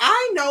 like,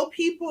 I know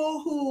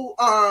people who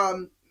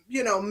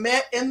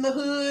met in the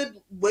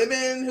hood,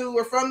 women who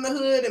were from the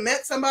hood and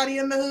met somebody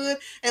in the hood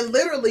and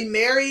literally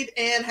married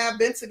and have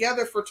been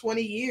together for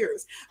 20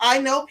 years. I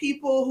know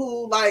people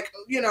who, like,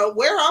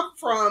 where I'm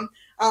from,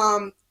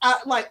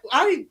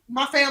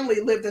 my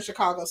family lived in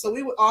Chicago, so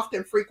we would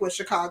often frequent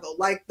Chicago.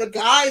 Like, the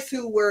guys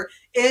who were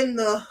in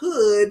the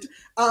hood,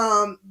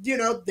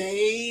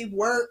 they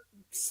weren't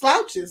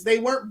slouches, they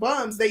weren't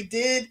bums. They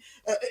did,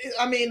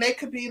 they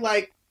could be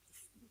like,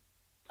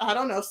 I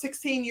don't know,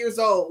 16 years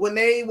old. When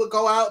they would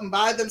go out and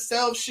buy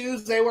themselves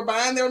shoes, they were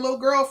buying their little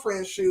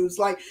girlfriend's shoes.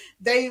 Like,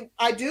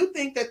 I do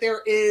think that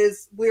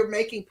we're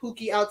making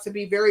Pookie out to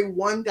be very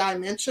one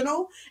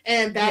dimensional,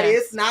 and that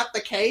is Yes. not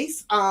the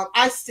case.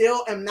 I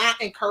still am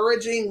not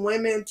encouraging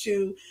women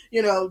to,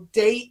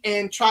 date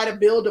and try to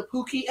build a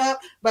Pookie up,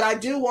 but I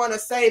do want to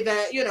say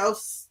that,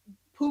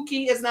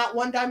 Pookie is not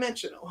one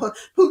dimensional.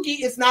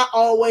 Pookie is not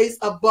always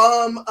a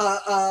bum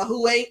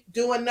who ain't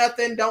doing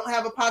nothing, don't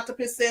have a pot to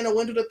piss in, a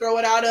window to throw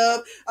it out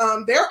of.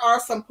 There are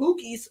some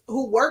Pookies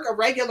who work a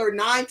regular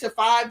 9 to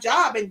 5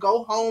 job and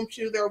go home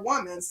to their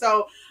woman.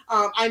 So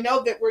I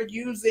know that we're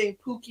using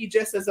Pookie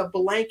just as a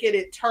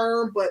blanketed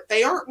term, but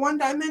they aren't one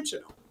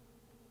dimensional.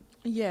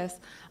 Yes,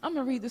 I'm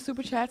gonna read the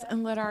super chats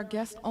and let our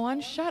guest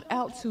on. Shout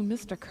out to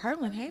Mr.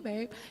 Curlin. Hey,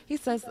 babe. He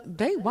says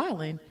they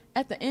wildin'.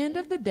 At the end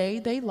of the day,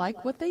 they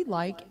like what they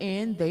like,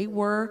 and they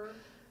were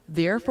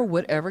there for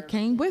whatever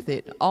came with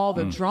it. All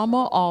the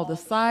drama, all the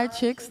side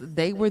chicks,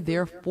 they were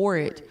there for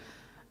it.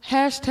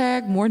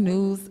 Hashtag more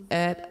news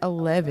at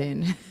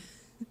 11.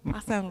 I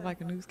sounded like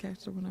a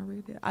newscaster when I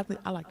read that.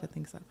 I like to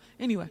think so.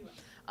 Anyway,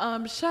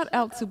 shout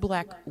out to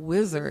Black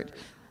Wizard.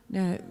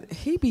 Now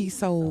he be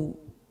so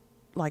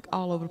like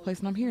all over the place,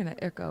 and I'm hearing an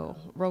echo.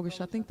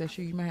 Rogish, I think that's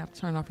you. You might have to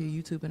turn off your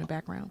YouTube in the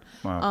background.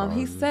 My He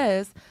apologies.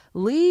 says,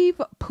 "Leave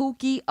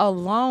Pookie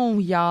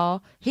alone,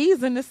 y'all.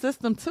 He's in the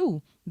system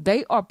too.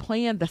 They are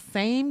playing the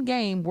same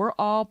game we're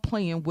all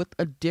playing with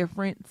a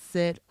different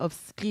set of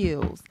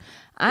skills.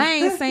 I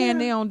ain't saying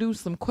they don't do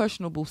some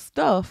questionable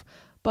stuff,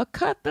 but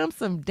cut them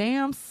some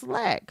damn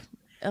slack.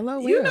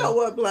 You know LOL."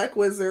 what, Black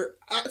Wizard?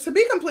 To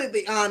be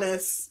completely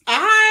honest,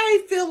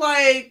 I feel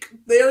like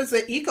there's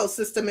an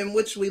ecosystem in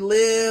which we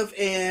live,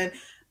 and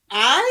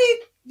I,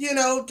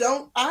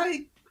 don't.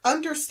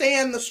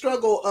 understand the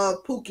struggle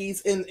of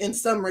Pookie's in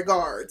some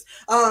regards.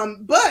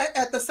 But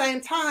at the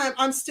same time,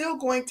 I'm still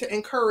going to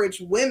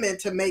encourage women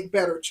to make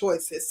better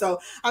choices. So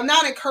I'm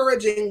not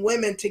encouraging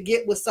women to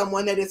get with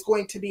someone that is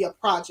going to be a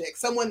project,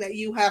 someone that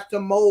you have to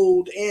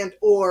mold and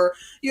or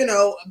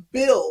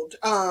build.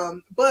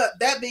 But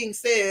that being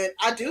said,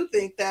 I do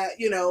think that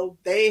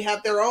they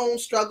have their own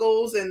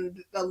struggles,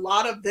 and a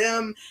lot of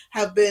them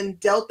have been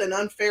dealt an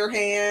unfair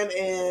hand,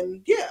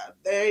 and yeah,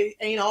 they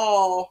ain't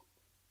all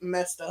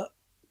messed up.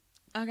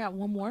 I got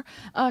one more.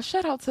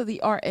 Shout out to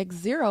the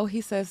RX0. He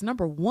says,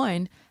 number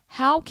one,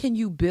 how can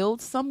you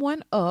build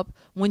someone up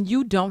when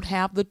you don't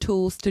have the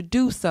tools to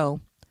do so?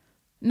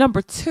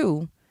 Number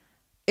two,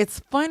 it's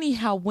funny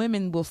how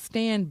women will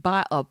stand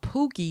by a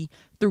Pookie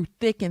through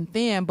thick and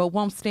thin, but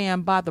won't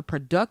stand by the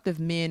productive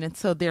men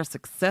until they're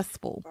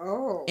successful.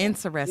 Oh, yeah.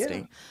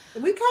 Interesting.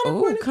 We kind of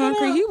Oh, pointed Concrete,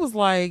 that out. he was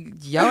like,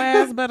 your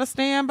ass better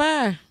stand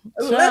by.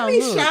 Let Child, me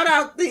look. shout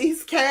out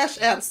these cash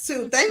apps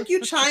too. Thank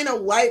you, China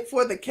White,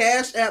 for the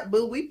cash app,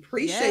 boo. We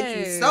appreciate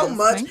you so Yes.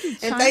 much. Thank you,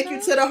 And thank you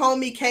China. to the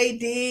homie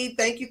KD.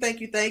 Thank you, thank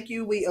you, thank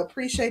you. We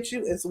appreciate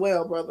you as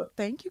well, brother.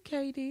 Thank you,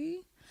 KD.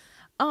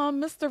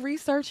 Mr.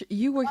 Research,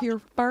 you were here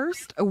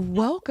first.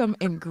 Welcome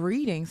and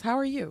greetings. How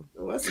are you?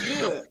 What's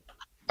good?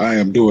 I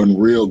am doing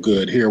real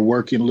good here,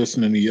 working,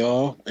 listening to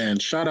y'all.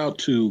 And shout out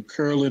to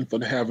Curlin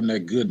for having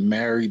that good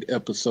married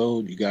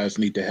episode. You guys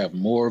need to have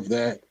more of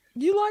that.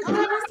 You like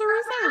that, Mr.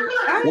 Research?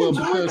 I Well,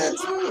 enjoyed because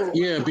that too.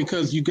 yeah,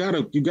 because you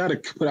gotta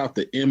put out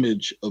the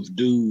image of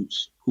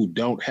dudes who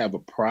don't have a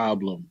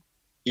problem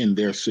in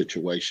their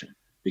situation.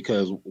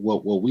 Because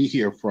what we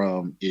hear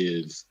from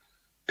is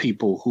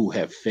people who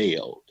have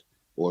failed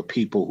or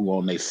people who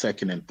on their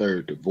second and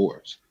third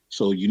divorce.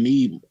 So you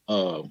need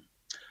uh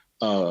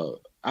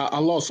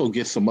I'll also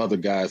get some other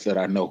guys that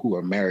I know who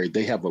are married.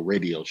 They have a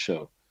radio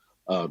show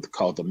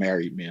called the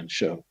Married Men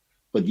Show.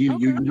 But Okay.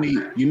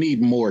 you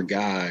need more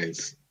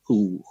guys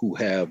who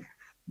have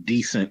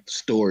decent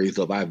stories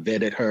of I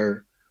vetted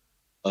her.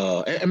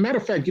 A matter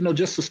of fact,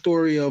 just the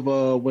story of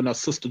when our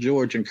sister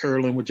George and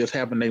Curlin were just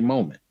having their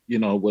moment,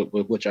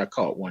 which I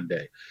caught one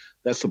day.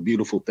 That's a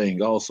beautiful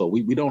thing. Also,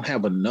 we don't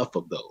have enough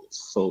of those.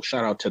 So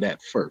shout out to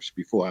that first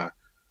before I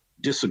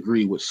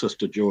disagree with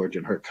Sister George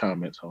and her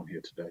comments on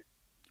here today.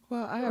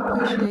 Well, I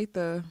appreciate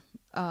the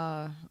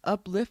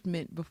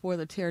upliftment before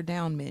the tear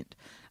down mint.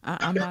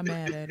 I'm not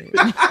mad at it.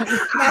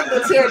 Not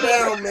the tear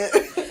down, man.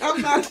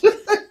 I'm not.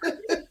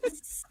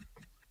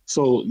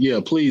 So yeah,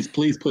 please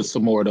put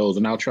some more of those,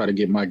 and I'll try to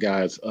get my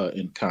guys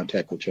in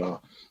contact with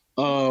y'all.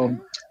 Okay.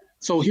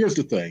 So here's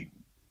the thing.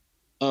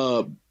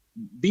 Uh,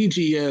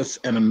 BGS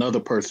and another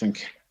person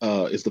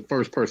is the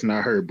first person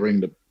I heard bring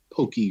the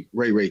Pokey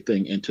Ray Ray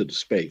thing into the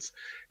space,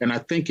 and I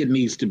think it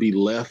needs to be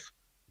left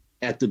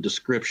at the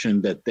description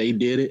that they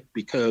did it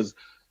because,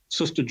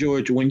 Sister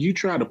George, when you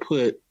try to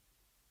put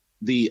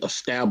the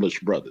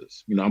established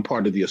brothers, I'm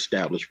part of the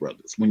established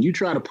brothers. When you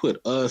try to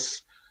put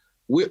us,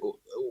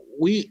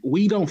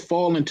 we don't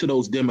fall into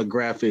those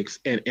demographics,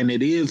 and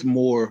it is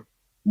more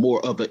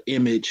of an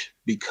image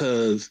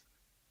because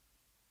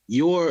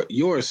your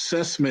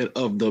assessment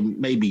of the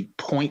maybe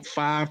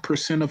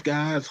 0.5% of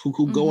guys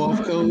who go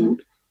off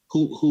code,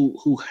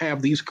 who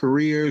have these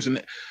careers,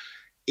 and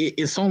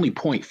it's only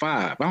 0.5.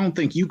 I don't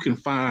think you can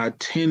find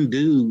 10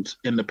 dudes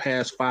in the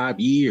past 5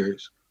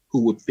 years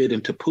who would fit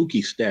into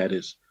Pookie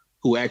status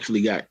who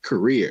actually got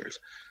careers.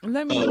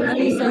 Let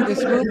me say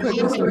this real quick,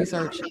 Mr.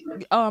 Research.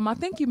 I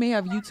think you may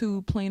have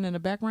YouTube playing in the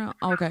background.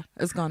 Oh, okay,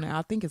 it's gone now.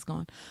 I think it's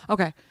gone.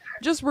 Okay,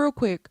 just real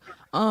quick.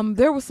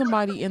 There was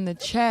somebody in the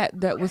chat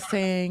that was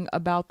saying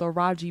about the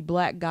Raji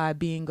Black guy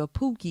being a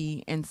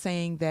Pookie and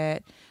saying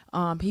that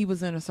he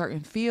was in a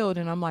certain field,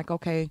 and I'm like,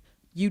 okay,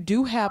 you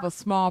do have a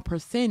small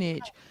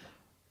percentage,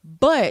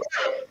 but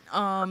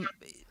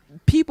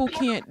people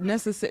can't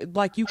necessarily,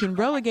 like, you can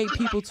relegate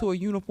people to a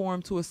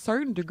uniform to a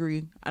certain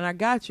degree, and I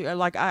got you.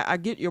 Like, I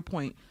get your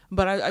point,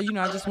 but I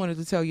just wanted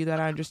to tell you that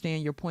I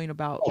understand your point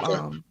about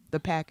the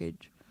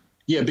package.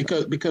 Yeah,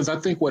 because I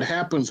think what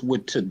happens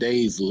with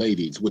today's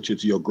ladies, which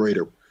is your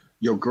greater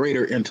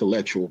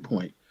intellectual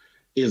point,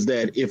 is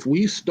that if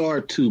we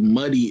start to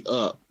muddy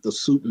up the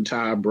suit and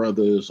tie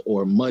brothers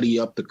or muddy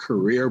up the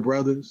career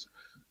brothers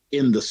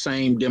in the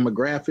same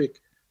demographic,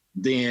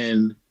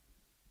 then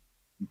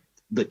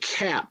the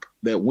cap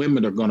that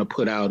women are going to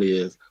put out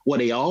is, well,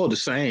 they all the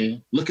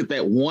same. Look at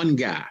that one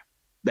guy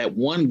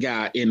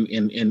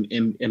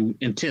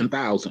in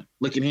 10,000.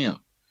 Look at him,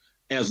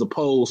 as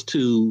opposed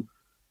to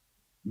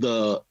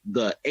the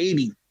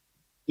 80,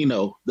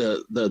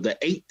 the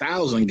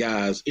 8,000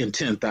 guys in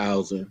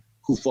 10,000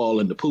 who fall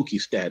into Pookie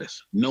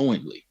status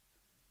knowingly.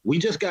 We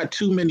just got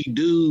too many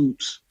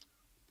dudes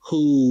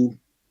who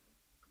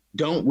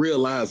don't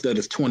realize that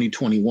it's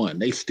 2021.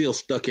 They still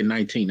stuck in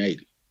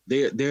 1980.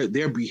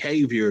 Their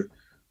behavior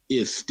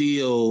is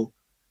still,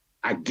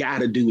 I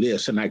gotta do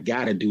this and I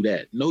gotta do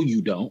that. No,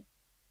 you don't.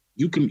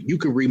 You can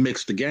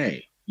remix the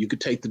game. You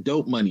could take the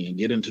dope money and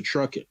get into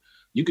trucking.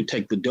 You could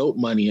take the dope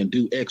money and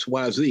do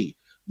XYZ.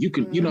 You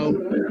can,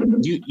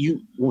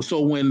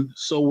 so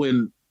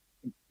when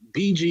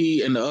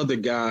BG and the other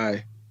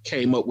guy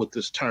came up with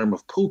this term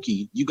of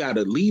Pookie, you got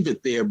to leave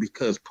it there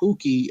because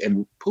Pookie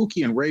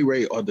and Ray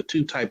Ray are the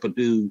two type of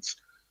dudes.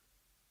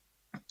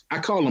 I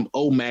call them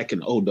O Mac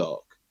and O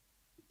Dog.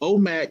 O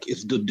Mac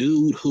is the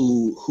dude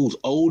who's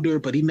older,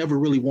 but he never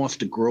really wants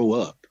to grow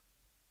up.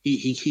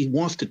 He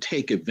wants to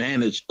take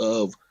advantage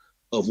of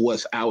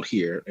what's out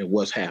here and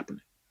what's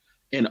happening.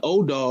 And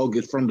O Dog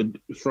is from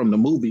the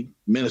movie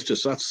Menace to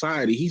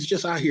Society. He's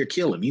just out here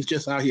killing. He's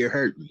just out here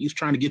hurting. He's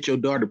trying to get your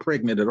daughter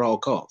pregnant at all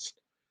costs.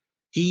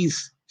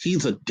 He's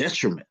a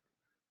detriment.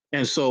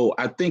 And so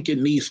I think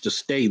it needs to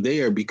stay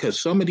there because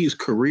some of these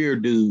career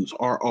dudes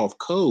are off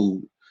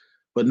code,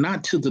 but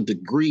not to the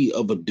degree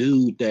of a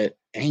dude that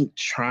ain't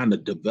trying to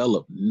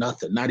develop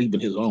nothing, not even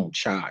his own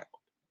child.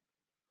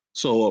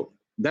 So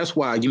that's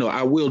why,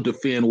 I will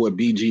defend what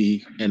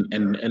BG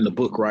and the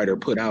book writer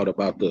put out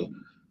about the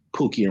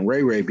Pookie and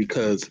Ray Ray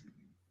because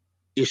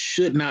it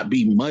should not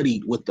be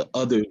muddied with the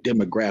other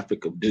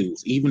demographic of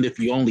dudes, even if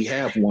you only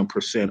have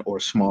 1% or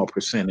a small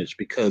percentage,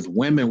 because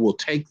women will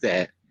take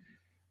that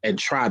and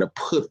try to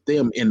put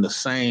them in the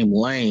same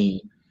lane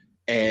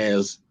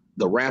as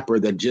the rapper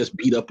that just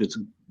beat up his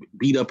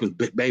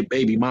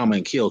baby mama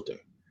and killed her.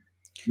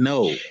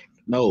 No,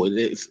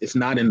 it's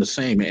not in the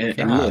same.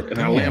 And look, and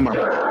I land my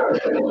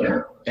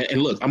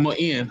and look, I'm gonna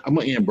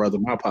end, brother.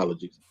 My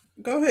apologies.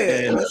 Go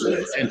ahead.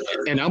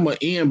 And I'm gonna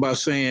end by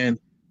saying,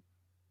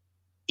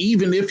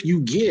 even if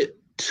you get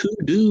two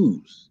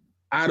dudes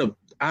out of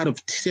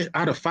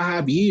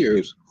 5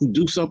 years who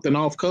do something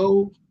off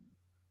code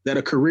that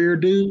are career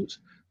dudes,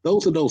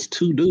 those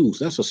two dudes.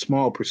 That's a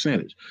small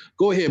percentage.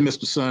 Go ahead,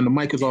 Mr. Sun. The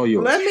mic is all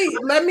yours.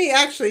 Let me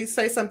actually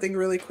say something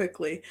really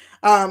quickly.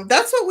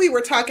 That's what we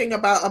were talking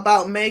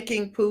about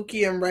making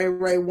Pookie and Ray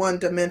Ray one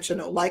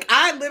dimensional. Like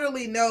I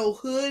literally know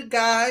hood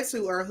guys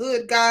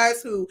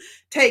who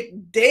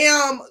take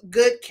damn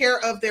good care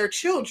of their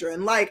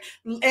children, like,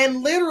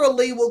 and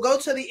literally will go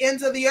to the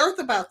ends of the earth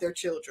about their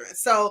children.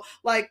 So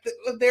like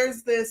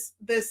there's this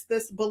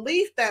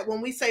belief that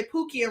when we say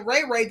Pookie and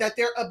Ray Ray that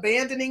they're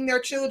abandoning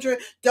their children,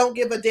 don't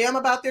give a damn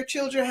about their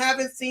children,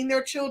 haven't seen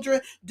their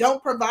children,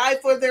 don't provide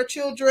for their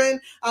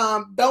children,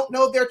 don't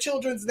know their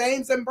children's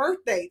names and birth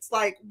dates.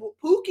 Like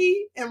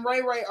Pookie and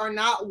Ray Ray are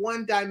not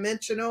one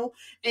dimensional.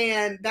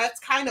 And that's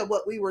kind of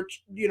what we were,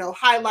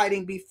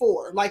 highlighting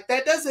before. Like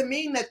that doesn't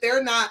mean that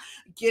they're not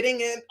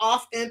getting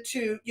off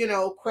into,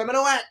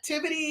 criminal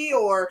activity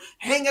or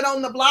hanging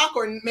on the block,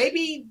 or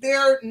maybe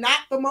they're not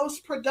the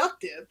most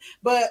productive.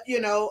 But,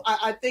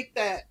 I think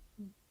that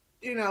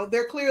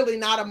they're clearly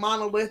not a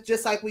monolith,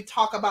 just like we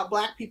talk about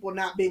Black people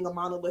not being a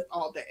monolith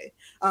all day.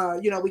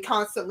 We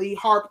constantly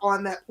harp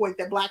on that point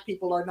that Black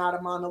people are not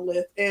a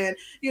monolith. And,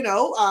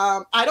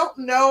 I don't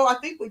know, I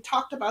think we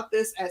talked about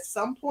this at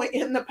some point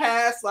in the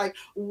past, like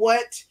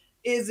what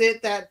is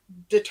it that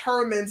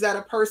determines that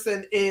a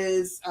person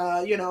is,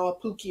 a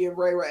Pookie and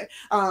Ray Ray?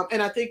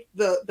 And I think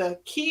the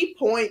key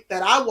point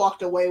that I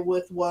walked away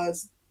with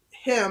was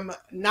him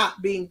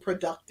not being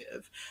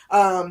productive.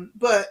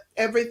 But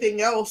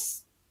everything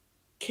else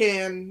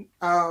can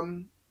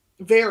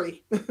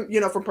vary,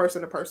 from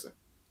person to person.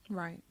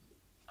 Right.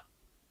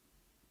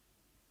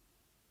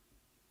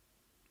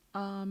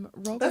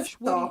 That's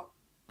all.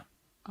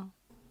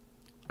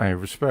 Hey,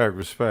 respect.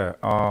 Peace,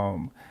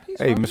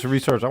 Hey, Robish. Mr.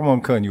 Research, I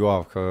wasn't cutting you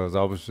off because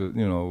I was just,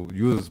 you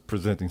was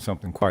presenting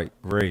something quite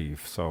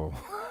grave. So,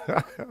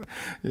 a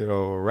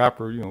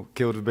rapper,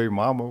 killed his baby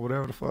mama or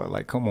whatever the fuck.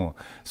 Like, come on.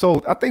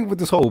 So I think with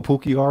this whole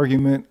Pookie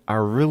argument, I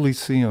really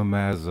see him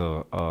as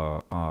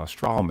a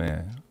straw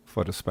man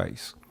for the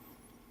space.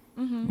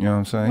 Mm-hmm. You know what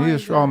I'm saying? Why He a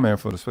is straw that? man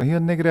for the space. He a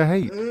nigga that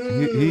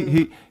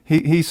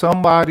hate. He's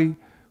somebody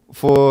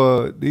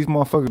for these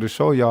motherfuckers to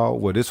show y'all,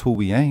 well, this who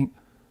we ain't.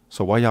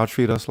 So why y'all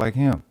treat us like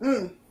him?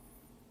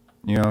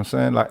 You know what I'm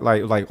saying?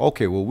 Like,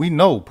 okay, well, we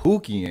know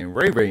Pookie and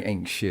Ray Ray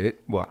ain't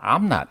shit. Well,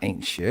 I'm not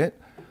ain't shit.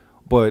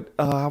 But,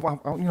 I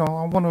want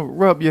to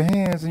rub your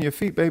hands and your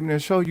feet, baby,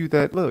 and show you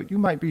that, look, you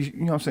might be,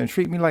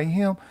 treat me like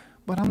him,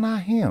 but I'm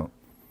not him.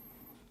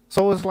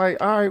 So it's like,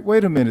 all right,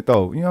 wait a minute,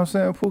 though. You know what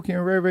I'm saying? Pookie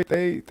and Ray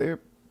Ray, they're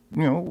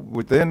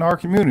within our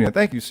community. And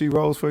thank you, C.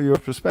 Rose, for your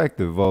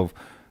perspective of,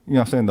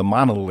 the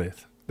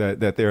monolith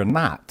that they're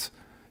not.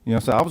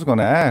 So I was going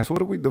to ask, what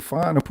do we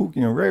define a Pookie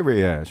and Ray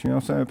Ray as? You know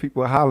what I'm saying?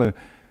 People are hollering,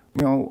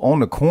 on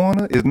the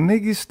corner. Is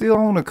niggas still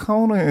on the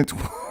corner in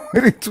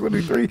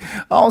 2023?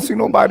 I don't see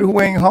nobody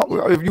who ain't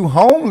if you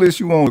homeless,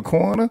 you on the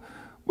corner.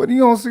 But you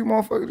don't see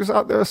motherfuckers just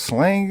out there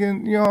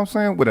slanging, you know what I'm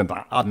saying, with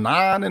a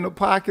nine in the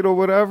pocket or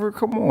whatever.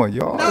 Come on,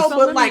 y'all. No, So but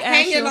let me like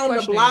ask you hanging a on the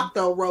question. block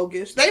though,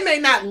 Rogish. They may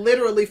not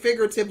literally,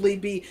 figuratively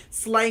be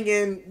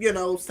slanging,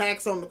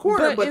 sacks on the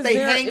corner, but Is they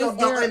there hang is on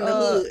there in the a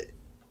hood.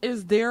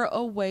 is there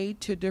a way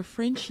to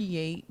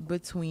differentiate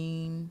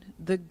between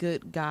the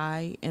good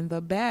guy and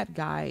the bad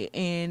guy?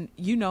 And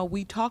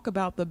we talk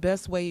about the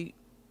best way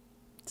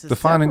to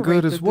Defining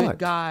good separate the is good what?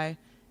 guy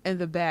and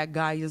the bad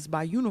guy is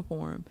by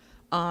uniform.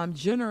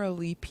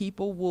 Generally,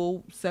 people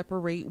will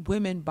separate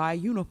women by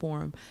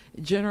uniform.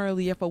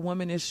 Generally, if a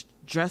woman is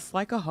dressed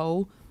like a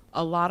hoe,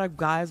 a lot of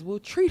guys will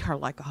treat her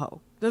like a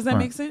hoe. Does that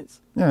make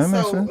sense? Yeah, it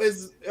makes So sense.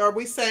 are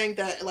we saying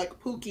that like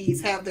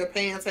Pookies have their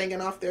pants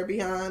hanging off their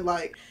behind?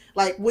 Like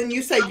when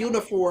you say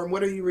uniform,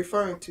 what are you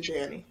referring to,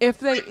 Danny? If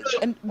they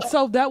and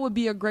so that would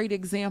be a great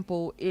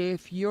example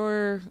if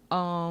your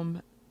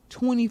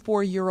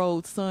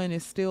 24-year-old son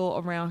is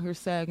still around here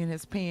sagging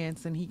his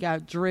pants and he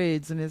got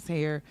dreads in his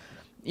hair,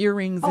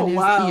 earrings in Oh his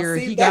wow. ear,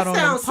 See, he got that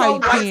on them sounds so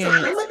tight white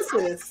pants.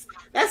 supremacist.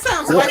 That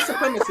sounds white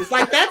supremacist.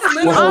 Like that's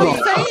Well, hold I'm literally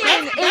on.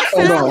 saying it that's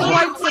Hold sounds on. literally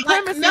white like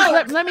supremacist.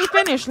 no. Let me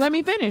finish. Let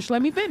me finish.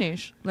 Let me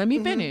finish. Let me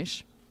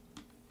finish.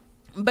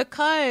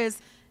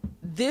 Because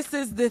this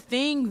is the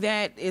thing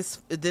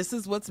this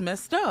is what's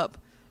messed up.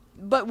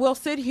 But we'll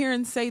sit here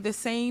and say the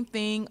same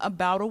thing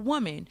about a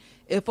woman.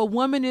 If a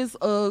woman is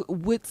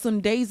with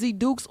some Daisy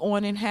Dukes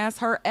on and has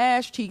her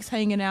ass cheeks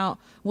hanging out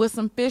with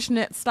some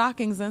fishnet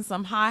stockings and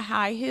some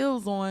high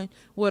heels on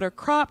with a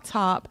crop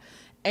top,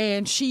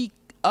 and she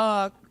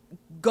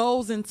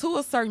goes into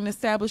a certain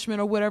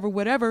establishment or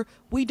whatever,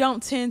 we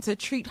don't tend to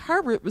treat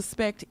her with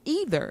respect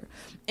either.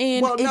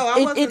 And Well, it, no, I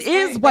it, wasn't it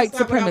is saying white that's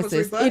not what I was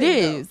supremacist. It rebutting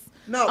though. is.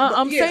 No, but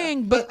I'm yeah,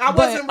 saying, but I but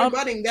wasn't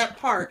rebutting that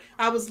part.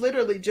 I was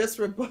literally just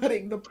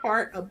rebutting the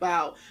part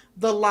about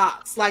the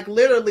locks. Like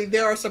literally,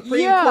 there are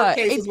Supreme Court yeah,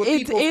 cases with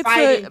people it's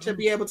a. fighting to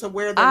be able to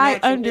wear their I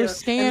natural hair,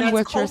 and understand that's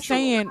what you're cultural.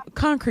 saying.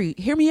 Concrete,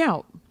 hear me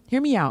out.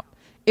 Hear me out.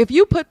 If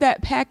you put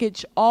that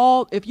package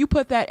if you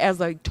put that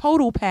as a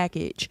total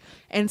package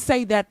and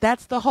say that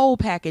that's the whole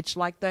package,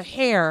 like the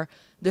hair,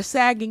 the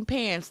sagging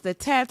pants, the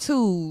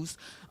tattoos,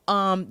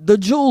 the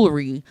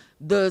jewelry,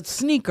 the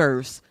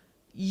sneakers,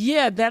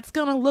 yeah, that's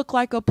gonna look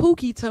like a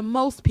Pookie to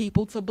most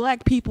people, to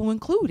black people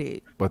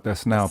included. But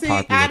that's now See,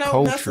 I popular don't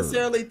culture.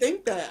 necessarily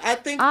think that. I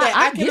think that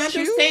I I can get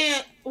you.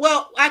 understand.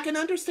 Well, I can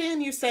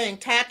understand you saying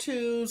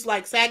tattoos,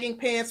 like sagging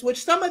pants,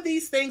 which some of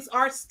these things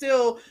are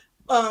still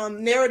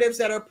narratives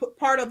that are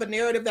part of a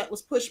narrative that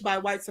was pushed by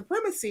white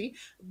supremacy.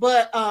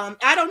 But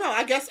I don't know.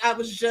 I guess I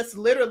was just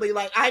literally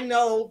like, I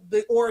know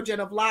the origin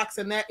of locks,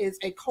 and that is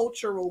a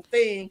cultural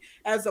thing,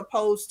 as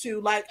opposed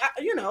to like,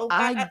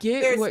 I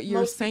get there's what you're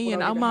most people saying.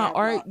 don't I'm even not have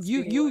art. locks,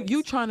 You anyways.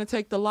 trying to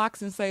take the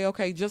locks and say,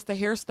 okay, just the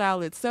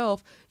hairstyle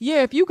itself.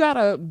 Yeah, if you got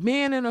a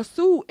man in a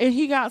suit and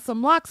he got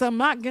some locks, I'm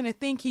not gonna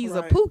think he's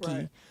a Right,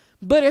 right. Pookie.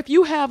 But if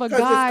you have a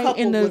Because it's guy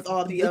in coupled with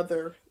all the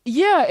other.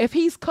 yeah, if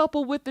he's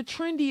coupled with the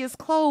trendiest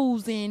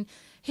clothes and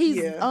he's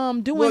Yeah.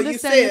 Well, doing you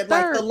this, that, and the said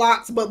like the third,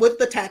 locks, but with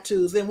the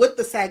tattoos and with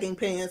the sagging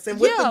pants and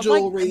with the yeah,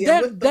 like jewelry and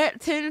with that the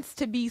that tends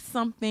to be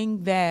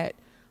something that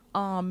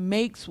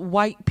makes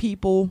white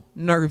people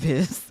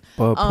nervous.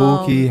 But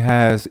Pookie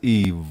has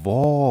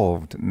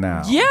evolved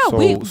now. Yeah,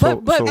 we So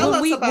so but tell so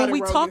us about when it,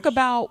 we talk Rogish.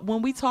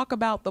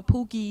 about the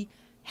Pookie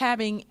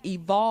having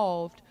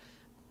evolved,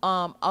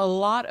 a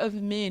lot of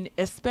men,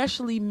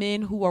 especially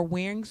men who are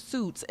wearing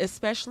suits,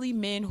 especially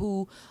men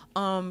who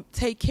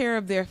take care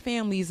of their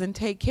families and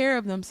take care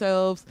of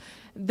themselves,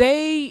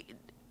 they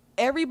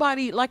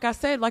everybody, like I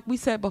said, like we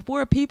said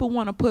before, people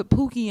want to put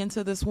Pookie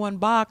into this one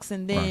box,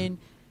 and right. then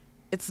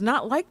it's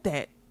not like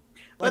that.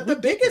 Like But we the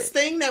get biggest that.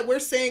 thing that we're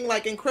seeing,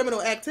 like in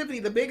criminal activity,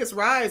 the biggest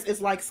rise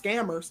is like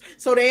scammers.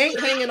 So they ain't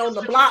hanging on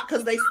the block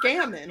because they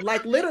scamming.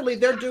 Like literally,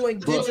 they're doing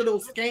But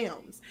digital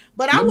scams.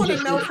 But I let me want to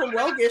just know say, from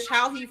Rogish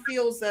how he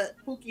feels that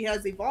Pookie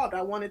has evolved.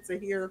 I wanted to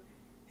hear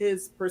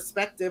his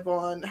perspective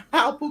on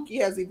how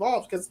Pookie has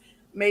evolved, because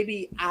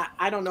maybe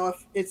I don't know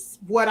if it's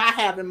what I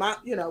have in my,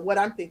 what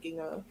I'm thinking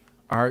of.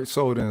 All right,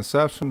 so the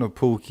inception of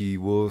Pookie,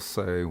 we'll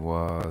say,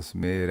 was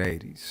mid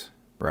 '80s,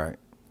 right?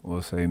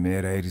 We'll say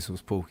mid '80s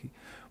was Pookie.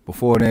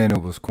 Before then,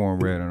 it was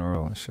Cornbread and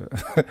Earl and shit.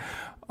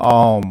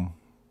 um,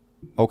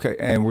 okay,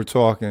 and we're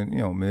talking,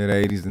 mid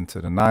 '80s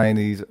into the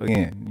 '90s.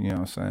 Again, you know what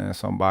I'm saying?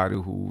 Somebody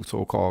who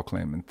so-called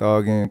claiming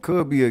thugging,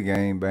 could be a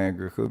game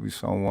banger, could be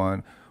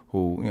someone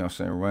who, you know what I'm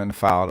saying, run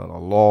foul of the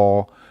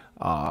law.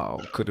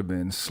 Could have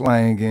been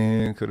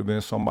slanging, could have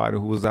been somebody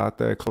who was out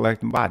there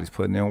collecting bodies,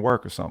 putting in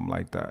work or something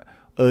like that.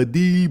 A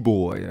D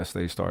boy, as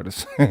they started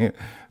saying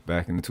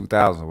back in the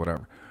 2000s or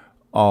whatever.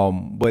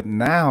 But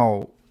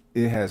now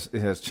it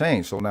has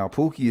changed. So now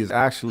Pookie is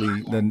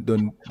actually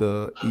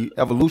the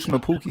evolution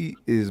of Pookie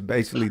is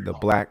basically the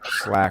black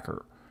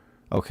slacker.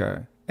 Okay.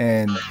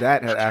 And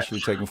that had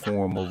actually taken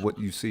form of what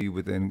you see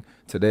within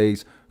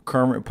today's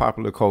current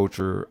popular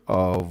culture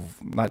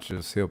of not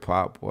just hip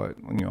hop,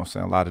 but what I'm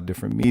saying, a lot of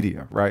different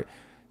media, right?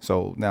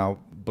 So now,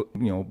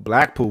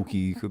 Black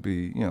Pookie could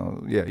be,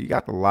 yeah, you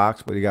got the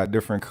locks, but you got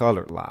different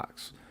colored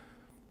locks.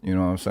 You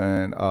know what I'm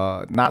saying?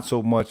 Not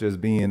so much as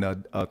being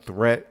a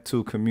threat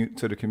to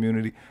the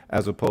community,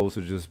 as opposed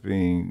to just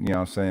being, you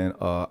know what I'm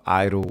saying,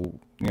 idle,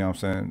 you know what I'm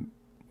saying,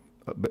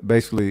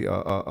 basically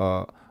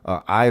a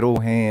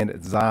idle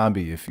hand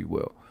zombie, if you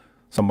will.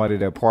 Somebody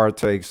that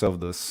partakes of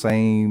the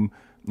same,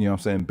 you know what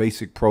I'm saying,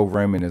 basic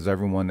programming as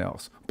everyone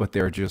else, but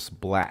they're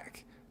just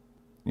black.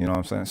 You know what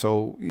I'm saying?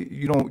 So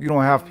you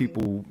don't have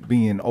people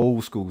being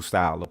old school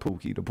style of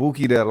Pookie. The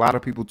Pookie that a lot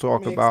of people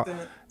talk Makes about,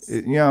 sense.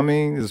 you know what I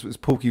mean, is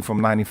Pookie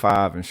from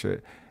 '95 and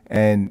shit.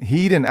 And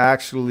he didn't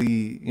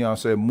actually, you know what I'm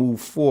saying,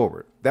 move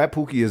forward. That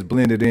Pookie is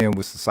blended in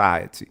with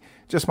society.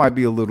 Just might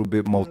be a little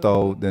bit more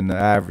thorough than the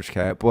average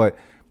cat, but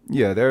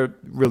Yeah, they're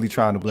really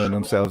trying to blend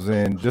themselves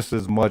in just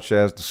as much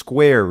as the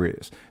square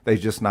is. They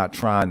just not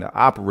trying to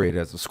operate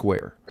as a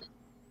square.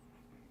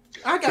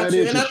 I got That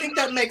you. is And I a think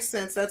that makes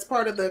sense. That's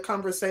part of the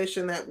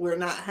conversation that we're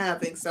not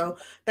having. So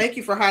thank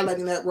you for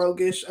highlighting that,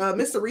 Rogish.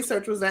 Mr.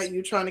 Research, was that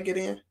you trying to get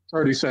in?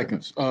 30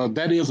 seconds.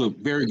 That is a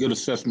very good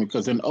assessment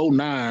because in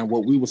 '09,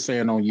 what we were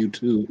saying on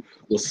YouTube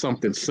was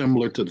something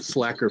similar to the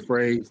slacker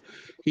phrase.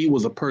 He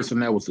was a person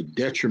that was a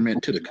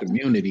detriment to the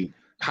community,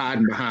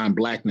 hiding behind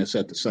blackness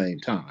at the same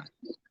time.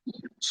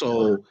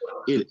 So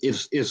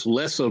it's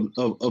less of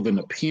an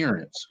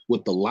appearance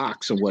with the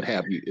locks and what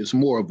have you. It's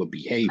more of a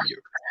behavior.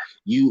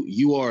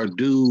 You are a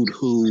dude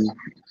who,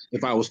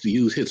 if I was to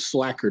use his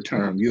slacker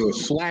term, you're a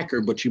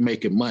slacker, but you're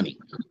making money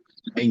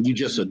and you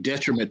just a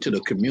detriment to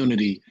the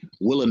community,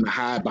 willing to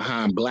hide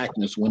behind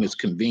blackness when it's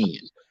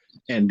convenient.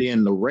 And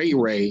then the Ray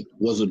Ray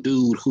was a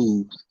dude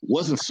who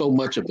wasn't so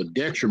much of a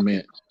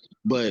detriment,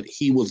 but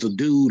he was a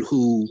dude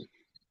who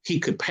he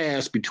could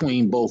pass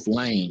between both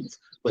lanes,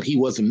 but he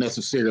wasn't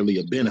necessarily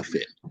a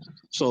benefit.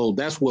 So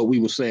that's what we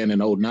were saying in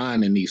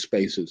 '09 in these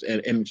spaces.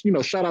 And you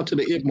know, shout out to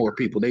the Idmore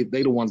people. They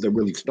the ones that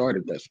really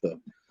started that stuff.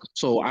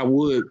 So I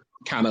would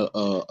kind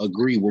of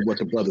agree with what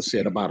the brother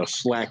said about a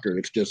slacker.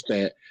 It's just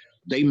that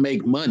they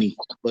make money,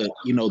 but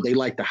you know, they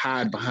like to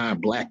hide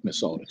behind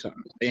blackness all the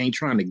time. They ain't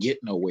trying to get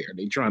nowhere.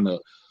 They trying to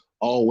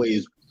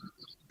always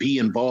be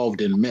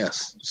involved in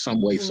mess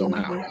some way,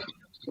 somehow. Mhm.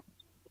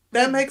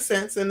 That makes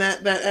sense, and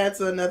that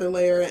adds another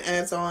layer and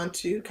adds on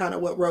to kind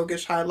of what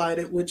Rogish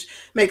highlighted, which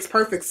makes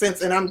perfect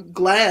sense. And I'm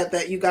glad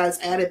that you guys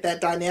added that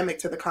dynamic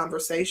to the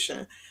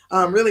conversation.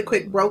 Really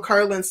quick, Bro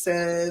Carlin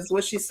says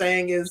what she's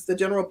saying is the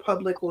general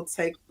public will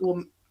take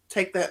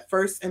that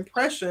first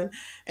impression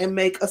and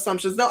make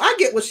assumptions. No, I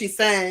get what she's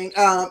saying.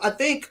 I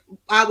think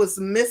I was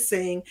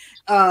missing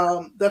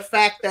the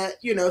fact that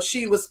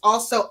she was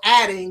also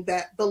adding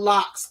that the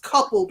locks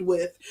coupled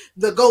with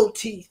the gold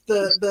teeth,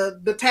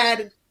 the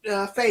tatted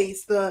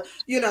face, the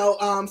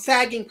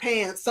sagging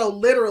pants. So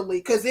literally,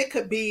 because it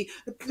could be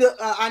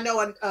I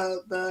know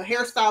the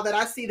hairstyle that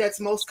I see that's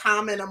most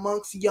common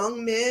amongst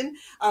young men,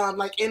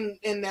 like in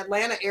the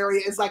Atlanta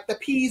area, is like the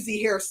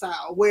peasy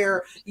hairstyle,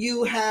 where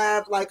you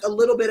have like a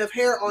little bit of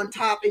hair on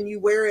top and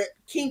you wear it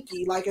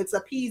kinky, like it's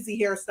a peasy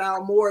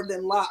hairstyle more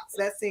than locks.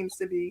 That seems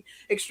to be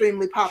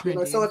extremely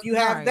popular. So Trendy. if you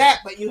have Right. that,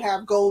 but you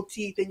have gold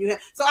teeth and you have,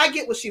 so I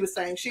get what she was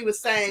saying. She was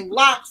saying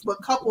locks,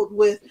 but coupled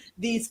with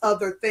these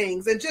other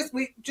things, and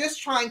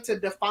just trying to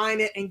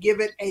define it and give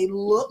it a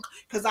look,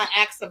 because I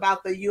asked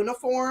about the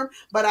uniform,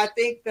 but I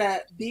think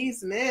that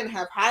these men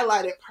have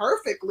highlighted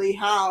perfectly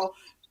how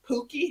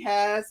Pookie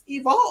has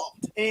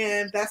evolved,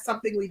 and that's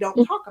something we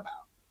don't talk about.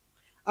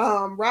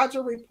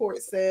 Roger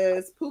Report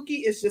says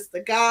Pookie is just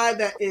a guy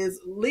that is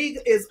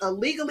a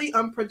legally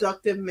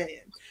unproductive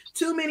man.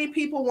 Too many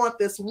people want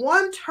this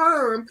one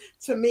term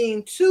to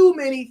mean too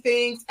many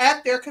things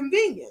at their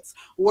convenience.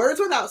 Words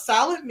without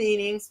solid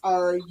meanings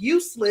are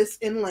useless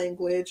in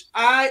language.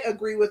 I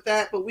agree with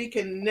that, but we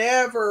can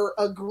never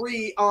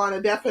agree on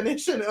a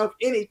definition of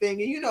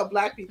anything. And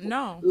Black people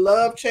No.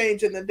 love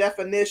changing the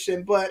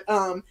definition. But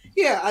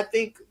yeah, I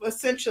think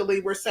essentially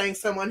we're saying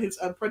someone who's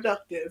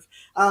unproductive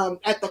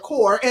at the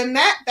core. And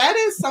that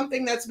is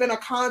something that's been a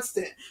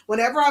constant.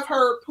 Whenever I've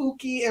heard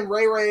Pookie and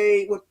Ray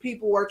Ray, when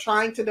people were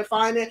trying to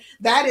define it,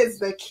 that is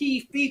the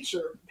key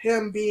feature,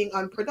 him being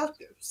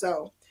unproductive.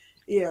 So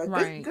yeah,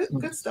 Right.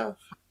 good stuff.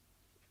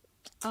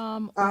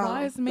 Wise Go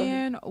ahead.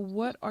 man,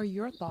 what are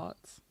your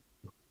thoughts?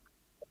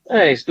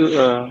 Hey,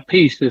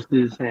 peace,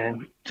 sisters,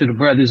 and to the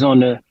brothers on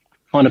the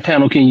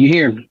panel. Can you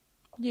hear me?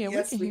 Yeah, we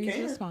Yes, can we hear you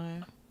just can.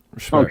 fine.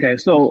 Respect. Okay,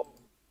 so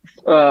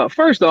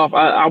first off,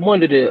 I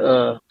wanted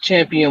to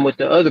champion what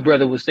the other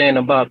brother was saying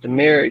about the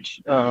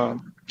marriage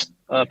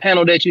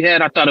panel that you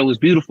had. I thought it was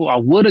beautiful. I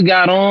would have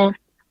got on,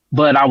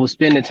 but I was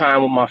spending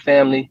time with my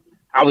family.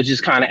 I was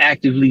just kind of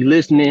actively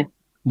listening,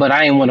 but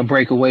I didn't want to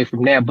break away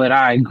from that. But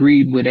I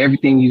agreed with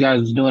everything you guys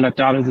was doing. I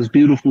thought it was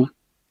beautiful.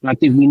 And I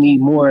think we need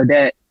more of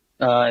that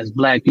as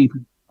Black people.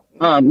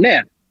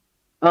 Now,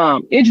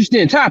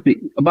 interesting topic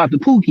about the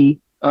Pookie.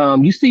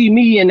 You see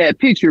me in that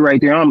picture right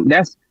there.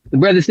 That's the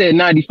brother said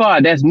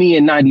 95. That's me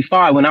in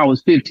 95 when I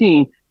was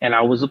 15 and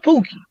I was a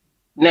Pookie.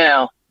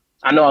 Now,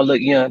 I know I look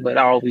young, but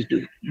I always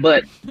do.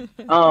 But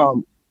I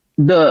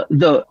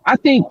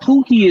think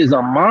Pookie is a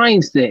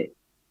mindset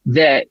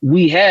that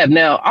we have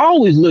now. I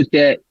always looked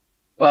at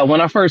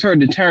when I first heard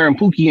the term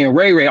Pookie and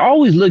Ray Ray, I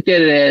always looked at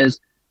it as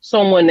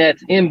someone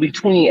that's in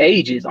between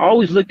ages. I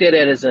always looked at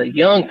it as a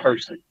young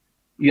person,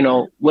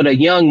 with a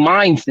young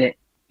mindset.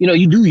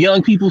 You do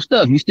young people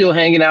stuff. You still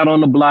hanging out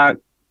on the block,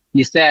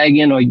 you're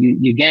sagging, or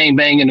you're gang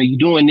banging, or you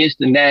doing this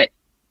and that.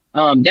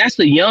 That's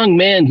a young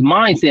man's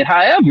mindset.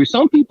 However,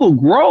 some people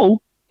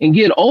grow and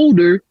get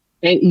older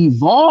and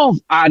evolve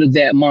out of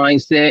that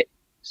mindset.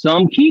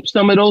 Some keep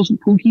some of those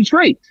Pookie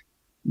traits.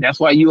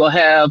 That's why you will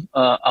have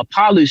a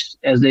polished,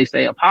 as they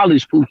say, a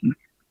polished Pookie,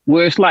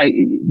 where it's like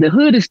the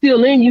hood is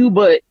still in you,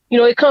 but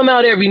it come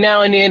out every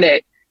now and then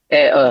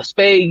at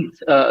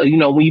spades.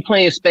 When you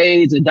playing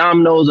spades or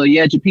dominoes or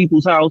you at your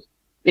people's house,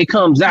 it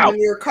comes out.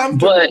 When you're But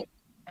comfortable.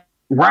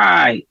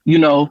 Right.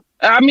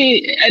 I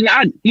mean, and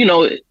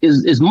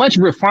as much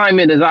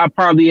refinement as I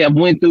probably have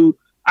went through,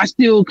 I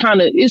still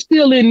it's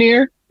still in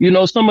there,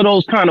 some of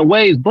those kind of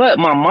ways, but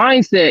my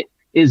mindset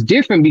is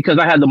different because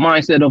I have the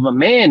mindset of a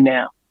man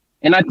now.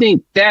 And I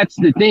think that's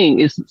the thing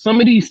is some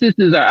of these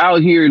sisters are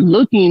out here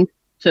looking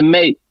to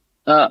make,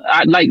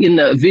 like in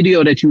the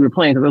video that you were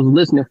playing, because I was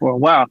listening for a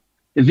while,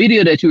 the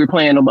video that you were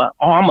playing about,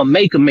 oh, I'm going to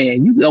make a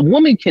man. A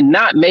woman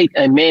cannot make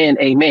a man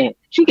a man.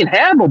 She can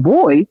have a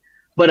boy,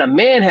 but a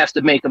man has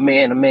to make a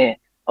man a man.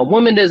 A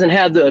woman doesn't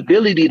have the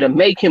ability to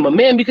make him a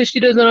man because she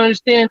doesn't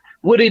understand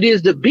what it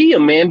is to be a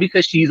man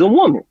because she's a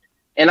woman.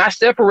 And I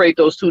separate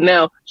those two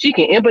now. She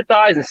can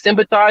empathize and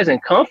sympathize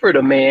and comfort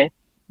a man,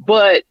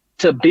 but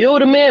to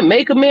build a man,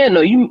 make a man,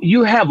 no,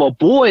 you have a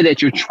boy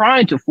that you're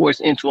trying to force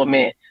into a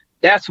man.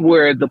 That's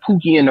where the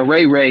Pookie and the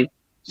Ray Ray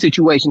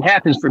situation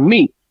happens for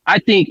me. I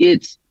think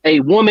it's a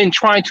woman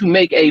trying to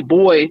make a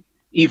boy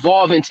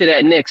evolve into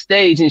that next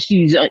stage, and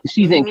she's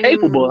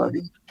incapable of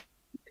it.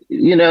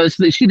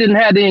 She didn't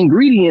have the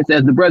ingredients,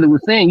 as the brother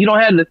was saying. You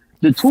don't have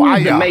the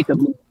tools to make a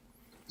man.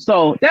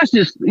 So that's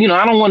just,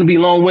 I don't want to be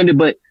long-winded,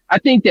 but I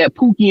think that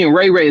Pookie and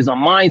Ray Ray is a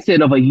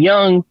mindset of a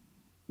young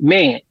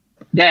man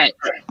that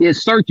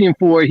is searching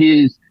for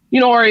his,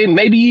 or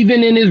maybe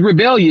even in his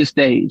rebellious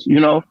stage,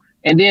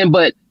 and then,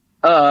 but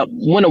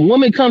when a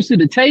woman comes to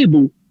the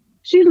table,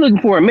 she's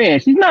looking for a man.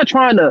 She's not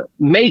trying to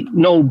make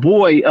no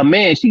boy a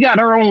man. She got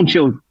her own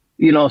children,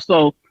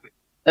 so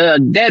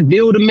that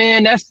build a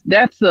man, that's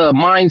a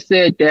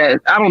mindset that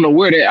I don't know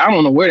where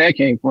that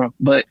came from.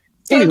 But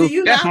so anywho, do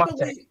you that's not my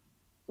believe take.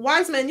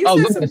 Wiseman, you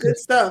said some good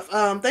stuff.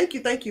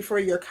 Thank you for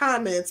your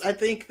comments. I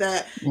think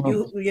that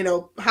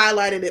you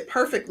highlighted it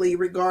perfectly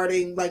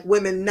regarding like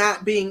women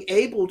not being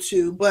able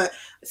to. But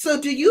so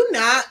do you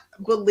not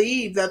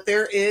believe that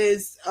there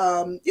is,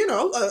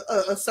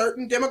 a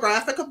certain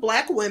demographic of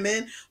Black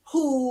women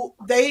who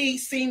they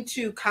seem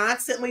to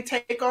constantly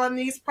take on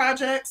these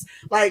projects?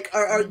 Like,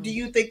 or do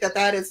you think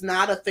that is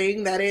not a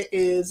thing, that it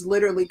is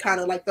literally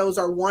kind of like those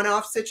are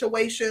one-off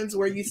situations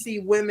where you see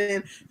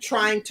women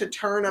trying to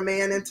turn a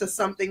man into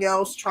something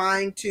else,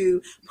 trying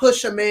to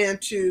push a man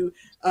to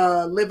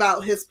live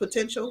out his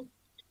potential?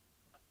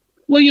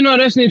 Well,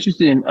 that's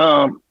interesting.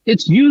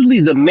 It's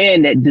usually the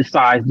man that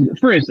decides.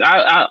 For instance,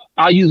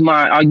 I'll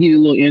give you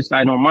a little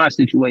insight on my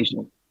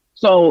situation.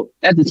 So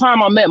at the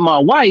time I met my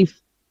wife,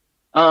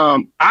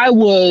 I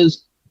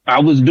was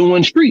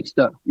doing street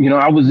stuff.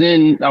 I was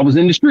in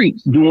the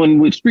streets doing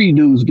what street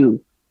dudes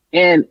do.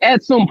 And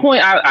at some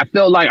point I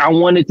felt like I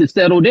wanted to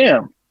settle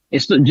down.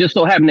 It's just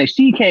so happened that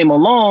she came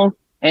along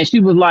and she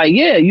was like,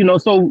 yeah,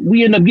 so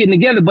we ended up getting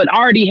together, but I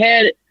already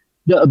had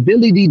the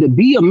ability to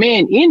be a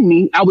man in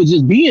me. I was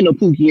just being a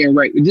Pookie and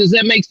Ray. Does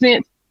that make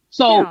sense?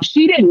 So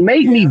she didn't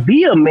make me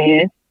be a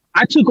man.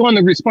 I took on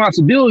the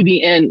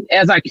responsibility, and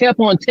as I kept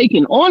on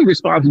taking on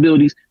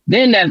responsibilities,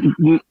 then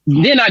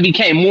I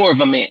became more of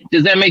a man.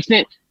 Does that make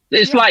sense?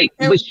 It's like,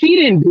 but she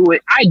didn't do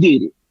it, I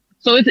did it.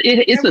 So it's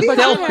a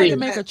self thing. You had to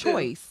make a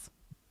choice,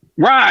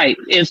 right?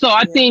 And so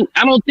I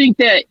don't think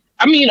that.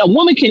 I mean, a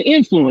woman can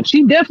influence.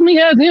 She definitely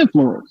has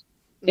influence.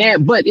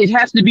 But it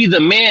has to be the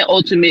man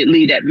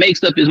ultimately that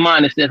makes up his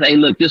mind and says, hey,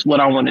 look, this is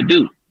what I want to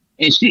do.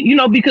 And she,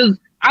 because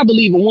I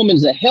believe a woman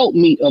is a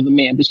helpmeet of a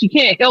man, but she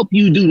can't help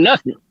you do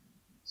nothing.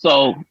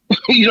 So,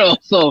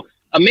 so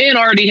a man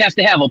already has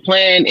to have a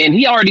plan, and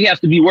he already has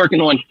to be working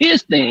on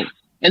his thing.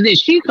 And then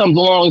she comes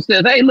along and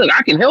says, hey, look,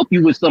 I can help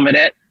you with some of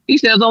that. He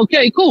says,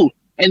 okay, cool.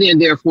 And then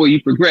therefore you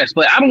progress.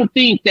 But I don't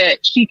think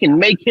that she can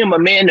make him a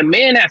man. The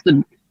man has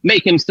to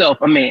make himself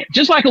a man.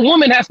 Just like a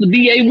woman has to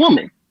be a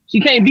woman. She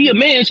can't be a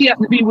man. She has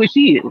to be what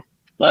she is.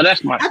 So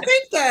that's my thing. I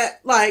think that,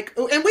 like,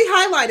 and we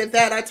highlighted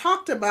that. I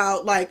talked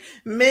about, like,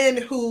 men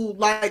who,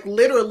 like,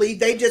 literally,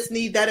 they just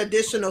need that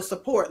additional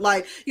support.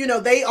 Like,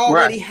 they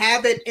already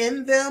have it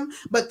in them,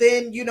 but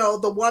then,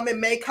 the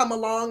woman may come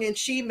along and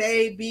she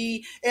may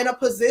be in a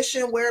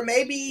position where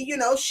maybe,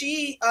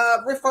 she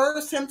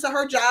refers him to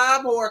her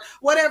job or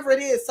whatever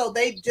it is. So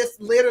they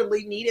just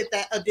literally needed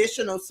that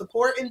additional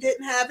support and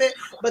didn't have it.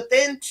 But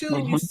then,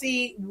 too, you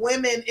see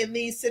women in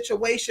these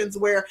situations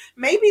where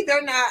maybe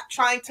they're not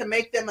trying to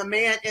make them a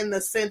man in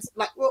the sense,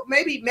 like, well,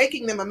 maybe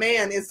making them a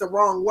man is the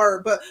wrong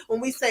word, but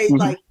when we say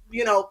like,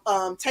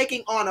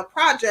 taking on a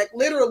project,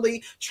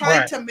 literally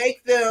trying to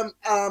make them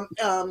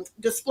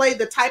display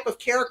the type of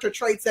character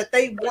traits that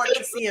they want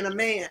to see in a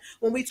man.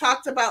 When we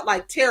talked about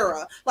like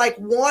Tara, like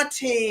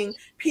wanting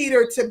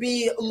Peter to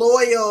be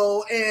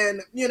loyal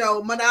and,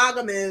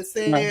 monogamous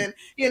and,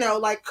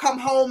 like come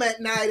home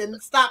at night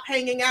and stop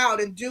hanging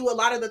out and do a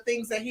lot of the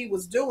things that he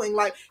was doing.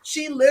 Like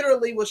she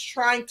literally was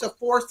trying to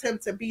force him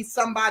to be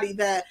somebody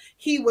that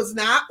he was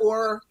not,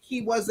 or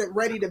he wasn't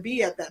ready to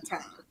be at that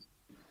time.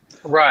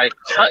 Right.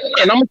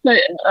 And I'm going to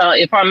say,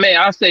 if I may,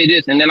 I'll say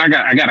this, and then I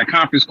got a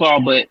conference call,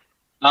 but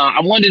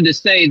I wanted to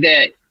say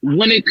that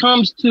when it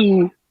comes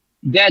to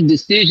that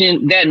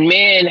decision, that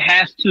man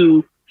has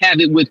to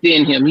have it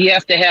within him. He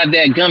has to have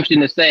that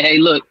gumption to say, hey,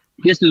 look,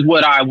 this is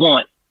what I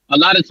want. A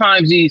lot of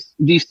times these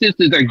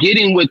sisters are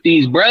getting with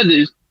these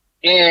brothers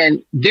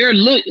and they're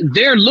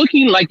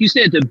looking, like you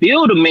said, to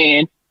build a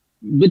man,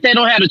 but they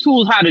don't have the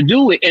tools how to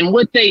do it. And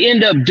what they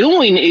end up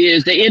doing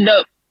is they end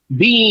up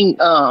being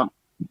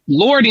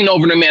lording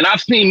over the man.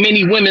 I've seen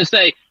many women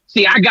say,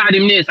 see, I got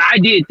him this, I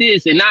did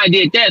this, and I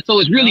did that. So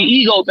it's really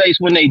ego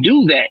based when they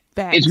do that.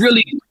 Facts. It's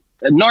really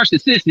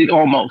narcissistic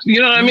almost.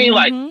 You know what I mean?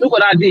 Like, look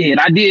what I did.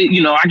 I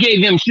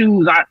gave him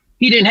shoes.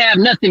 He didn't have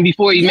nothing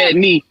before he met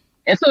me.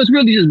 And so it's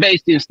really just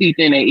based and steeped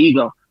in their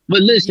ego.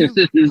 But listen,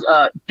 sisters,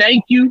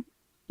 thank you.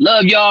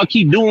 Love y'all.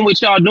 Keep doing what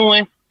y'all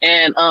doing.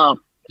 And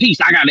peace.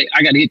 I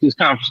gotta hit this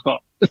conference call.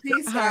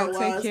 Peace out,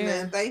 Wise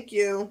Man. Thank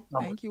you.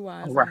 Thank you,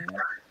 Wise Right.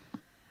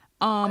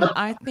 Man.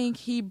 I think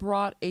he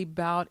brought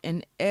about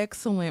an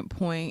excellent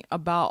point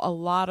about a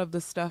lot of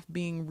the stuff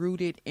being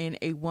rooted in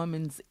a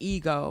woman's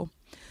ego.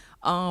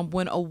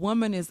 When a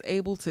woman is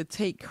able to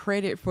take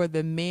credit for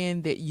the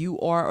man that you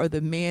are or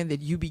the man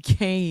that you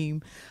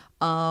became,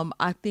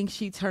 I think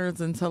she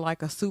turns into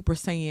like a Super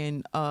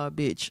Saiyan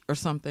bitch or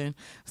something.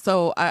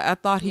 So I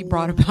thought he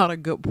brought about a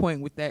good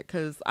point with that,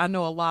 because I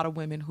know a lot of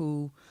women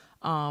who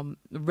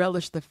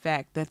relish the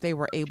fact that they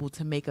were able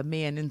to make a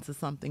man into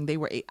something.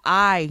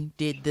 I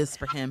did this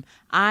for him.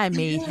 I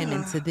made him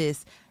into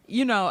this.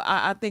 You know,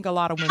 I think a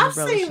lot of women. I've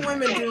seen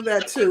women do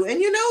that too.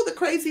 And you know, the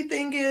crazy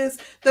thing is,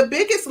 the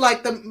biggest,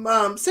 like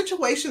the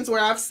situations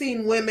where I've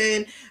seen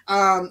women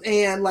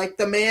and like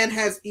the man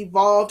has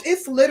evolved,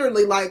 it's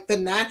literally like the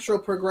natural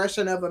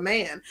progression of a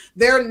man,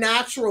 their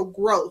natural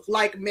growth.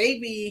 Like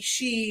maybe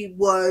she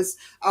was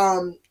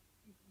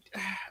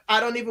I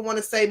don't even want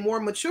to say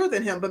more mature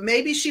than him, but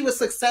maybe she was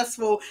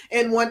successful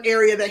in one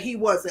area that he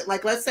wasn't.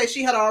 Like, let's say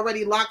she had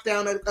already locked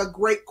down a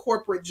great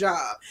corporate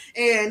job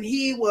and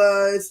he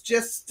was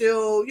just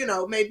still, you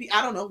know, maybe,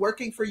 I don't know,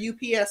 working for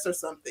UPS or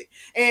something.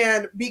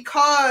 And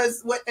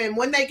because,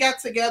 when they got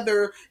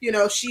together, you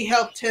know, she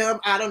helped him,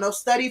 I don't know,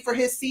 study for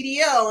his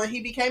CDL, and he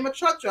became a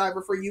truck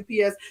driver for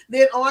UPS,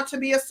 then on to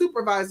be a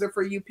supervisor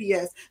for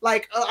UPS.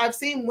 Like, I've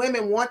seen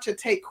women want to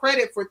take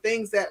credit for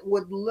things that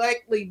would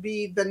likely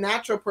be the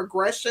natural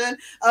progression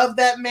of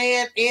that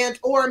man, and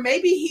or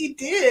maybe he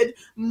did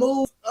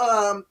move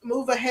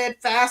ahead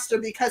faster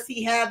because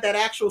he had that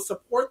actual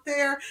support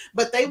there,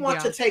 but they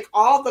want to take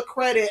all the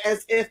credit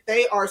as if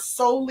they are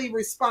solely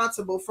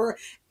responsible for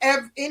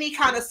any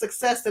kind of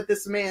success that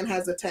this man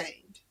has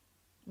attained.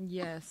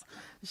 Yes.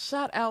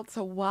 Shout out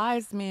to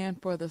Wise Man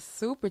for the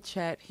super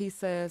chat. He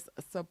says,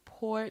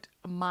 support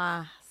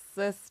my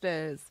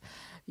sisters.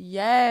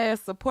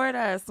 Yes, support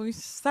us. We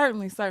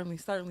certainly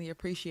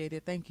appreciate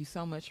it. Thank you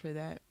so much for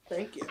that.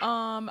 Thank you.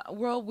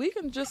 Well, we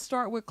can just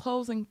start with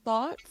closing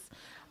thoughts.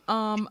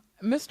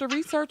 Mr.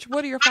 Research,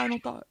 what are your final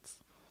thoughts?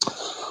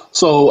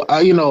 So,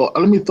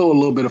 let me throw a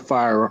little bit of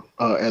fire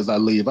as I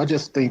leave. I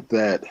just think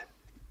that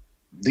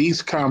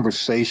these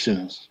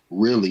conversations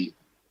really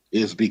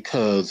is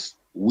because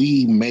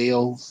we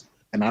males,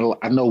 and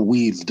I know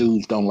we as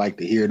dudes don't like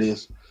to hear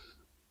this,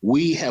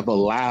 we have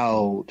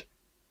allowed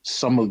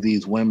some of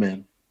these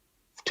women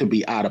to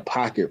be out of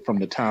pocket from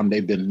the time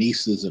they've been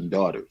nieces and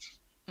daughters.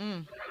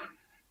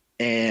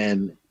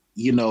 And,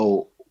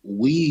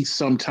 we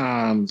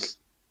sometimes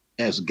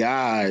as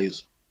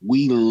guys,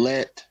 we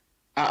let,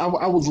 I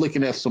was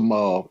looking at some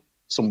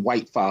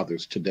white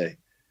fathers today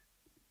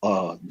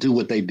do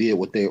what they did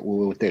with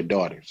their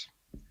daughters.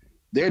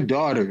 Their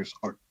daughters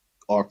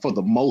are for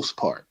the most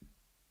part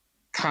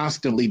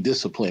constantly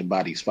disciplined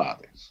by these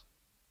fathers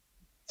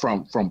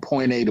from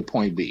point A to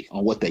point B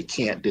on what they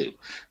can't do.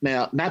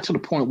 Now, not to the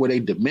point where they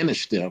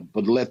diminish them,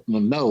 but let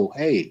them know,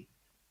 hey,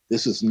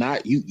 this is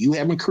not, you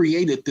haven't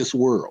created this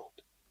world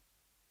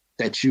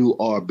that you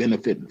are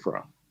benefiting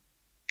from.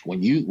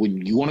 When you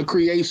want to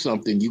create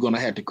something, you're going to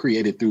have to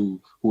create it through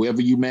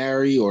whoever you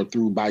marry or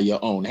through by your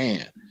own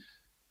hand.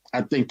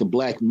 I think the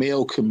Black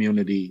male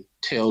community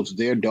tells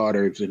their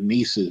daughters and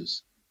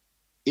nieces,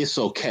 it's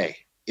okay.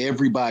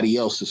 Everybody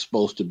else is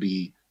supposed to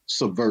be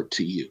subvert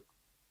to you.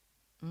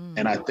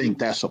 And I think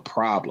that's a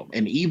problem.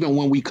 And even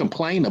when we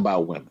complain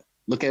about women,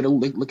 look at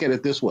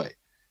it this way.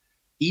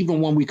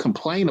 Even when we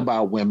complain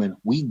about women,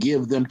 we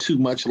give them too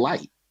much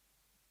light,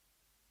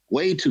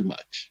 way too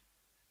much.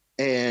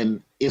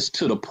 And it's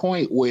to the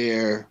point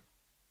where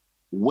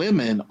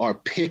women are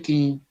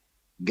picking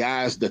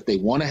guys that they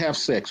want to have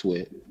sex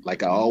with,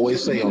 like I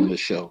always say on this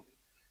show,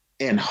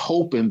 and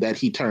hoping that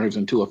he turns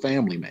into a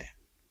family man.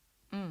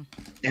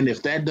 And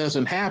if that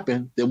doesn't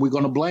happen, then we're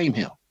going to blame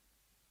him.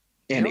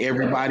 And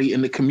everybody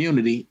in the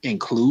community,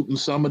 including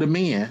some of the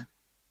men,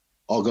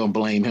 are going to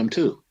blame him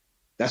too.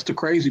 That's the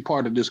crazy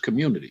part of this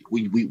community.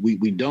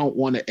 We don't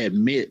want to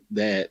admit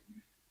that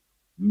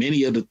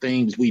many of the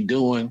things we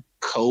doing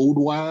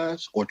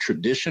code-wise or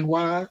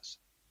tradition-wise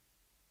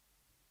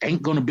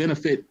ain't going to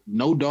benefit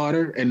no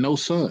daughter and no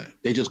son.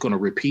 They're just going to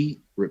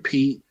repeat,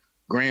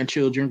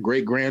 grandchildren,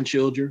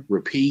 great-grandchildren,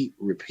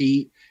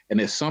 repeat.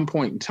 And at some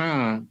point in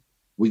time,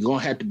 we're going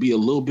to have to be a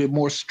little bit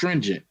more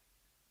stringent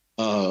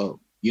than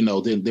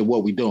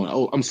what we're doing.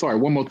 Oh, I'm sorry.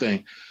 One more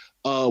thing.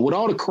 With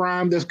all the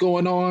crime that's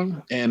going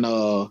on, and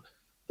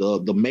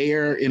the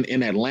mayor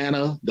in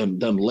Atlanta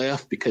done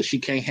left because she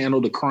can't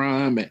handle the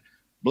crime, and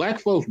Black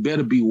folks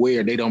better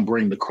beware they don't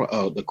bring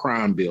the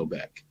crime bill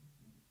back,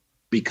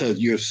 because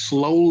you're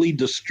slowly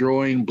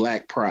destroying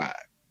black pride.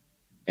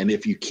 And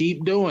if you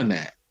keep doing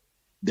that,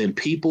 then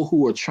people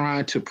who are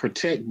trying to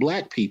protect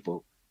black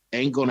people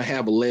ain't going to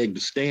have a leg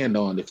to stand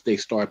on if they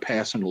start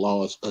passing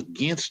laws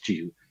against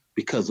you,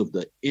 because of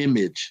the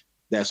image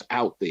that's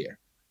out there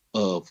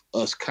of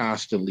us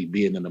constantly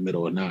being in the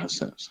middle of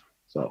nonsense.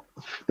 So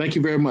thank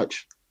you very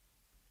much.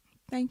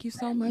 Thank you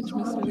so much,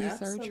 Mr.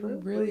 Research. We really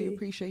Absolutely.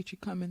 appreciate you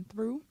coming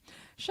through.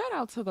 Shout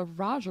out to the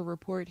Roger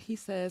Report. He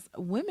says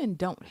women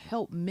don't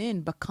help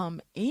men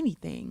become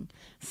anything.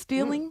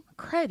 Stealing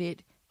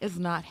credit is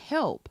not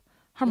help.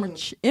 Her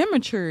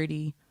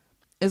immaturity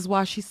is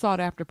why she sought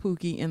after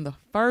Pookie in the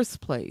first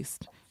place.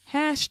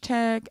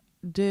 Hashtag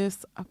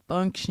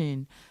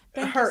dysfunction.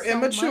 Thank you Her so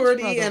much,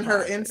 immaturity Brother and her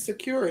Roger.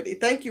 insecurity.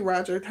 Thank you,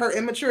 Roger. Her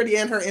immaturity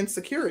and her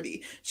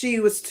insecurity. She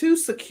was too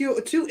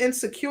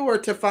insecure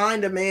to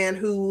find a man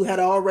who had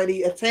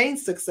already attained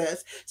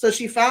success. So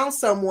she found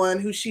someone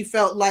who she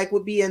felt like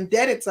would be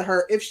indebted to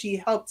her if she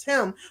helped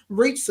him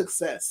reach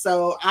success.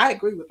 So I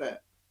agree with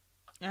that.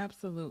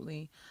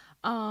 Absolutely.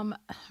 Um,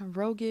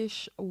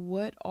 Rogish,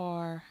 what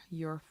are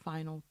your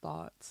final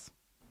thoughts?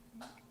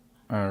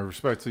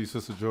 Respect to you,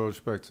 Sister George.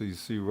 Respect to you,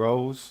 C.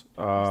 Rose.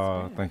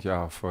 Thank Respect.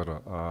 y'all for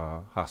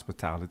the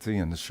hospitality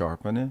and the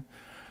sharpening.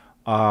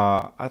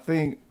 I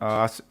think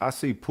I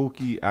see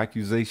Pookie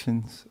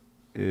accusations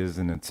is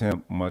an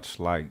attempt, much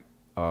like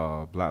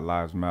Black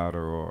Lives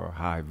Matter or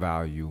High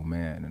Value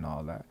Man and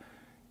all that.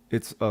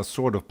 It's a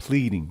sort of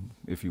pleading,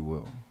 if you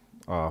will,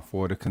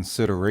 for the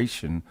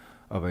consideration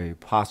of a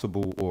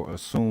possible or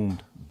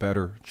assumed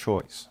better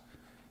choice.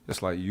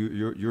 It's like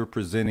you're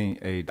presenting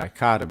a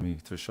dichotomy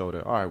to show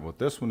that, all right, well,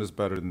 this one is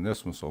better than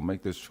this one, so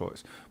make this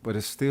choice. But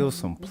it's still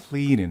some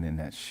pleading in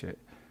that shit.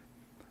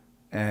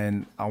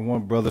 And I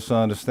want brothers to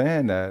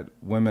understand that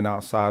women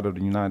outside of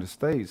the United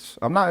States,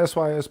 I'm not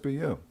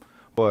SYSBM,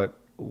 but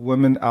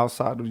women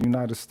outside of the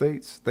United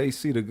States, they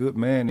see the good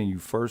man in you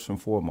first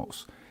and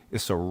foremost.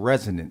 It's a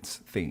resonance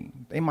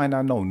thing. They might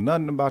not know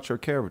nothing about your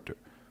character,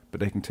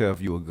 but they can tell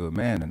if you're a good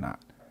man or not.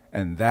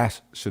 And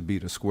that should be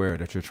the square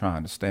that you're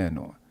trying to stand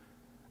on.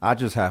 I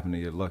just happen to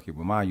get lucky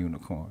with my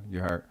unicorn,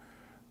 you heard?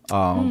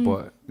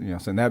 But, you know,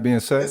 so that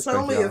being said, It's thank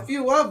only a y'all.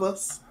 few of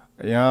us.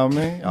 You know what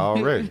I mean?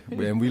 Already.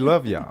 And we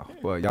love y'all.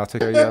 But y'all take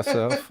care of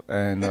yourself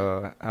and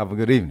have a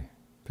good evening.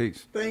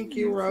 Peace. Thank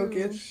you, You too.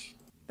 Rogish.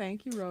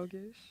 Thank you,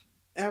 Rogish.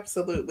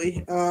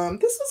 Absolutely.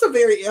 This was a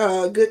very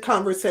good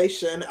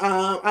conversation.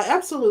 I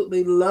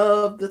absolutely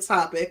love the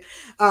topic.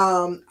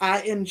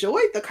 I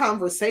enjoyed the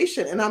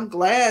conversation, and I'm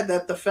glad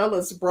that the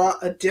fellas brought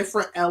a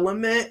different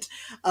element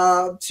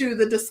to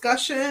the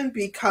discussion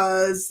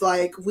because,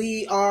 like,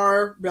 we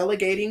are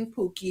relegating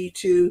Pookie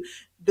to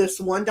this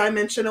one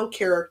dimensional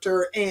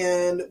character,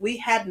 and we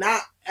had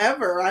not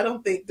ever, I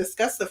don't think,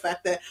 discussed the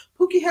fact that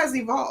Pookie has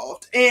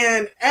evolved.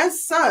 And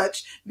as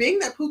such, being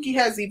that Pookie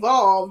has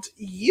evolved,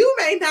 you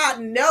may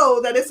not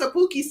know that it's a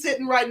Pookie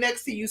sitting right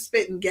next to you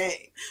spitting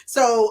game.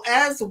 So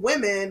as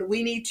women,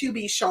 we need to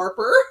be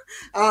sharper.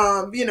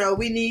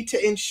 We need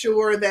to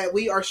ensure that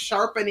we are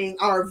sharpening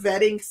our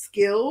vetting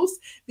skills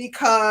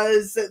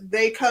because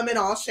they come in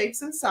all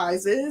shapes and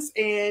sizes,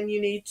 and you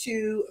need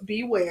to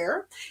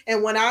beware.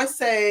 And when I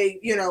say,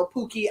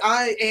 Pookie,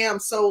 I am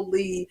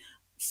solely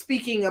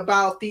speaking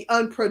about the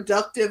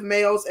unproductive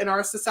males in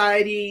our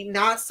society,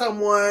 not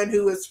someone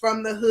who is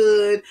from the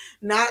hood,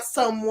 not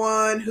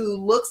someone who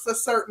looks a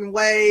certain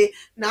way,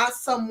 not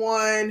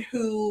someone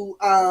who,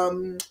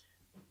 I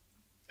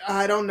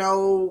don't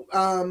know,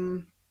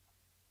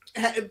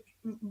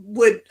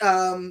 would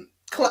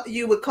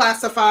you would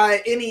classify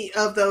any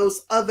of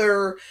those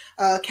other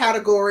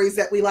categories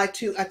that we like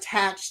to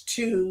attach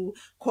to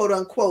quote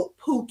unquote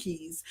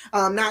pookies.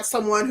 Not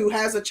someone who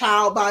has a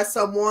child by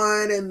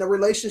someone and the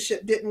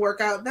relationship didn't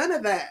work out. None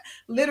of that.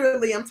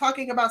 Literally, I'm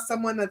talking about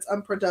someone that's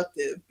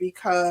unproductive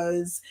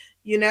because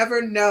you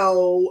never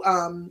know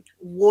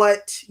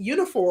what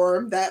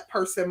uniform that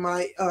person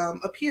might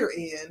appear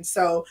in.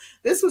 So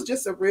this was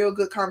just a real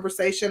good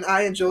conversation.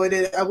 I enjoyed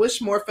it. I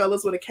wish more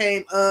fellas would have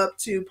came up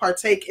to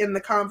partake in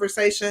the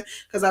conversation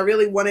because I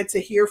really wanted to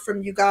hear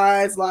from you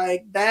guys.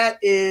 Like, that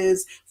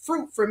is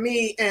fruit for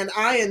me, and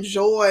I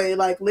enjoy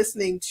like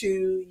listening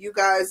to you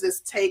guys'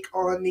 take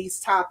on these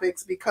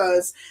topics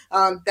because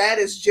that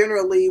is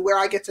generally where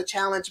I get to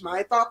challenge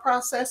my thought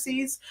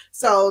processes.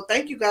 So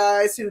thank you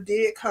guys who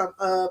did come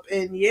up,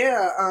 and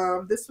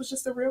yeah, this was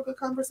just a real good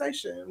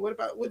conversation. What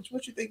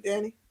you think,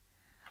 Danny?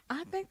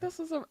 I think this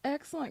was an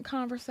excellent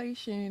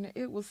conversation.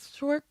 It was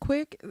short,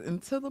 quick,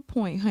 and to the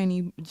point,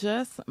 honey.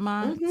 Just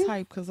my Mm-hmm.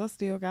 type, because I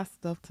still got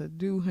stuff to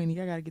do,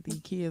 honey. I got to get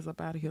these kids up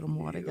out of here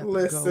tomorrow. They got to go.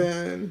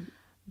 Listen.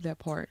 That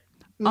part.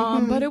 But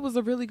Mm-hmm. it was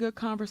a really good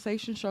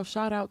conversation. So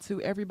shout out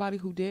to everybody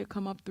who did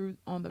come up through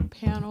on the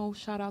panel.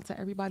 Shout out to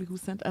everybody who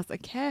sent us a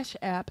cash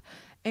app,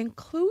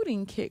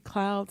 including Kit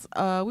Clouds.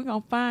 We're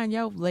gonna find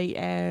your late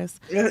ass.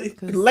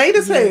 Cause Late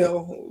as yeah,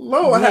 hell.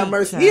 Lord have late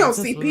mercy. He on child,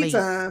 just CP late.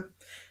 time.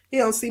 He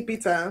on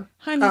CP time.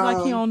 Honey,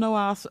 like he don't know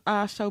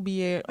our show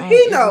be at He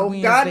every know,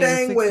 god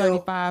Wednesday at dang well.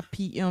 6:35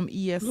 p.m.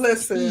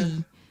 Listen,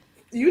 EST.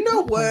 you know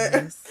Don't play what?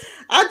 with us.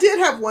 I did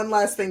have one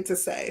last thing to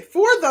say.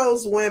 For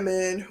those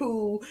women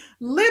who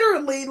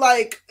literally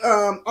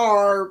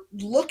are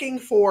looking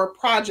for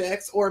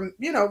projects or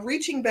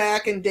reaching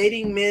back and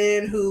dating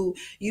men who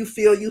you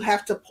feel you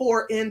have to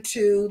pour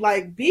into,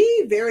 like,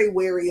 be very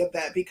wary of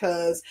that,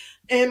 because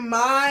in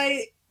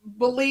my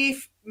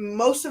belief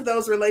most of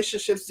those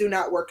relationships do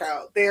not work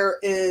out. There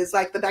is,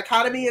 like, the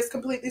dichotomy is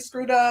completely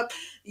screwed up.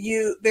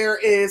 There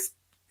is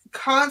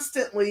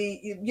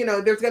constantly,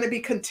 there's going to be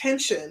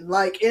contention,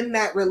 like, in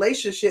that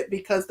relationship,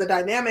 because the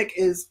dynamic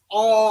is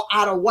all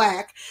out of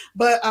whack.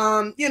 But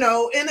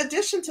in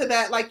addition to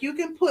that, like, you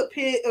can put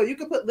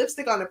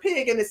lipstick on a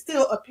pig and it's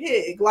still a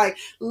pig. Like,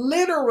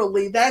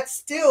 literally, that's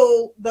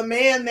still the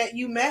man that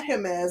you met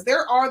him as.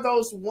 There are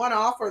those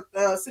one-off or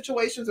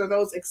situations, or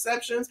those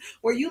exceptions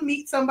where you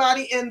meet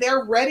somebody and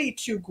they're ready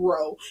to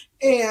grow,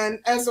 and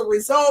as a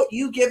result,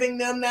 you giving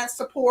them that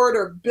support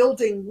or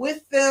building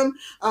with them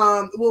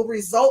will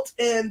result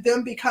in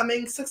them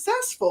becoming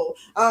successful.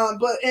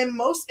 But in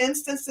most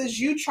instances,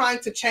 you trying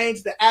to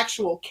change the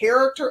actual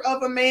character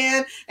of a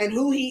man and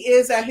who he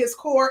is at his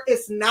core,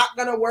 it's not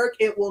going to work.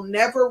 It will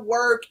never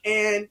work.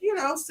 And,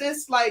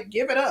 sis, like,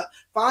 give it up.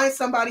 Find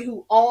somebody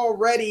who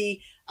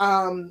already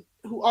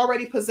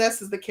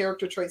possesses the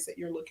character traits that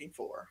you're looking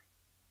for.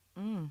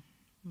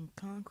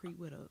 Concrete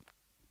with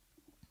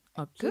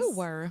a good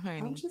word, honey.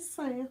 I'm just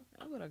saying.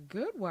 With a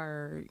good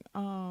word.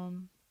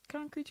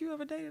 Concrete, you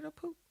ever dated a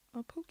Pookie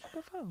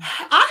before?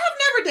 I have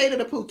never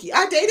dated a Pookie.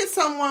 I dated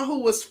someone who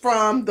was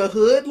from the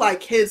hood,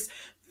 like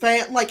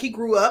he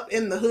grew up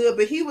in the hood,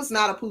 but he was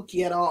not a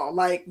Pookie at all.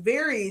 Like,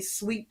 very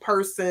sweet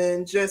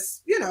person,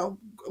 just,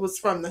 was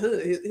from the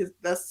hood.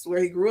 That's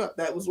where he grew up.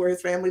 That was where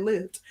his family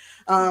lived.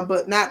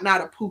 But not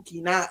a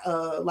Pookie,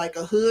 not like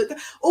a hood.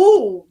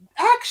 Oh,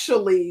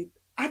 actually,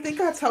 I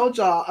think I told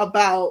y'all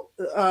about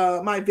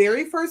my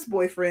very first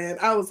boyfriend.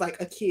 I was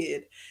like a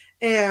kid.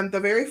 And the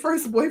very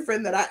first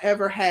boyfriend that I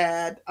ever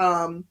had,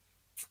 I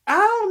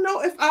don't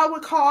know if I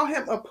would call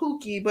him a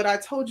Pookie, but I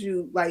told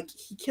you, like,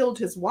 he killed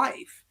his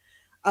wife.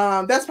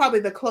 That's probably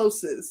the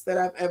closest that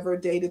I've ever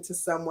dated to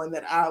someone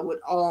that I would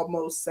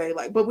almost say,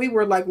 like, but we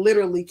were, like,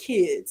 literally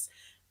kids.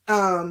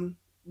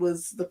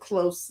 Was the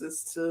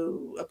closest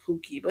to a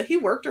Pookie, but he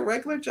worked a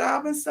regular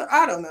job and stuff.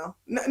 I don't know.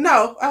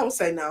 No, I would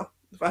say no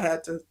if I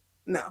had to.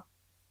 No.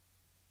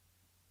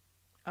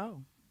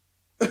 Oh.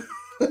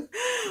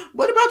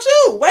 What about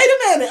you? Wait a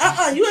minute.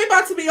 You ain't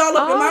about to be all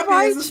up in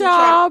my business.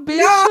 Y'all,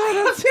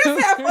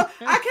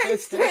 I can't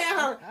stand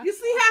her. You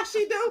see how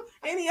she do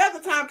any other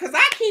time? Because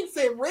I keeps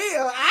it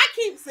real.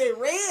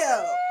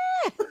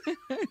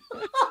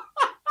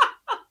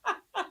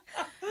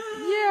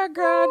 Yeah,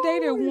 girl, I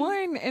dated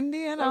one, and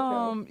then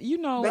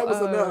that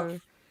was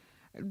enough.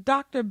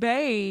 Dr.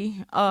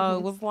 Bay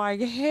was like,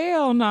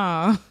 hell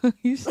nah.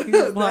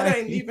 That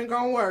ain't even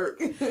gonna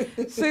work.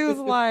 She was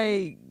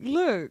like,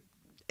 look,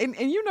 and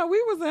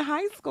we was in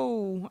high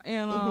school,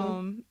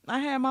 and I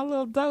had my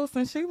little dose,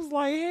 and she was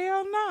like,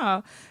 hell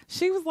nah.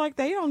 She was like,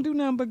 they don't do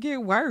nothing but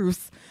get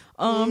worse.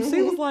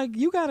 She was like,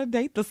 you gotta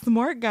date the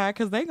smart guy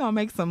because they gonna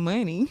make some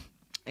money.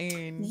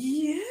 And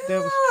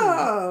that was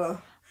true.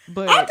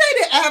 But I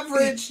dated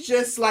average,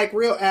 just like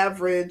real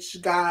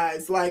average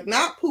guys, like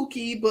not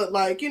Pookie, but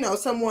like,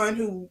 someone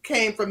who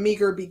came from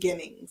meager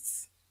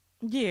beginnings.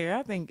 Yeah,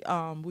 I think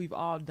we've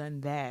all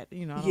done that.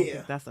 I don't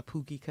think that's a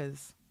Pookie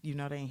because they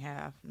ain't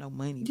have no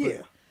money. Yeah.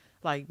 But,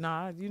 like,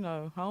 nah,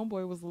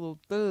 homeboy was a little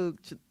thug.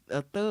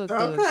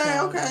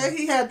 Okay.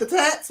 He had the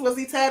tats. Was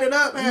he tatted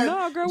up?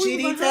 No, girl, we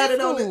was in high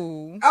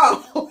school.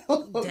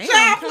 Oh, damn,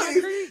 child,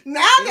 please.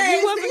 Nowadays,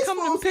 he wasn't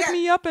coming to pick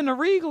me up in the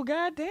Regal.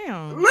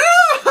 Goddamn.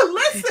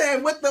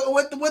 Listen, with the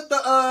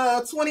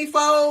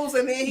 24s,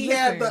 and then he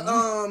had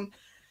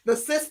the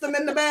system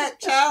in the back.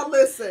 Child,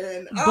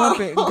 listen.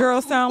 Bump it.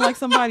 Girl sound like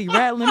somebody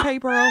rattling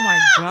paper. Oh my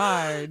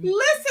God.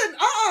 Listen,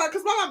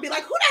 because my mom be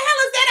like, who the hell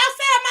is that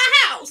outside my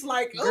house?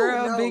 Like,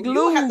 girl, no, Big you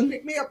Lou have to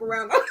pick me up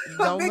around.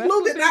 Big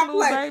Lou did not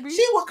play. Baby.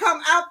 She would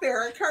come out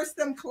there and curse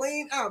them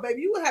clean out,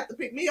 baby. You would have to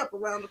pick me up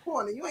around the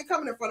corner. You ain't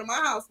coming in front of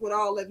my house with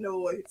all that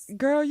noise.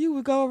 Girl, you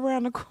would go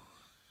around the corner.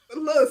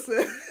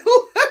 Listen,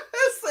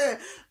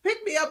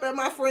 pick me up at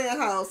my friend's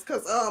house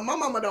because my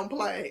mama don't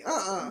play.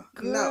 Girl,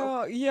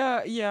 no.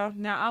 Yeah.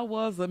 Now I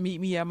was a meet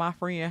me at my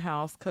friend's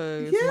house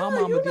because my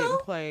mama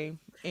didn't play,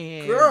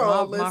 and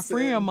my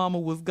friend mama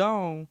was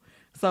gone,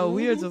 so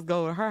we'll just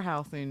go to her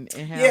house and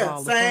have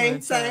all the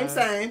fun.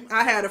 Same.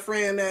 I had a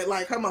friend that,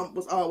 like, her mom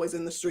was always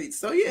in the streets,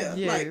 so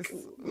like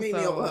meet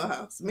me over her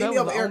house, meet me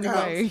over Erica's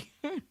house.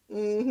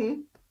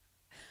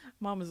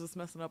 Mama's just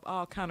messing up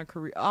all kind of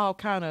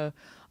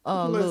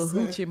little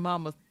hoochie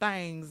mama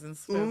things and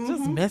stuff,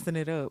 just messing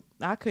it up.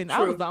 I couldn't.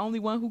 True. I was the only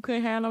one who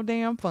couldn't have no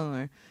damn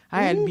fun.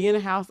 I had to be in the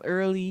house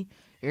early.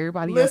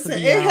 Everybody else would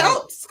be it out.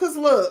 Helps because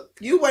look,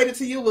 you waited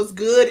till you was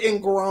good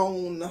and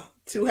grown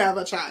to have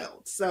a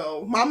child.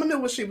 So mama knew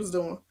what she was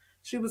doing.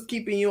 She was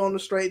keeping you on the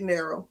straight and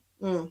narrow.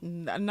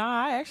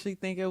 Nah, I actually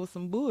think it was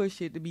some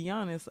bullshit, to be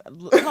honest.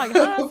 Like Of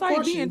hindsight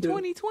course you being do.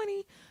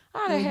 2020,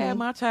 I'd have had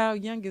my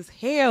child young as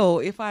hell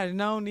if I'd have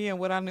known then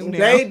what I knew now.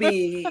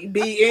 Baby,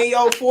 be in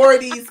your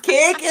 40s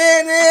kicking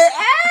it.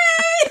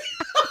 Hey!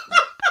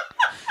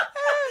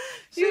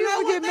 She You used know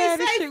to what get they mad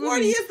as say, shit with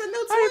 40 me. is the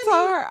new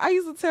 20. I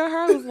used to tell her,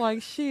 I was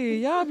like, shit,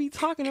 y'all be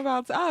talking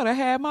about, I'd have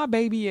had my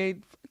baby at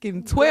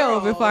fucking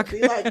 12 if I Girl, be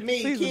could. like She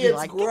me, used to be kids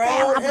like, get the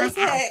hell grown out my as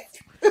house.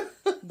 heck.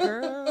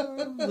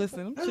 Girl,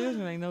 listen, them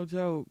children ain't no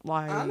joke. I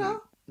Like,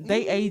 know.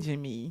 they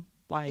aging me.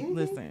 Like,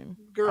 listen,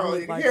 I Girl,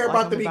 look your hair like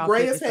about I'm to be about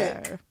gray as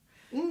heck.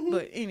 55.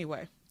 But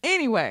anyway,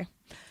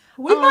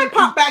 We might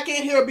pop back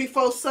in here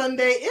before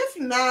Sunday. If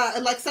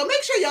not, like, so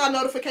make sure y'all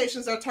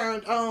notifications are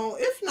turned on.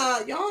 If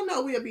not, y'all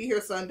know we'll be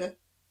here Sunday.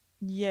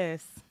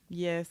 yes.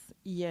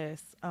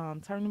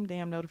 Turn them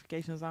damn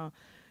notifications on.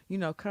 You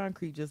know,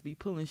 Concrete just be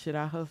pulling shit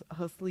out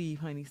her sleeve,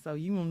 honey. So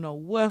you don't know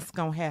what's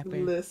gonna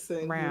happen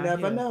Listen, you around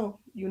never here. know.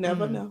 You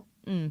never know.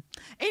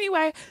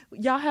 Anyway,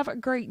 y'all have a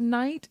great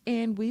night,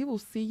 and we will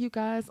see you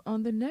guys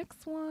on the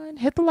next one.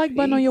 Hit the like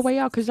button on your Peace. way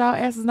out, because y'all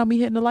asses don't be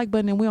hitting the like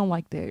button, and we don't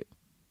like that.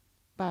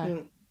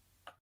 Bye.